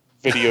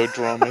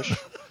 Videodrome-ish.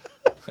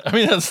 I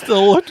mean, that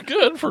still looked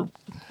good for.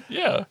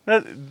 Yeah,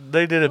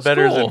 they did it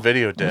better than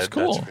Video did.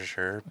 Cool. That's for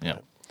sure. Yeah.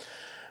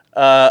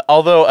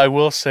 Although I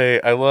will say,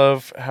 I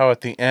love how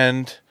at the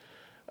end,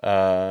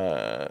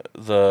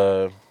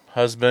 the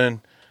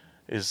husband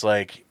is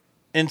like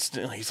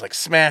instantly, he's like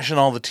smashing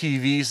all the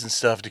TVs and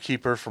stuff to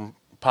keep her from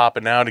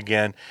popping out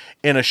again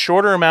in a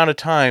shorter amount of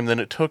time than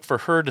it took for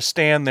her to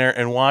stand there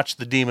and watch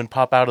the demon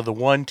pop out of the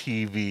one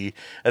TV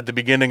at the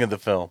beginning of the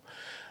film.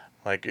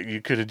 Like,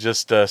 you could have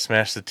just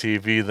smashed the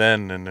TV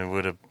then, and it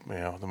would have,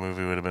 the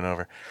movie would have been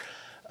over.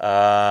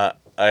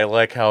 I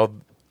like how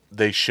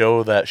they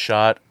show that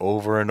shot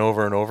over and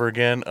over and over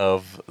again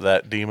of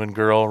that demon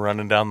girl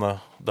running down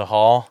the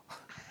hall.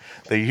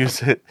 They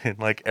use it in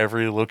like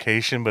every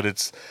location, but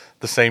it's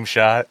the same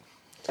shot.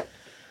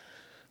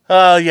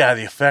 Yeah,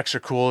 the effects are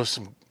cool. There's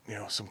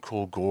some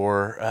cool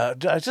gore.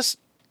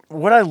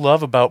 What I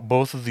love about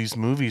both of these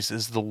movies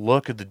is the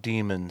look of the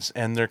demons,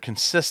 and they're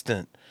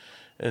consistent.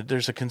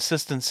 There's a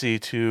consistency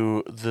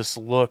to this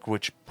look,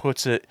 which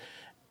puts it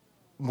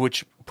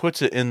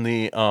in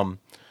the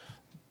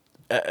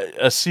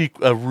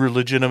a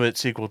legitimate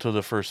sequel to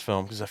the first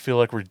film, because I feel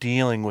like we're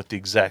dealing with the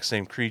exact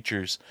same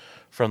creatures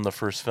from the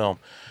first film.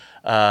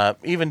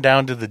 Even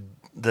down to the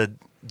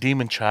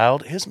demon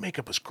child, his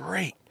makeup was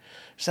great.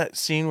 There's that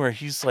scene where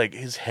he's like,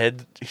 his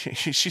head,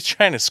 she's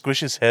trying to squish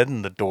his head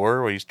in the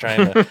door where he's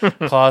trying to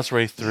claw his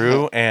way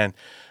through, and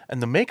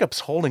the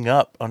makeup's holding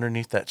up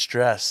underneath that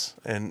stress,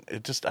 and I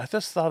just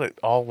thought it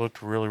all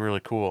looked really,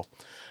 really cool.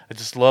 I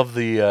just love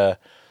the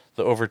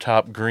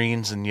overtop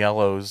greens and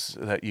yellows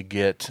that you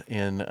get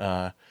in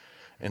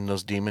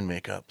those demon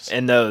makeups.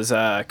 And those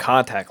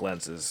contact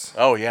lenses.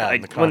 Oh, yeah.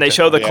 Like when they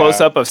show the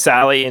close-up of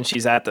Sally and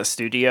she's at the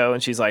studio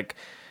and she's like,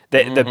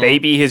 the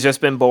baby has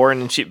just been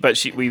born, and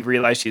we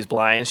realize she's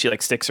blind. She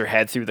like sticks her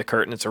head through the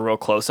curtain. It's a real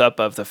close-up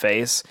of the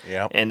face.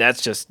 Yeah. And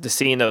that's just,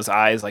 seeing those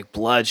eyes like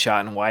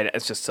bloodshot and white,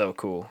 it's just so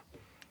cool.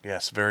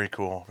 Yes, very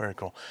cool, very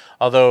cool.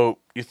 Although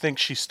you think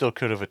she still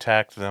could have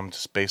attacked them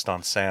just based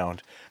on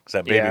sound, because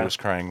that baby was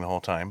crying the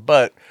whole time.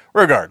 But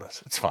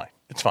regardless, it's fine.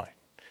 It's fine.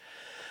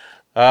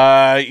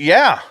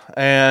 Yeah,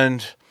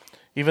 and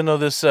even though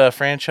this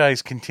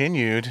franchise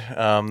continued,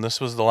 this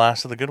was the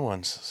last of the good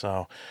ones.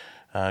 So,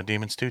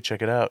 Demons 2,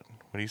 check it out.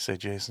 What do you say,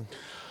 Jason?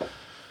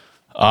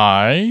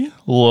 I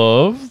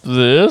love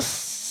this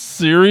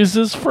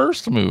series'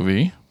 first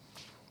movie.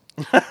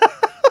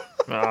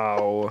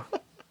 Oh.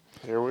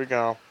 Here we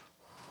go.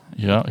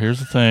 Yeah, here's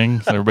the thing.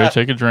 So everybody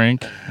take a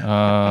drink.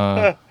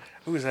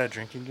 Ooh, is that a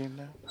drinking game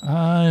now?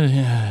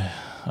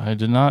 I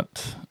did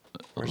not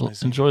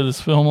enjoy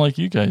this film like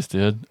you guys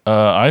did.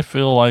 I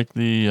feel like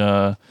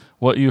the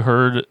what you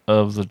heard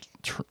of the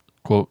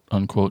quote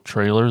unquote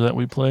trailer that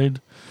we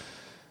played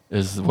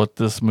is what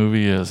this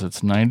movie is.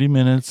 It's 90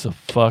 minutes of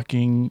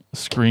fucking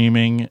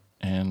screaming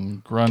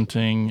and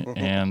grunting,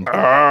 and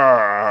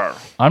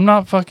I'm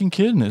not fucking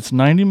kidding. It's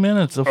 90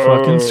 minutes of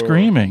fucking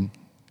screaming.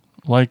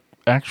 Like,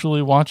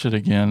 actually watch it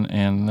again,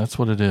 and that's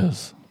what it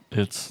is.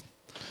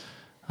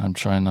 I'm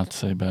trying not to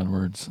say bad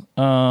words.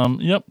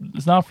 Yep,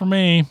 it's not for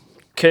me.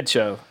 Kid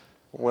show.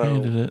 Well,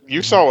 Hated it.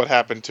 you saw what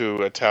happened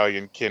to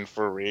Italian Ken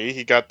Furry.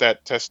 He got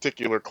that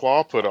testicular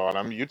claw put on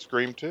him. You'd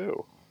scream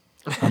too.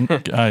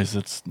 Guys,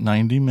 it's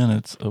 90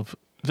 minutes of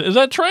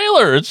that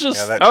trailer. It's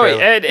just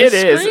it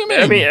is. Screaming.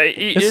 I mean,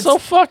 it's so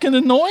fucking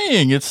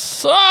annoying. It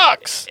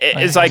sucks.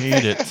 It's I like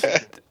hate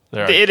it.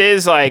 There, it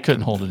is I like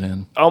couldn't hold it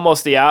in.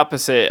 almost the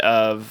opposite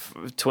of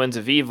Twins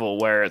of Evil,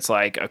 where it's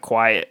like a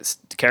quiet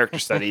character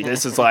study.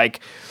 This is like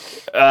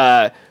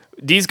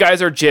these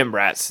guys are gym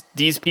rats.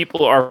 These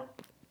people are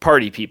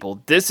party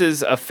people. This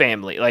is a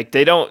family. Like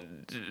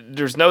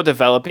there's no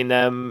developing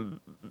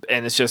them,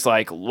 and it's just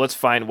like let's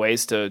find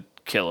ways to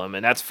kill them,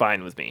 and that's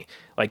fine with me.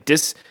 Like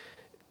this,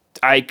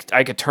 I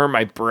could turn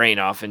my brain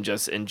off and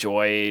just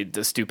enjoy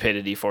the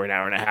stupidity for an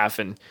hour and a half,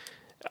 and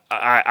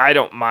I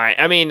don't mind.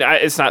 I mean,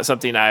 it's not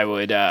something I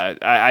would.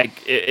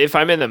 If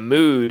I'm in the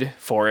mood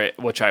for it,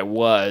 which I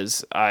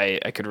was, I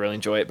could really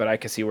enjoy it. But I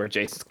can see where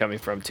Jason's coming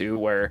from too,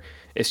 where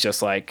it's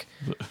just like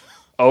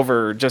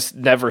just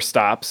never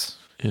stops.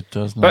 It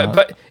does not.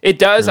 But it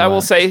does. I will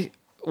relax. say,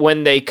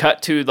 when they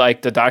cut to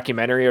like the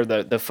documentary or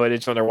the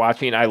footage when they're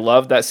watching, I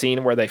love that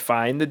scene where they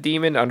find the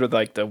demon under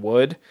like the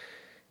wood,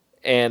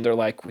 and they're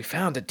like, "We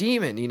found a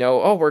demon."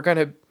 Oh,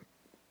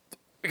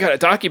 we gotta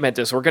document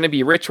this. We're gonna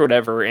be rich, or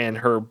whatever. And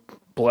her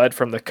blood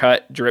from the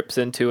cut drips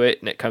into it,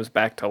 and it comes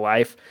back to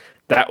life.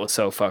 That was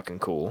so fucking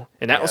cool,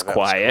 and that was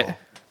quiet.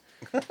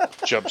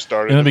 Jump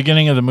started. In the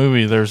beginning of the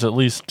movie, there's at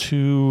least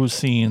two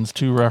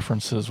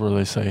references where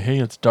they say, "Hey,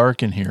 it's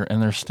dark in here,"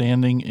 and they're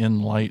standing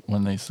in light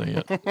when they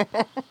say it.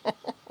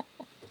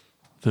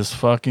 This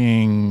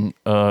fucking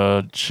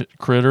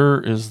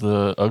critter is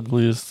the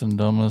ugliest and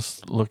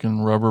dumbest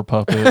looking rubber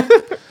puppet.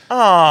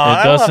 Aw,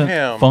 It doesn't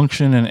I love him.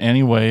 function in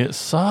any way. It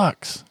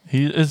sucks.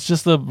 It's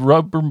just a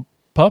rubber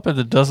puppet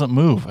that doesn't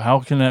move. How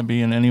can that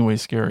be in any way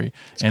scary?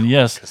 And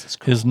yes,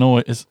 his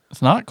noise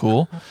it's not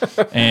cool.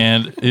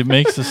 And it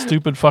makes a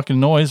stupid fucking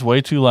noise,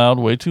 way too loud,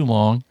 way too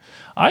long.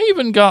 I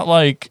even got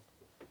like,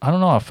 I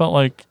don't know, I felt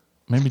like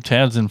maybe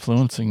Tad's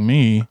influencing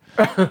me,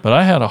 but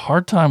I had a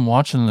hard time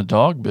watching The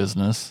Dog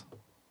Business.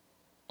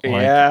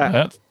 Like,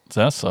 Yeah.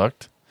 that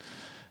sucked.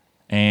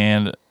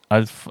 And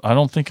I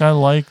don't think I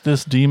like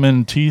this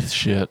demon teeth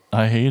shit.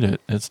 I hate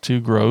it. It's too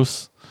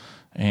gross,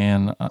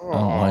 and I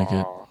don't like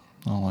it.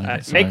 I don't like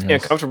it. It makes me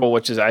uncomfortable,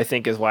 which is I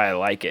think is why I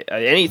like it.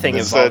 Anything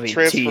It's involving teeth.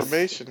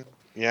 transformation.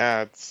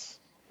 Yeah, it's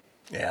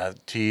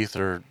teeth,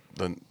 or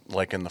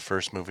like in the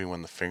first movie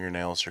when the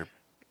fingernails are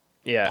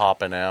Yeah.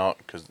 popping out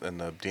and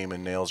the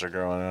demon nails are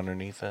growing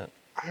underneath it.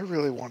 I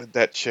really wanted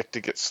that chick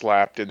to get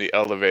slapped in the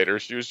elevator.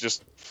 She was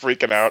just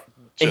freaking out.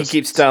 And he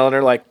keeps telling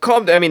her, like,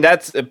 calm down. I mean,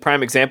 that's a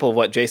prime example of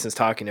what Jason's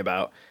talking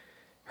about.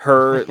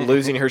 Her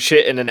losing her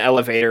shit in an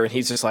elevator, and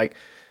he's just like,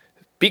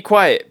 be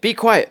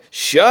quiet,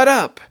 shut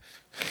up.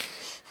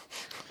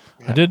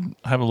 I did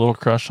have a little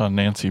crush on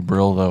Nancy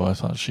Brill, though. I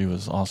thought she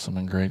was awesome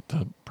and great,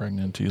 the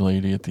pregnancy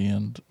lady at the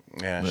end.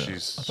 Yeah, I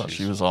thought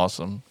she was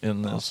awesome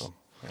in this. Awesome.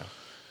 Yeah.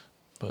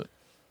 But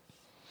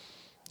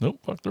nope,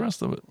 fuck the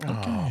rest of it. Oh,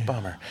 Okay.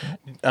 bummer.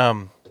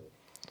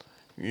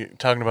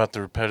 Talking about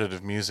the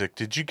repetitive music,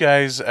 did you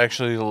guys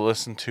actually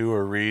listen to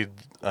or read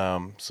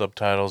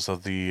subtitles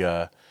of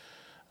the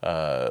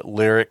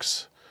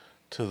lyrics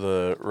to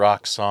the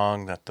rock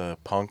song that the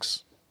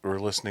punks were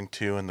listening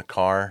to in the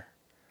car?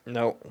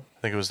 No.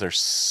 I think it was their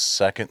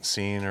second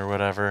scene or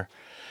whatever.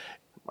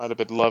 Might have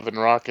been Love and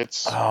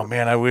Rockets. Oh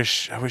man, I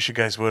wish you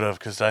guys would have,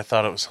 because I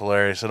thought it was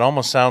hilarious. It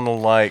almost sounded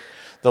like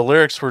the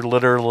lyrics were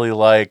literally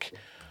like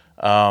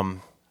a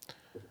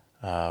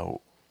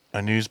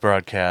news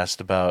broadcast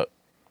about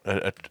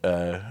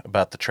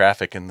the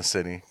traffic in the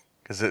city,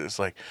 because it was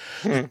like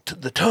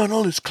the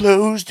tunnel is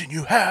closed and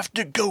you have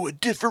to go a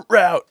different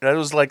route. That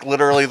was like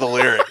literally the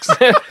lyrics.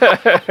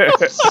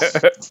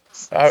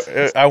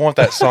 I want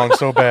that song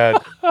so bad.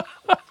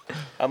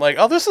 I'm like,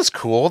 oh, this is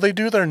cool. They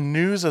do their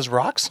news as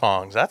rock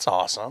songs. That's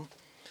awesome.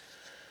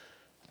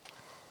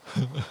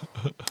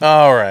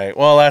 All right.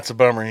 Well, that's a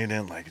bummer. You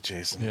didn't like it,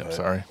 Jason. Yeah, but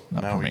sorry.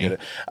 Not now for we me. get it.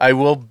 I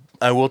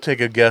will take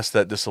a guess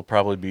that this will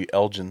probably be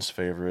Elgin's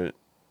favorite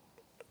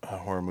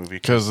horror movie.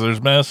 Because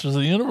there's Masters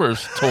of the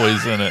Universe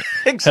toys in it.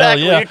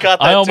 Exactly, Hell yeah. you got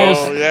that I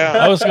almost, too. Oh, yeah.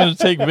 I was going to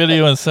take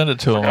video and send it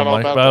to him. Forgot I'm all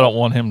like, about but I that. don't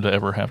want him to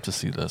ever have to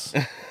see this.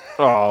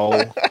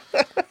 Oh.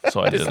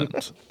 So I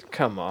didn't.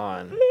 Come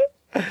on.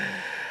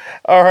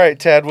 All right,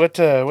 Tad, what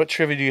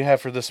trivia do you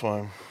have for this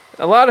one?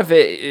 A lot of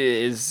it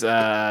is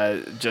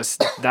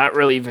just not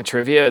really even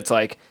trivia. It's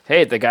like,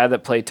 hey, the guy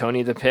that played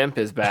Tony the Pimp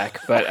is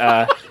back. But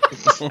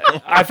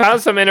I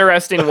found some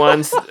interesting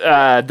ones.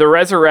 The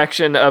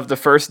resurrection of the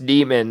first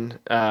demon,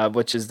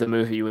 which is the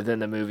movie within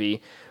the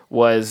movie,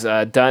 was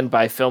done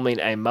by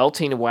filming a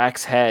melting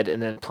wax head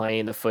and then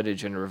playing the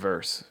footage in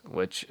reverse,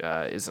 which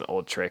is an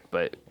old trick,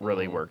 but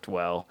really worked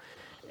well.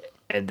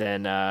 And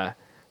then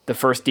the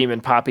first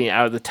demon popping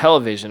out of the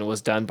television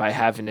was done by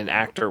having an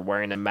actor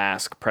wearing a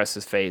mask press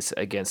his face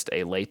against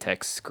a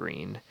latex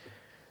screen.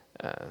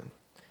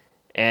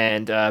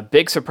 And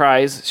big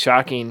surprise,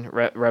 shocking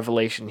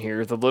revelation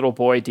here, the little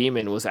boy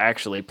demon was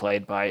actually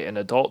played by an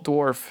adult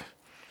dwarf.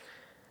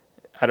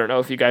 I don't know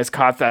if you guys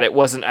caught that. It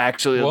wasn't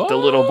actually the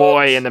little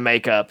boy in the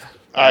makeup.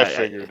 I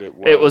figured it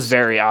was. It was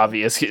very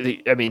obvious.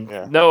 I mean,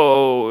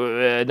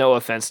 no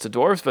offense to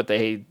dwarves, but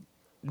they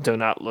do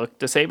not look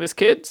the same as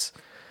kids.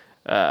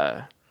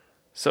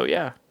 So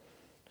yeah.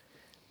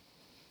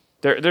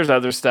 There's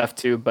other stuff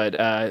too, but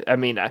I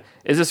mean,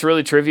 is this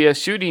really trivia?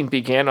 Shooting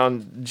began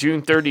on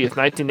June 30th,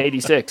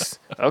 1986.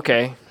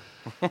 Okay.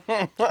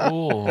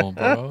 Cool,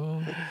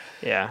 bro.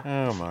 Yeah.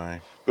 Oh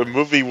my. The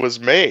movie was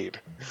made.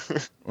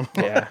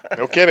 Yeah.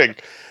 No kidding.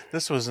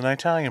 This was an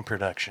Italian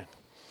production.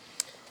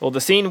 Well,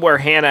 the scene where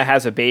Hannah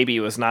has a baby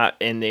was not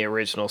in the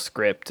original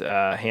script.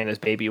 Hannah's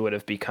baby would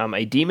have become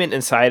a demon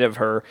inside of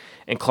her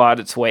and clawed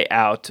its way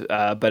out,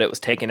 but it was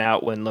taken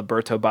out when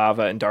Liberto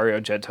Bava and Dario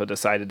Argento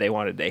decided they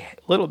wanted a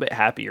little bit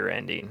happier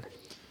ending.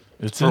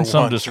 It's For in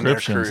some once in their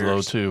descriptions, though,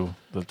 careers. too,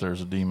 that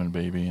there's a demon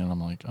baby, and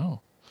I'm like,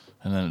 oh.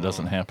 And then it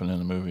doesn't happen in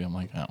the movie. I'm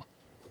like, oh.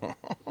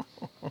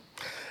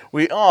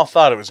 We all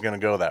thought it was going to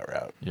go that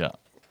route. Yeah.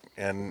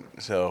 And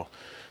so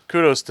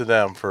kudos to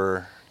them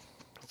for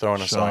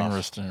throwing us Showing off.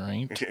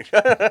 restraint.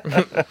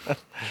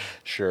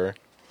 Sure.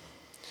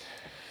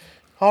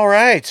 All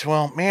right.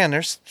 Well, man,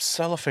 there's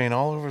cellophane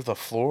all over the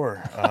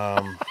floor.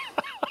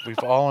 We've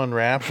all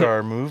unwrapped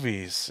our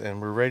movies, and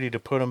we're ready to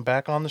put them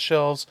back on the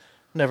shelves,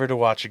 never to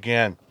watch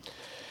again.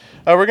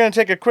 We're going to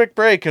take a quick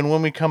break, and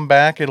when we come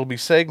back, it'll be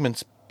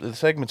the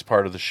segments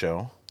part of the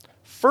show.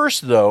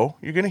 First, though,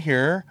 you're going to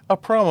hear a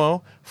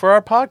promo for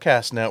our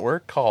podcast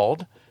network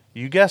called,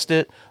 you guessed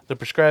it, the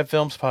Prescribed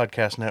Films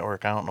Podcast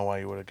Network. I don't know why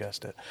you would have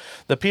guessed it.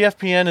 The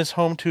PFPN is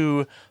home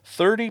to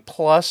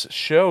 30-plus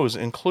shows,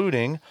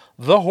 including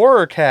The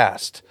Horror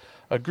Cast,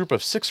 a group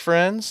of 6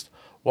 friends,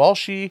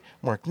 Walshy,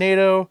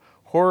 Morknado,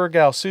 Horror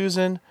Gal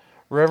Susan,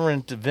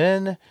 Reverend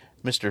Vin,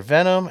 Mr.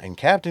 Venom, and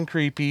Captain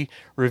Creepy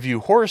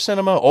review horror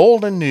cinema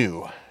old and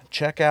new.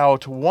 Check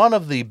out one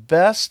of the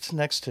best,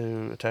 next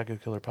to Attack of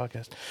the Killer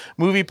podcast,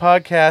 movie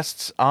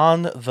podcasts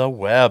on the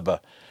web.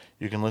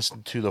 You can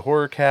listen to the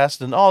Horror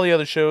Cast and all the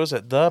other shows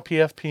at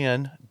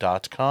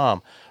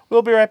thepfpn.com.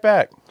 We'll be right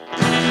back.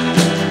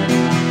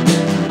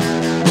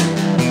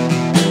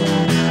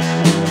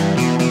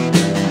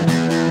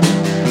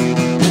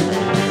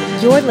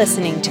 You're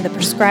listening to the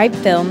Prescribed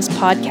Films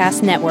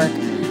Podcast Network,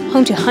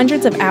 home to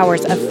hundreds of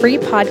hours of free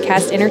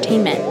podcast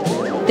entertainment.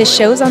 The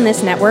shows on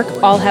this network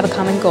all have a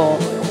common goal: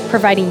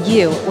 providing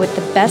you with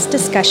the best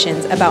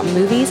discussions about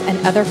movies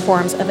and other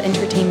forms of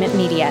entertainment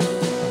media.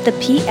 The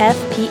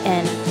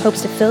PFPN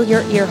hopes to fill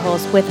your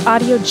earholes with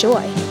audio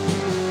joy.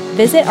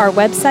 Visit our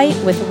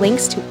website with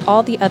links to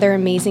all the other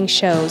amazing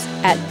shows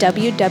at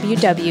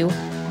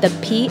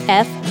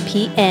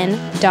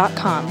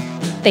www.thepfpn.com.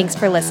 Thanks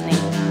for listening.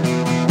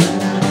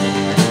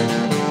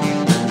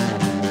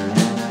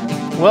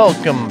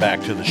 Welcome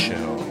back to the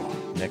show.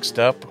 Next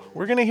up,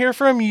 we're going to hear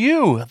from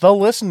you, the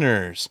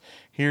listeners.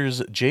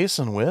 Here's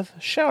Jason with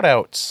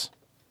shout-outs.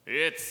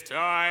 It's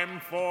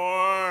time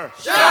for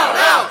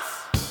Shout-outs!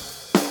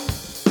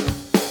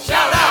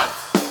 Shout-outs!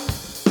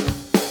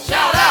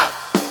 Shout-outs!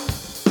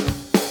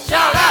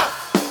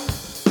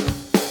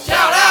 Shout-outs!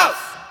 Shout-outs!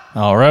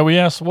 All right, we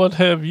asked, what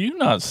have you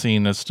not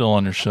seen that's still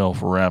on your shelf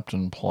wrapped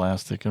in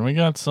plastic? And we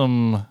got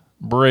some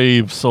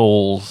brave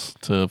souls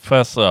to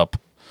fess up.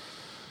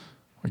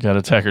 We got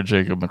attacker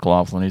Jacob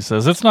McLaughlin. He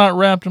says, it's not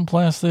wrapped in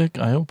plastic.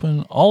 I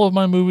open all of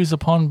my movies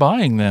upon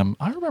buying them.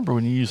 I remember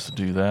when you used to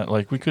do that.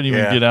 Like, we couldn't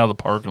even get out of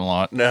the parking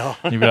lot. No.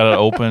 You got it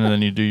open, and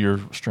then you do your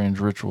strange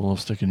ritual of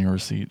sticking your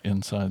receipt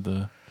inside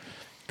the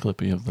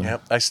clippy of the...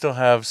 Yep, I still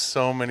have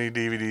so many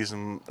DVDs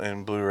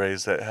and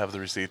Blu-rays that have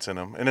the receipts in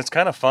them. And it's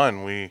kind of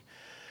fun.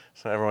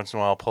 So every once in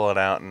a while, I'll pull it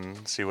out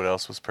and see what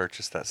else was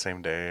purchased that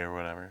same day or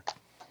whatever.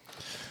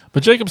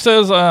 But Jacob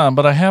says,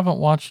 but I haven't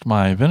watched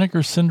my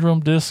Vinegar Syndrome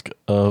disc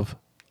of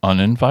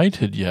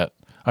Uninvited yet.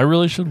 I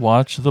really should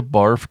watch the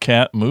Barf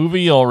Cat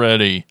movie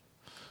already.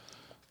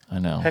 I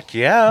know. Heck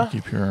yeah. I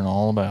keep hearing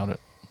all about it.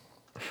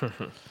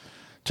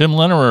 Tim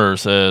Lennerer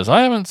says,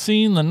 I haven't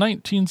seen the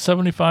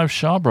 1975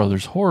 Shaw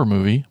Brothers horror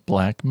movie,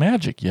 Black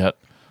Magic, yet.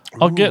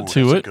 I'll get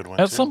to it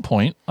at some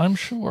point, I'm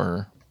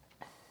sure.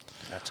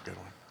 That's a good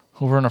one.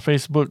 Over in our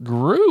Facebook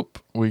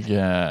group, we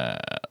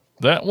got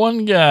that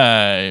one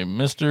guy,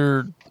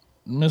 Mr.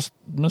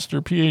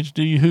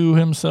 PhD Who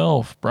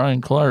himself,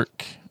 Brian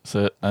Clark.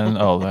 And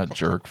that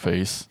jerk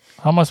face.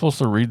 How am I supposed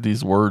to read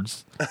these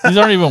words? These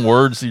aren't even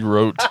words he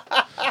wrote.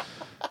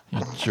 You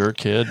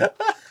jerkhead.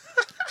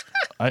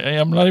 I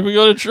am not even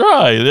going to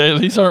try.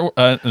 These aren't.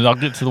 And I'll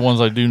get to the ones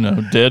I do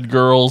know. Dead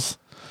Girls.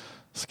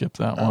 Skip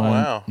that one.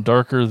 Wow.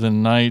 Darker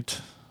Than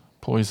Night.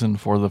 Poison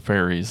for the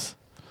Fairies.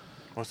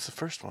 What's the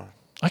first one?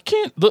 I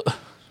can't.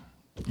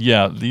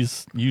 Yeah,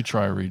 these. You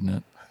try reading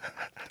it.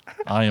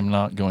 I am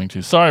not going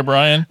to. Sorry,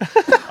 Brian.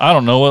 I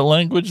don't know what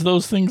language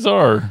those things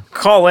are.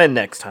 Call in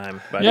next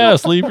time. Buddy.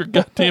 Yes, leave your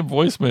goddamn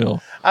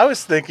voicemail. I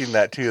was thinking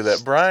that too,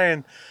 that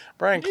Brian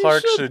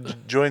Clark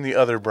should join the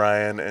other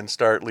Brian and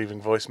start leaving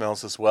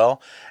voicemails as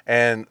well.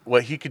 And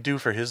what he could do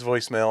for his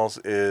voicemails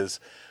is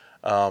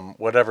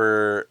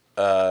whatever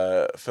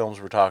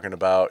films we're talking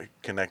about,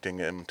 connecting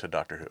him to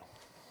Doctor Who.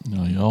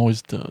 No, he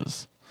always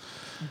does.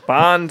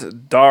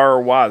 Bond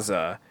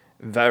Darwaza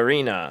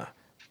Varina.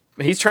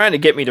 He's trying to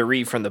get me to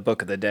read from the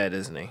Book of the Dead,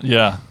 isn't he?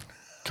 Yeah.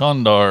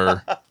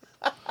 Condor.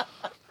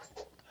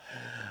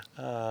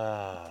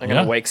 I'm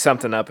going to wake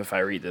something up if I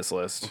read this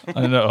list.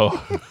 I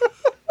know.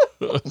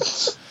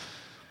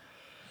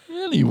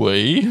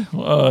 Anyway,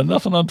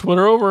 nothing on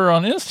Twitter. Over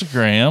on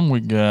Instagram, we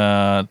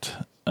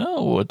got,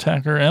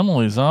 Attacker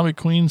Emily, Zombie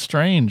Queen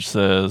Strange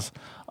says,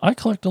 I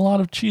collect a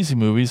lot of cheesy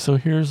movies, so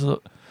here's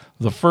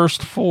the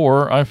first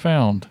 4 I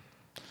found.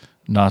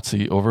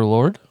 Nazi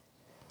Overlord,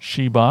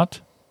 She-Bot,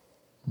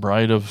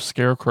 Bride of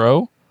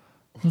Scarecrow,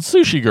 and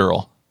Sushi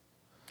Girl.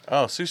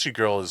 Oh, Sushi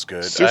Girl is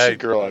good. Sushi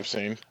Girl I've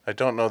seen. I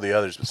don't know the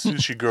others, but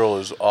Sushi Girl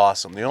is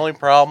awesome. The only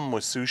problem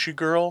with Sushi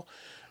Girl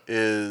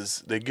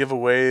is they give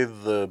away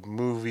the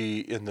movie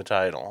in the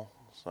title.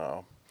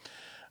 So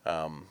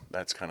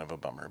that's kind of a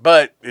bummer.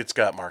 But it's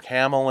got Mark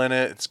Hamill in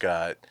it. It's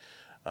got...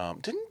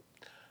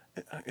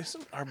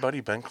 isn't our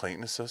buddy Ben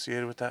Clayton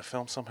associated with that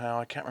film somehow?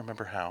 I can't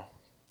remember how.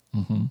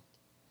 Mm-hmm.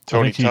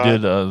 Tony I think Todd? he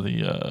did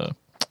the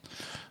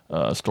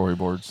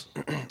storyboards.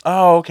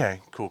 Oh, okay.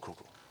 Cool.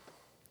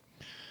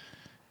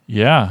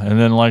 Yeah, and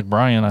then like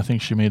Brian, I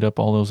think she made up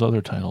all those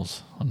other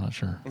titles. I'm not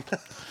sure.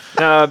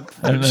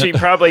 She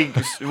probably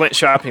went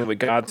shopping with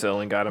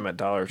Godzilla and got him at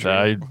Dollar Tree.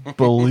 I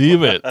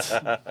believe it.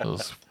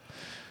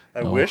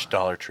 I wish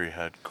Dollar Tree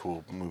had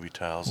cool movie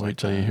titles. Wait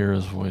till you hear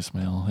his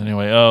voicemail.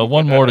 Anyway,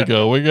 one more to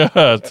go. We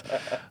got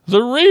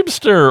the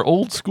Reebster,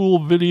 old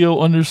school video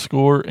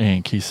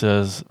 _Inc. He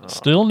says,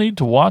 still need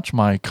to watch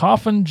my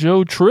Coffin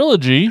Joe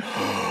trilogy.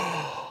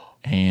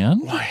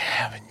 And why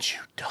haven't you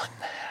done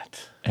that?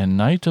 And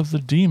Night of the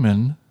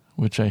Demon,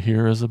 which I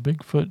hear is a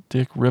Bigfoot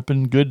dick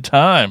ripping good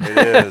time.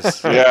 It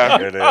is. Yeah.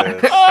 It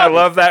is. I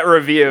love that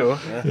review.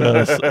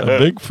 Yes, a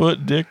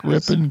Bigfoot dick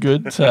ripping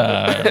good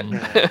time.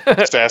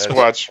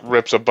 Sasquatch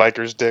rips a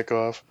biker's dick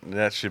off.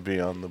 That should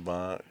be on the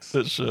box.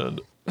 It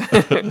should.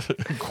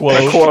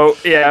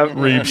 Quote, yeah.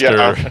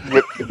 Reebster.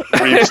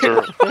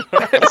 Reebster.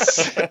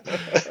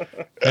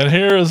 And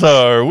here is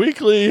our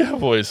weekly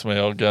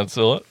voicemail,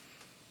 Godzilla.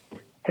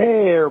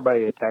 Hey,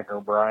 everybody, Attacker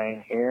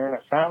Brian here, and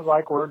it sounds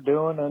like we're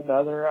doing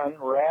another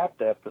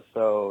Unwrapped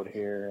episode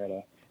here at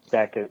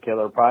Attack of the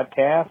Killer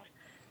podcast.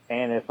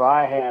 And if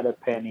I had a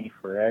penny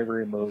for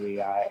every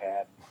movie I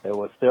had that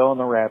was still in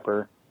the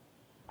wrapper,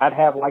 I'd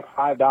have like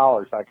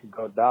 $5. I could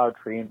go to Dollar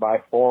Tree and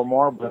buy 4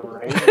 more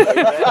Blu-rays and leave them in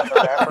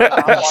the wrapper and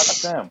I'll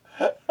watch them.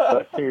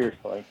 But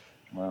seriously,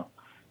 well,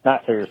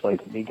 not seriously,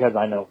 because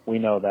we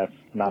know that's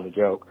not a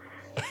joke.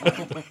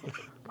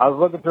 I was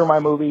looking through my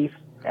movies,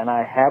 and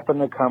I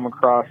happened to come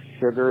across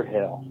Sugar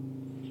Hill.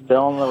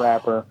 Still in the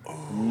wrapper,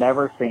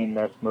 never seen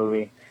this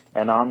movie,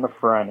 and on the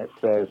front it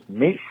says,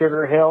 meet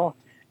Sugar Hill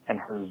and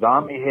her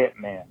zombie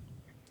hitmen.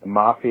 The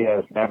Mafia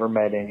has never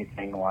met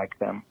anything like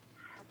them.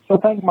 So I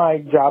think my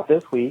job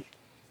this week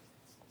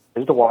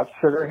is to watch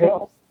Sugar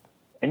Hill.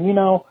 And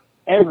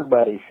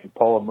everybody should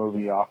pull a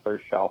movie off their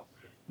shelf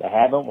they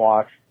haven't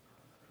watched,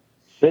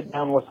 sit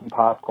down with some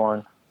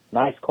popcorn,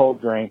 nice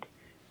cold drink,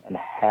 and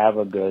have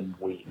a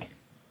good week.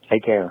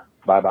 Take care.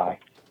 Bye-bye.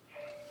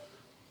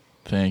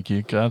 Thank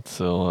you,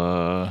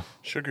 Godzilla.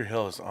 Sugar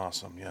Hill is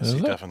awesome. Yes, Is he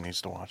it? definitely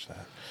needs to watch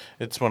that.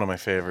 It's one of my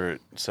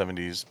favorite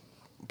 70s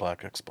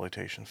black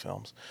exploitation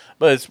films.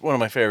 But it's one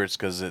of my favorites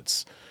because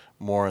it's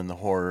more in the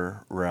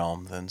horror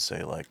realm than,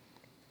 say, like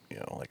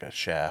a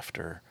Shaft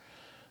or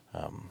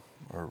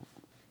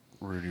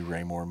Rudy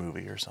Ray Moore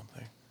movie or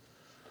something.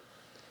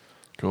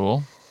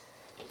 Cool.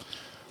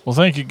 Well,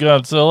 thank you,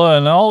 Godzilla,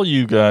 and all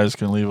you guys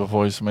can leave a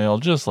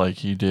voicemail just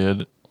like you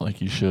did,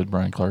 like you should,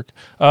 Brian Clark.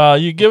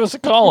 You give us a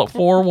call at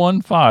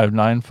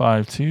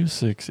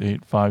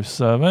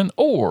 415-952-6857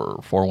 or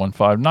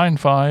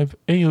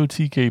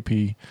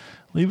 415-95-AOTKP.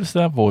 Leave us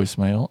that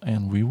voicemail,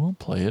 and we will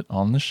play it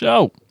on the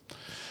show.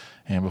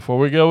 And before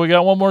we go, we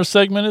got one more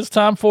segment. It's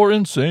time for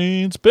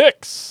Insane's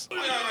Picks.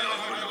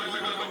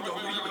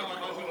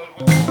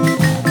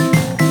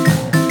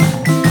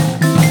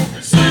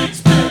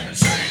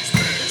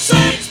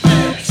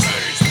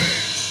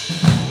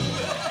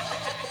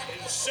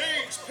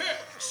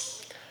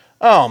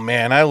 Oh,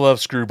 man, I love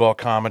screwball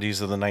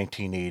comedies of the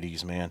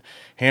 1980s, man.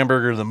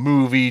 Hamburger the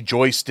movie,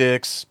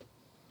 joysticks,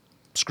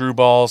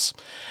 screwballs.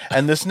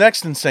 And this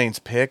next Insane's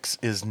Picks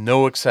is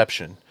no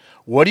exception.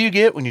 What do you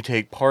get when you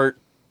take part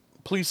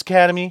Police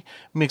Academy,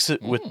 mix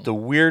it with the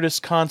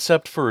weirdest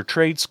concept for a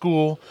trade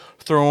school,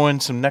 throw in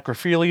some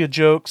necrophilia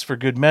jokes for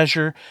good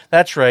measure?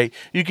 That's right,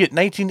 you get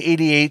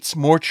 1988's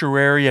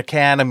Mortuary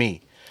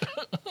Academy.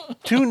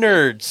 Two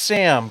nerds,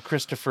 Sam,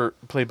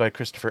 played by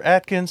Christopher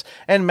Atkins,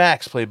 and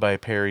Max, played by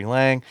Perry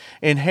Lang,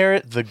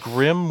 inherit the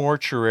grim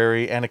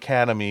mortuary and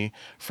academy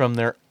from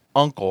their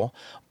uncle.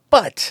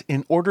 But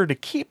in order to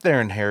keep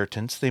their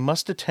inheritance, they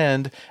must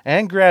attend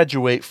and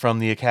graduate from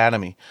the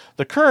academy.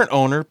 The current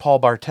owner, Paul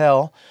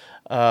Bartel,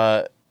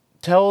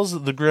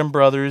 tells the Grimm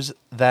brothers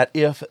that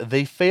if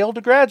they fail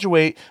to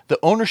graduate, the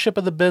ownership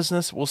of the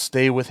business will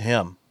stay with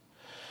him.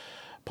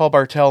 Paul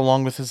Bartel,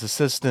 along with his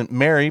assistant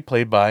Mary,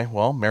 played by,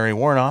 Mary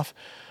Warnoff,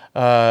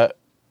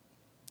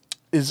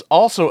 is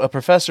also a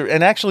professor,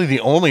 and actually the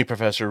only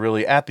professor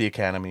really at the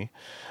academy.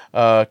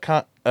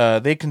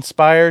 They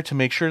conspire to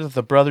make sure that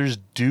the brothers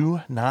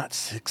do not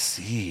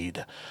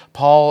succeed.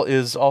 Paul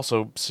is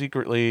also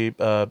secretly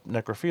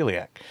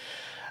necrophiliac.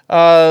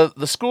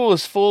 The school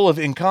is full of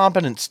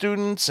incompetent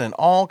students, and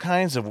all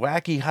kinds of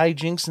wacky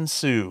hijinks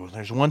ensue.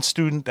 There's one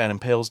student that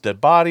impales dead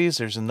bodies.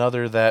 There's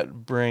another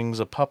that brings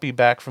a puppy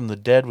back from the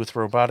dead with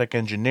robotic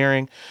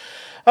engineering.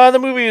 The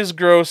movie is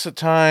gross at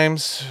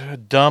times,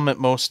 dumb at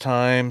most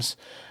times,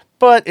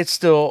 but it's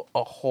still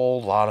a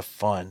whole lot of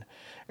fun.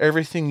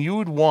 Everything you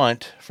would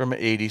want from an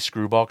 80s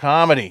screwball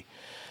comedy.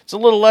 It's a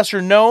little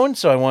lesser known,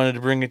 so I wanted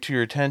to bring it to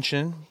your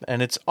attention,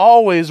 and it's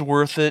always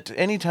worth it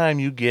anytime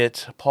you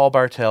get Paul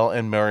Bartel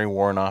and Mary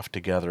Warnoff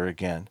together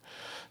again.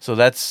 So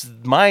that's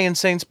my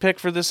Insane's pick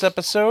for this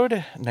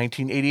episode,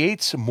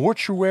 1988's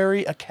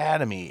Mortuary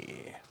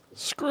Academy.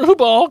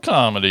 Screwball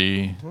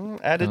comedy.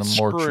 At its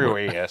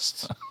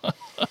screwiest.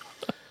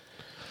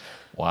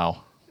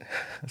 Wow.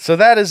 So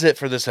that is it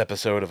for this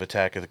episode of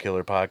Attack of the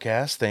Killer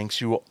Podcast.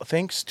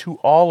 Thanks to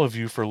all of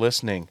you for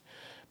listening.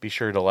 Be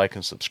sure to like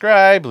and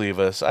subscribe. Leave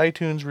us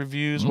iTunes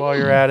reviews while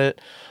you're at it.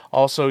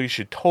 Also, you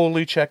should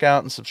totally check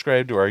out and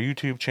subscribe to our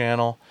YouTube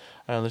channel.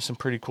 There's some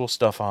pretty cool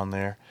stuff on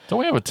there. Don't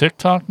we have a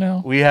TikTok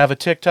now? We have a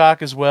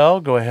TikTok as well.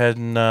 Go ahead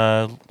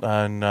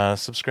and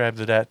subscribe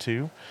to that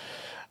too.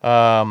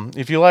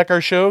 If you like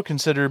our show,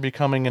 consider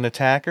becoming an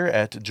attacker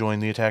at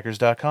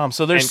jointheattackers.com.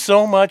 So there's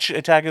so much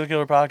Attack of the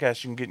Killer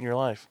podcast you can get in your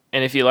life.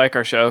 And if you like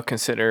our show,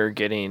 consider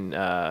getting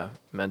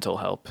mental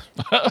help.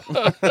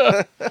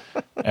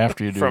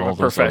 After you do all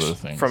those other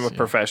things. From a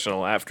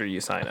professional after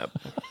you sign up.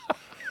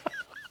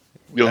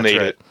 You'll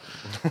need it.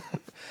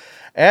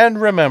 And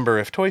remember,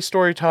 if Toy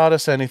Story taught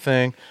us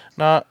anything,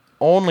 not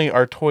only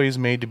are toys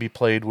made to be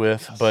played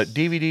with, but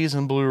DVDs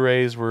and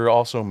Blu-rays were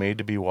also made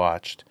to be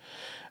watched.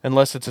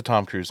 Unless it's a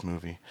Tom Cruise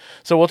movie.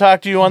 So we'll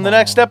talk to you on the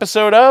next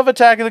episode of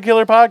Attack of the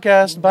Killer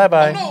Podcast.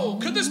 Bye-bye. No,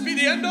 could this